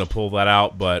pull that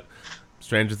out, but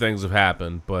stranger things have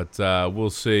happened. But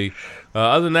we'll see.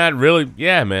 Other than that, really,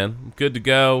 yeah, man, good to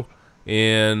go.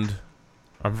 And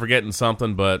I'm forgetting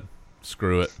something, but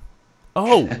screw it.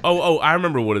 Oh, I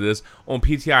remember what it is. On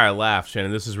PTI, I laughed,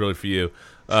 Shannon. This is really for you.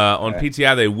 On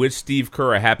PTI, they wished Steve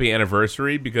Kerr a happy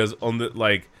anniversary because on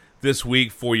this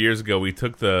week, 4 years ago, we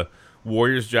took the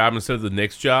Warriors job instead of the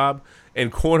Knicks job.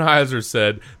 And Kornheiser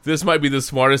said, this might be the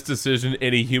smartest decision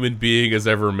any human being has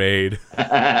ever made. And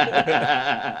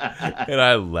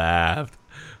I laughed.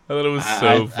 I thought it was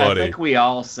so funny. I think we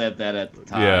all said that at the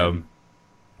time. Yeah.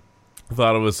 I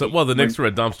thought it was so. Well, the Knicks were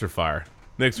a dumpster fire.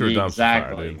 Knicks were a dumpster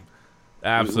fire, dude.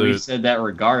 Absolute. We said that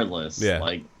regardless.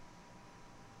 Yeah.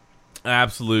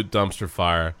 Absolute dumpster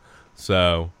fire.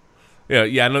 So,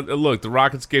 yeah. Look, the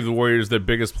Rockets gave the Warriors their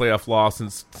biggest playoff loss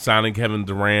since signing Kevin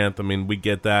Durant. I mean, we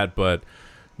get that, but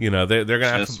they're gonna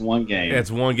have just one game. Yeah,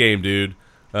 it's one game, dude.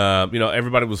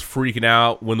 Everybody was freaking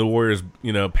out when the Warriors,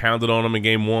 pounded on them in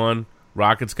game 1.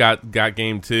 Rockets got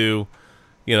game 2.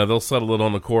 They'll settle it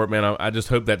on the court, man. I just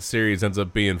hope that series ends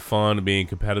up being fun, being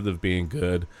competitive, being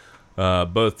good.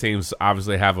 Both teams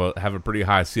obviously have a pretty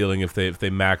high ceiling if they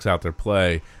max out their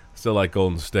play. Still like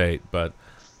Golden State, but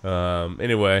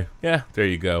anyway, yeah, there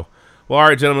you go. Well, all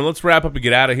right, gentlemen, let's wrap up and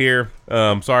get out of here.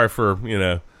 Sorry for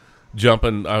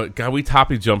jumping. God, we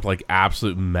toppy jumped like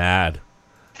absolute mad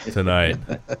tonight.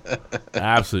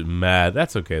 Absolute mad.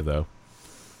 That's okay though.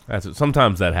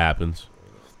 Sometimes that happens.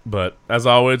 But as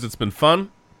always, it's been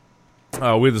fun.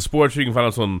 We're the Sports. You can find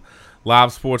us on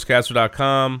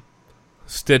livesportscaster.com,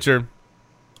 Stitcher,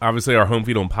 obviously our home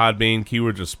feed on Podbean,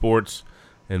 keywords are sports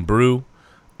and brew,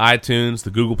 iTunes,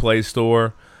 the Google Play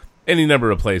Store, any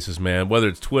number of places, man. Whether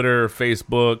it's Twitter,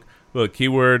 Facebook, look,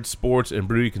 keywords, sports, and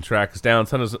brew. You can track us down.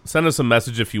 Send us a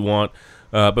message if you want.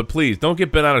 But please, don't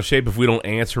get bent out of shape if we don't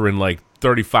answer in like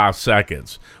 35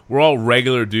 seconds. We're all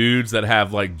regular dudes that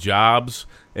have like jobs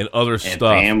and other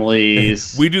stuff.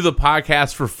 Families. We do the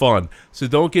podcast for fun. So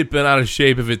don't get bent out of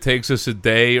shape if it takes us a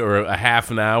day or a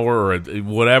half an hour or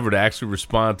whatever to actually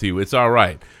respond to you. It's all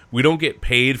right. We don't get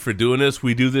paid for doing this.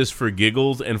 We do this for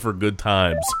giggles and for good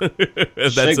times.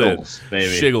 That's Shiggles, it.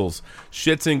 baby. Shiggles.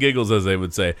 Shits and giggles, as they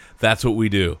would say. That's what we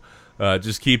do.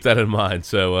 Just keep that in mind.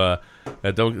 So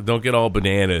don't get all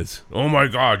bananas. Oh, my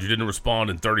God, you didn't respond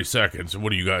in 30 seconds. What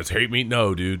do you guys hate me?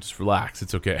 No, dude, just relax.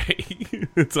 It's okay.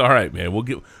 It's all right, man.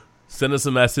 Send us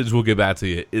a message. We'll get back to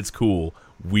you. It's cool.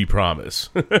 We promise.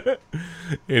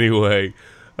 Anyway,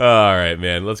 all right,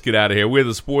 man. Let's get out of here. We're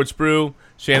the Sports Brew.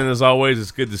 Shannon, as always, it's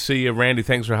good to see you. Randy,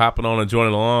 thanks for hopping on and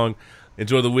joining along.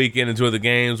 Enjoy the weekend. Enjoy the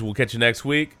games. We'll catch you next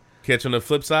week. Catch you on the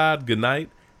flip side. Good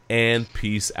night and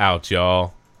peace out,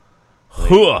 y'all.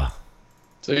 Hooah.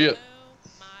 See ya.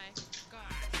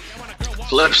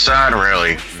 Flip side,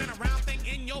 really.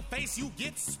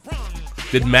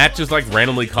 Did Matt just like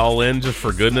randomly call in just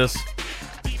for goodness?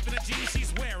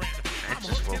 Matt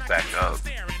just woke back up.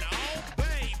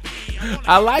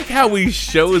 I like how he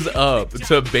shows up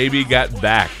to Baby Got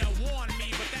Back.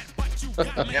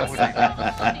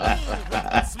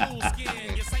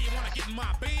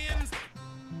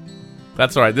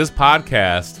 That's all right. This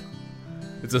podcast,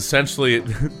 it's essentially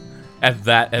at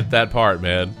that part,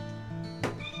 man.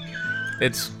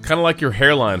 It's kind of like your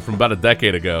hairline from about a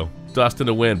decade ago. Dust in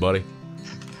the wind, buddy.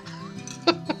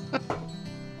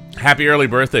 Happy early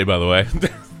birthday, by the way.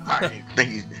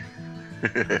 Thank you.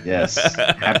 Yes.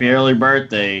 Happy early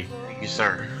birthday. Thank you,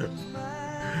 sir.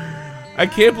 I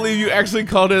can't believe you actually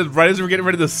called it right as we're getting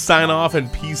ready to sign off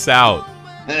and peace out.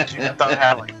 Dude, I thought I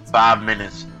had like 5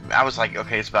 minutes. I was like,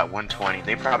 okay, it's about 1:20.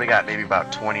 They probably got maybe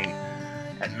about 20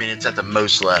 minutes at the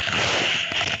most left.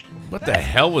 What the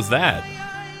hell was that?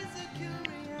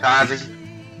 Kazi.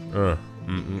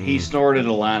 He snorted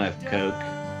a line of coke.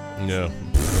 No.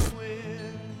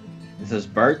 It's his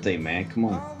birthday, man. Come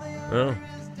on. Oh.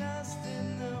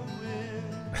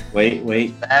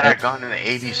 Wait. I had gone to the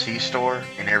ABC store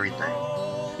and everything.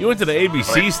 You went to the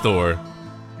ABC store?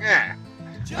 Yeah.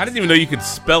 I didn't even know you could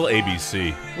spell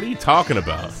ABC. What are you talking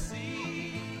about?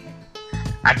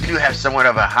 I do have somewhat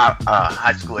of a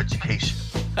high school education.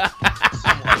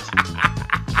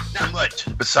 Not much,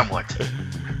 but somewhat.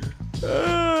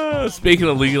 Speaking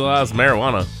of legalized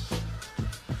marijuana.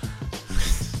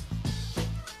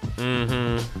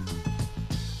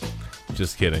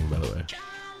 Just kidding, by the way.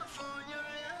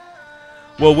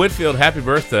 Well, Whitfield, happy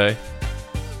birthday.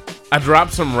 I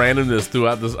dropped some randomness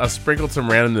throughout this. I sprinkled some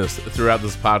randomness throughout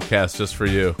this podcast just for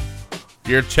you.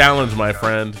 Your challenge, my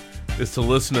friend, is to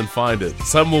listen and find it.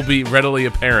 Some will be readily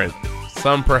apparent.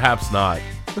 Some perhaps not.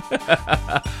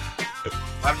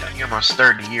 I've been here almost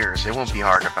 30 years. It won't be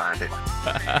hard to find it.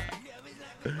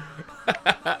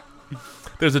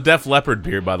 There's a Def Leppard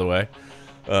beer, by the way.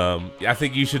 I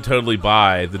think you should totally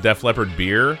buy the Def Leppard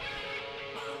beer.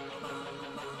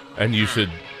 And you should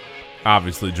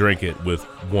obviously drink it with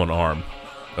one arm.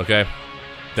 Okay?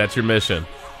 That's your mission.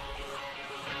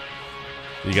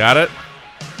 You got it?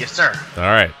 Yes, sir. All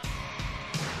right.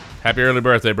 Happy early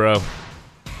birthday, bro.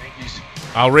 Thank you.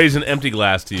 I'll raise an empty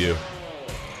glass to you.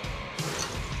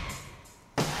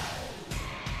 I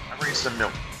raised some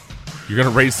milk. You're going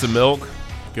to raise some milk?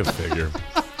 Go figure.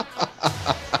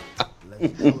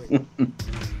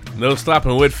 No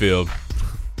stopping Whitfield.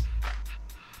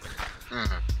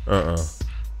 I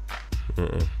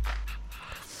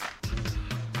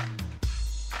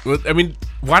mean,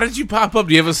 why did you pop up?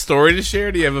 Do you have a story to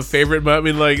share? Do you have a favorite? I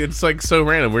mean, like, it's like so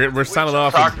random. We're signing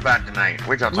off. What talked about tonight?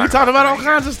 We talked about all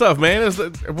kinds of stuff, man.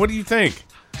 What do you think?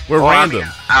 We're random.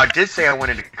 I did say I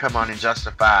wanted to come on and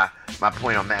justify my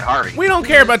point on Matt Harvey. We don't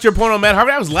care about your point on Matt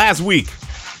Harvey. That was last week.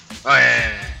 Oh,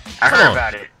 yeah. I heard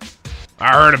about it.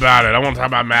 I heard about it. I want to talk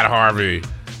about Matt Harvey.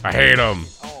 I hate him.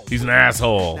 He's an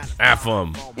asshole. F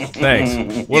him.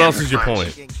 Thanks. What else is your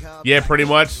point? Yeah, pretty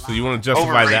much. So you want to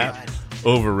justify that?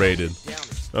 Overrated.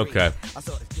 Okay.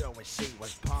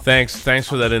 Thanks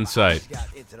for that insight.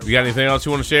 You got anything else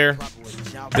you want to share?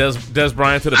 Des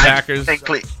Bryant to the Packers.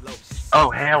 Oh,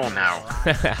 hell no.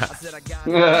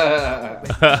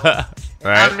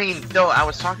 Right. I mean, though, I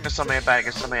was talking to somebody about it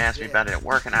because somebody asked me about it at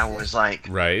work, and I was like,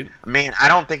 right. Man, I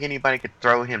don't think anybody could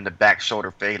throw him the back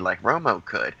shoulder fade like Romo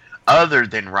could, other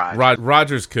than Rodgers.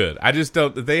 Rodgers could. I just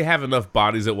don't. They have enough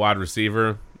bodies at wide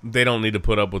receiver. They don't need to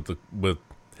put up with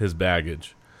his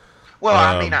baggage. Well,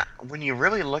 I mean, when you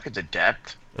really look at the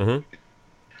depth,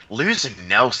 losing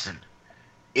Nelson,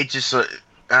 it just.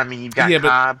 I mean, you've got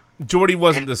Cobb. But Jordy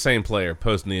wasn't the same player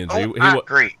post the injury. I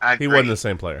agree. He wasn't the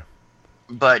same player.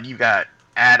 But you got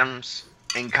Adams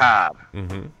and Cobb.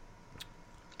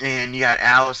 And you got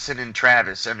Allison and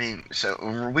Travis. I mean,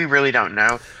 so we really don't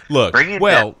know. Look,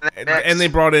 and they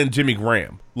brought in Jimmy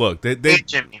Graham. Look,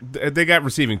 they got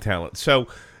receiving talent. So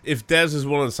if Dez is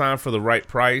willing to sign for the right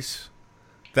price,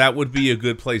 that would be a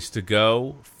good place to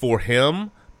go for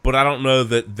him, but I don't know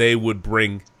that they would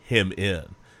bring him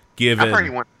in. Given I've heard he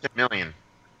wants $10 million.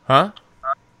 Huh?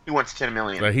 He wants $10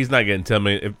 million. But he's not getting $10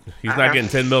 million. He's not getting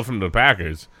 $10 million from the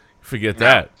Packers. Forget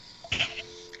that.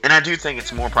 And I do think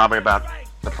it's more probably about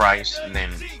the price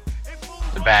than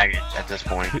the baggage at this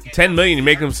point. $10 million, you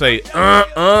make them say, no,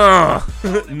 nah.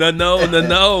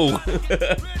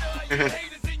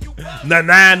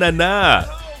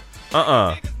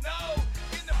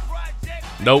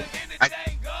 Nope.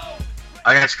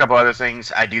 I got a couple other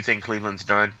things. I do think Cleveland's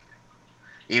done,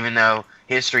 even though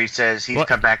history says he's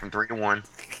come back from 3-1.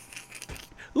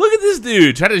 Look at this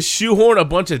dude try to shoehorn a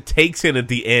bunch of takes in at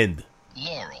the end.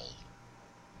 Laurel.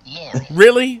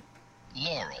 Really?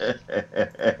 Laurel.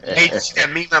 Hey, you see that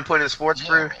meme I put in Sports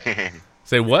Brew?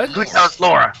 Say what? Who the hell's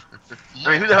Laura?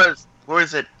 I mean, who the hell is? Where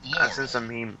is it? I sent some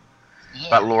meme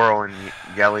about Laurel and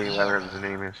Yelly, whatever his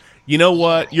name is. You know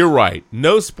what? You're right.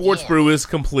 No Sports Brew is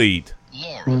complete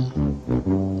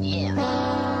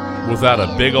without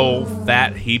a big old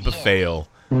fat heap of fail.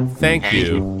 Thank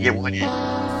you.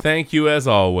 Thank you as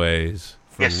always.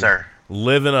 Yes, sir.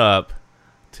 Living up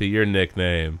to your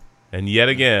nickname. And yet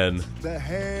again, the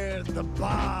hair, the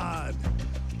bod.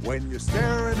 When you're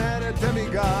staring at a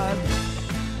demigod,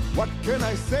 what can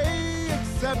I say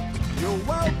except you're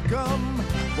welcome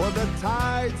for the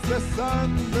tides, the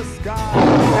sun, the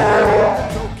sky.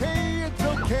 It's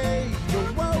okay,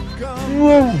 you're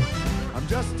welcome. I'm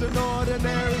just an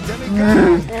ordinary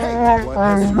demigod. Hey, what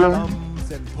has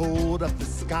comes and pulled up the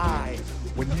sky.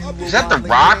 Is that The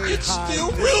Rock? It's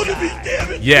still real to me,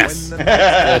 damn it. Yes.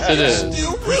 Yes, it is. It's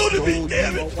still real to me,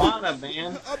 damn it. Lana,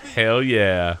 man. Hell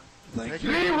yeah.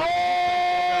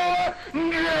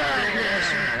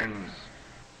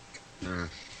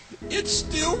 It's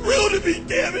still real to me,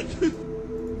 damn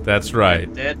it. That's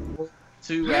right. Deadpool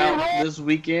 2 out this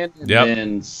weekend, and Yep.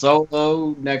 then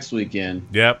Solo next weekend.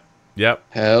 Yep.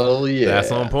 Hell yeah.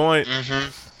 That's on point.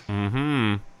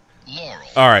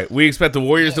 All right, we expect the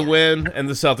Warriors to win and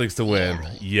the Celtics to win.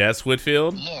 Yes,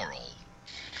 Whitfield?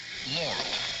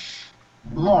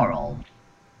 Laurel.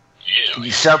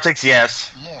 Celtics,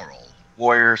 yes.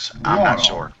 Warriors, I'm not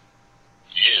sure.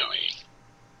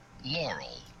 Laurel.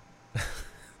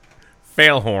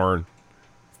 Failhorn.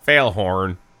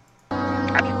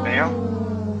 I can fail.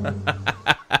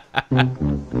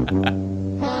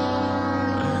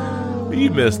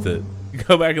 You missed it.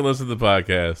 Go back and listen to the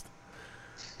podcast.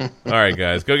 All right,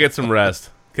 guys, go get some rest.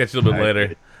 Catch you a little bit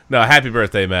later. No, happy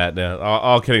birthday, Matt. Now,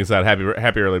 all kidding aside,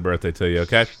 happy early birthday to you.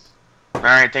 Okay. All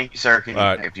right, thank you, sir.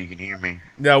 If you can hear me.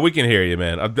 No, we can hear you,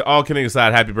 man. All kidding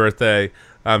aside, happy birthday.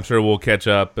 I'm sure we'll catch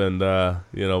up, and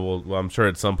I'm sure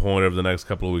at some point over the next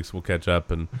couple of weeks we'll catch up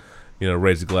and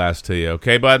raise a glass to you.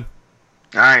 Okay, bud.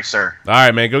 All right, sir. All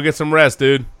right, man. Go get some rest,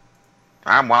 dude.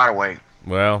 I'm wide awake.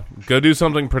 Well, go do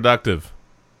something productive.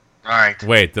 All right.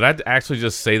 Wait, did I actually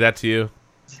just say that to you?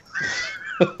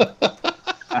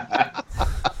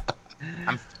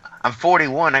 I'm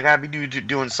 41. I gotta be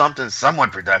doing something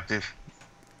somewhat productive.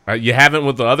 You haven't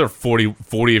with the other 40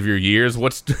 of your years.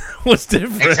 What's different?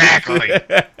 Exactly.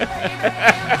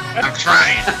 I'm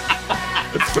trying.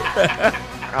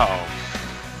 Oh.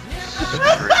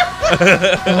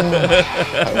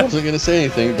 I wasn't gonna say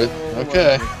anything, but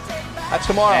okay. That's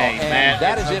tomorrow, Hey, and Matt,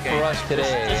 that is it's it for us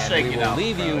today. Just and shake we it will out,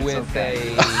 leave bro. you It's with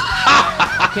okay.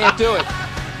 Can't do it.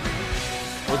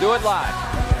 We'll do it live.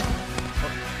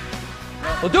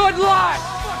 We'll do it live.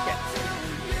 Fuck it.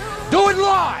 Do it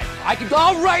live.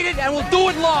 I'll write it and we'll do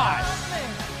it live.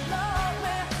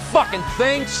 Fucking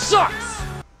thing sucks.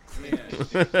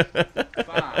 5, 4, 3.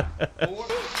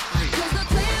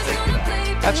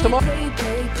 That's tomorrow.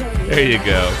 There you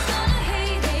go.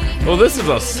 Well, this is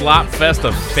a slop fest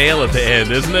of fail at the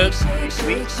end, isn't it?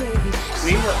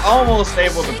 We were almost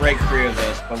able to break free of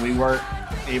this, but we weren't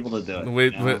able to do it.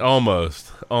 We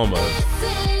almost. And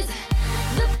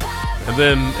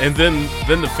then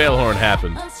the Failhorn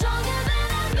happened.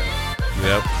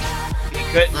 Yep. You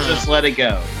couldn't just let it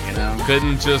go,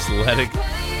 Couldn't just let it go.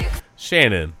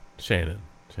 Shannon.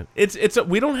 It's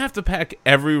we don't have to pack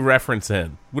every reference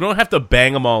in. We don't have to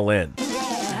bang them all in.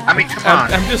 I mean, come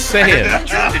on. I'm just saying.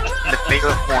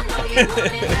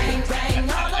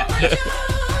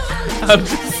 I'm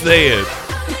just saying.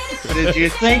 Did you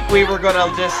think we were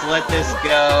gonna just let this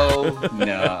go?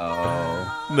 No.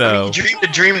 No. The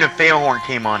dream that Failhorn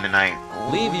came on tonight.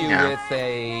 Leave you with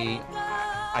a.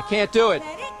 I can't do it.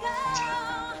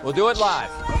 We'll do it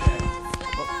live.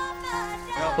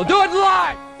 We'll do it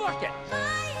live. Fuck it.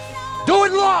 Do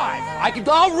it live.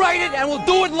 I'll write it and we'll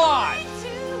do it live.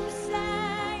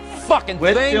 Fucking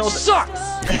thing sucks.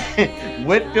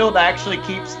 Whitfield actually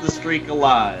keeps the streak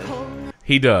alive.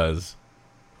 He does.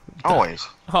 Always.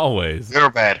 Always. Good or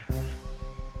bad.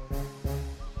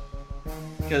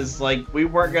 Because, like, we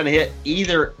weren't going to hit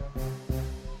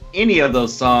any of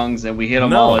those songs, and we hit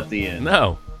them all at the end.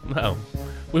 No.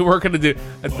 We weren't going to do...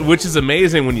 Which is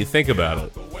amazing when you think about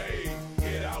it.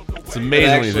 It's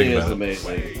amazing when you think about it.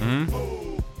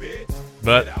 Mm-hmm.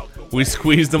 But we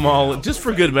squeezed them all... Just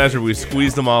for good measure, we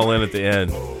squeezed them all in at the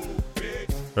end.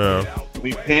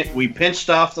 We pinched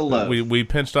off the loaf. We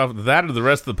pinched off that, or the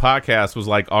rest of the podcast was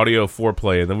like audio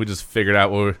foreplay, and then we just figured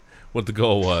out what the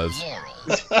goal was.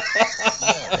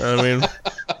 I mean,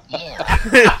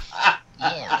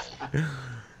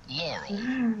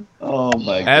 oh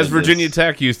my! As Virginia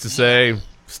Tech used to say,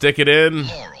 "Stick it in,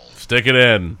 stick it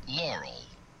in."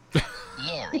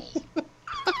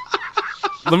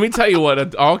 Let me tell you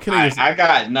what. All kidding. I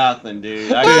got nothing,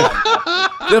 dude.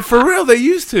 For real, they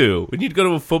used to. When you'd go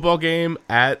to a football game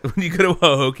when you go to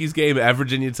a Hokies game at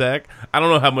Virginia Tech, I don't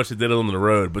know how much they did on the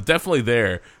road, but definitely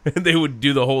there, they would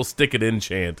do the whole "stick it in"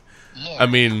 chant. I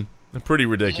mean, pretty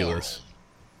ridiculous.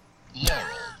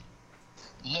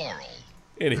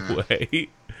 Anyway,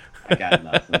 I got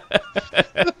nothing.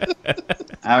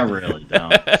 I really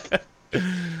don't.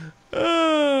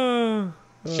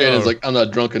 Shannon's like, I'm not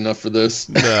drunk enough for this.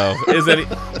 No. Is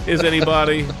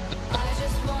anybody?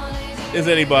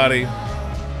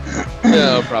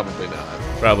 No, probably not.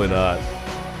 Probably not.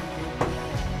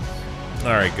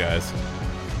 All right, guys.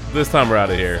 This time we're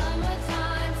out of here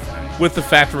with the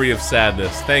Factory of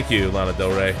Sadness. Thank you, Lana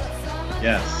Del Rey.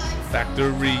 Yes.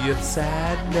 Factory of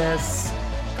Sadness.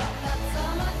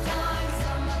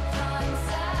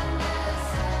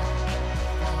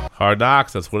 Hard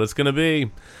Knocks, that's what it's going to be.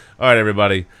 All right,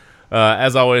 everybody.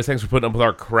 As always, thanks for putting up with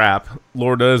our crap.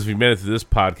 Lord knows if you made it through this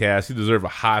podcast, you deserve a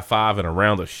high five and a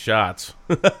round of shots.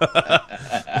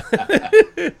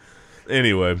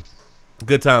 Anyway,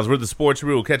 good times. We're the Sports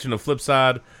Brew. We'll catch you on the flip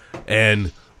side.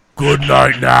 And good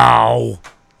night now.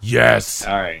 Yes.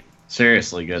 All right.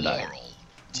 Seriously, good night.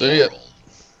 See ya.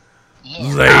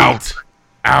 Late.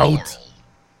 Out.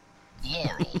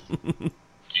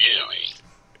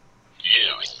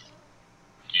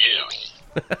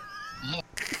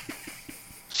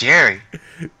 Jerry.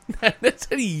 That's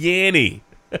a Yanny.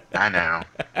 I know.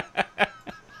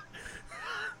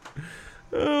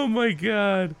 Oh, my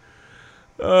God.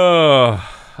 Oh,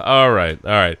 all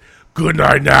right. Good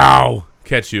night now.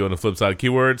 Catch you on the flip side.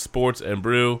 Keyword, sports, and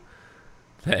brew.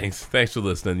 Thanks for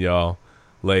listening, y'all.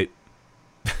 Late.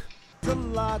 The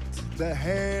lot, the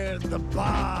hair, the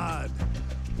bod.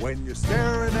 When you're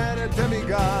staring at a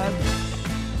demigod,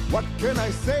 what can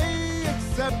I say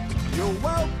except you're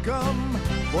welcome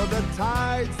for the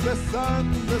tides, the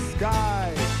sun, the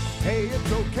sky. Hey,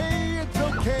 it's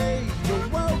okay, you're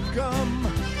welcome.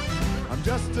 I'm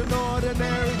just an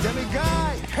ordinary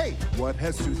demiguy. Hey, what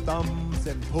has two thumbs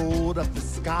and pulled up the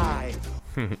sky?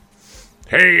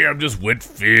 Hey, I'm just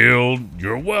Whitfield.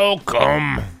 You're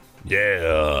welcome.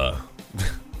 Yeah.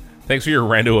 Thanks for your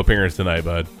rando appearance tonight,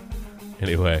 bud.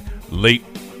 Anyway, late.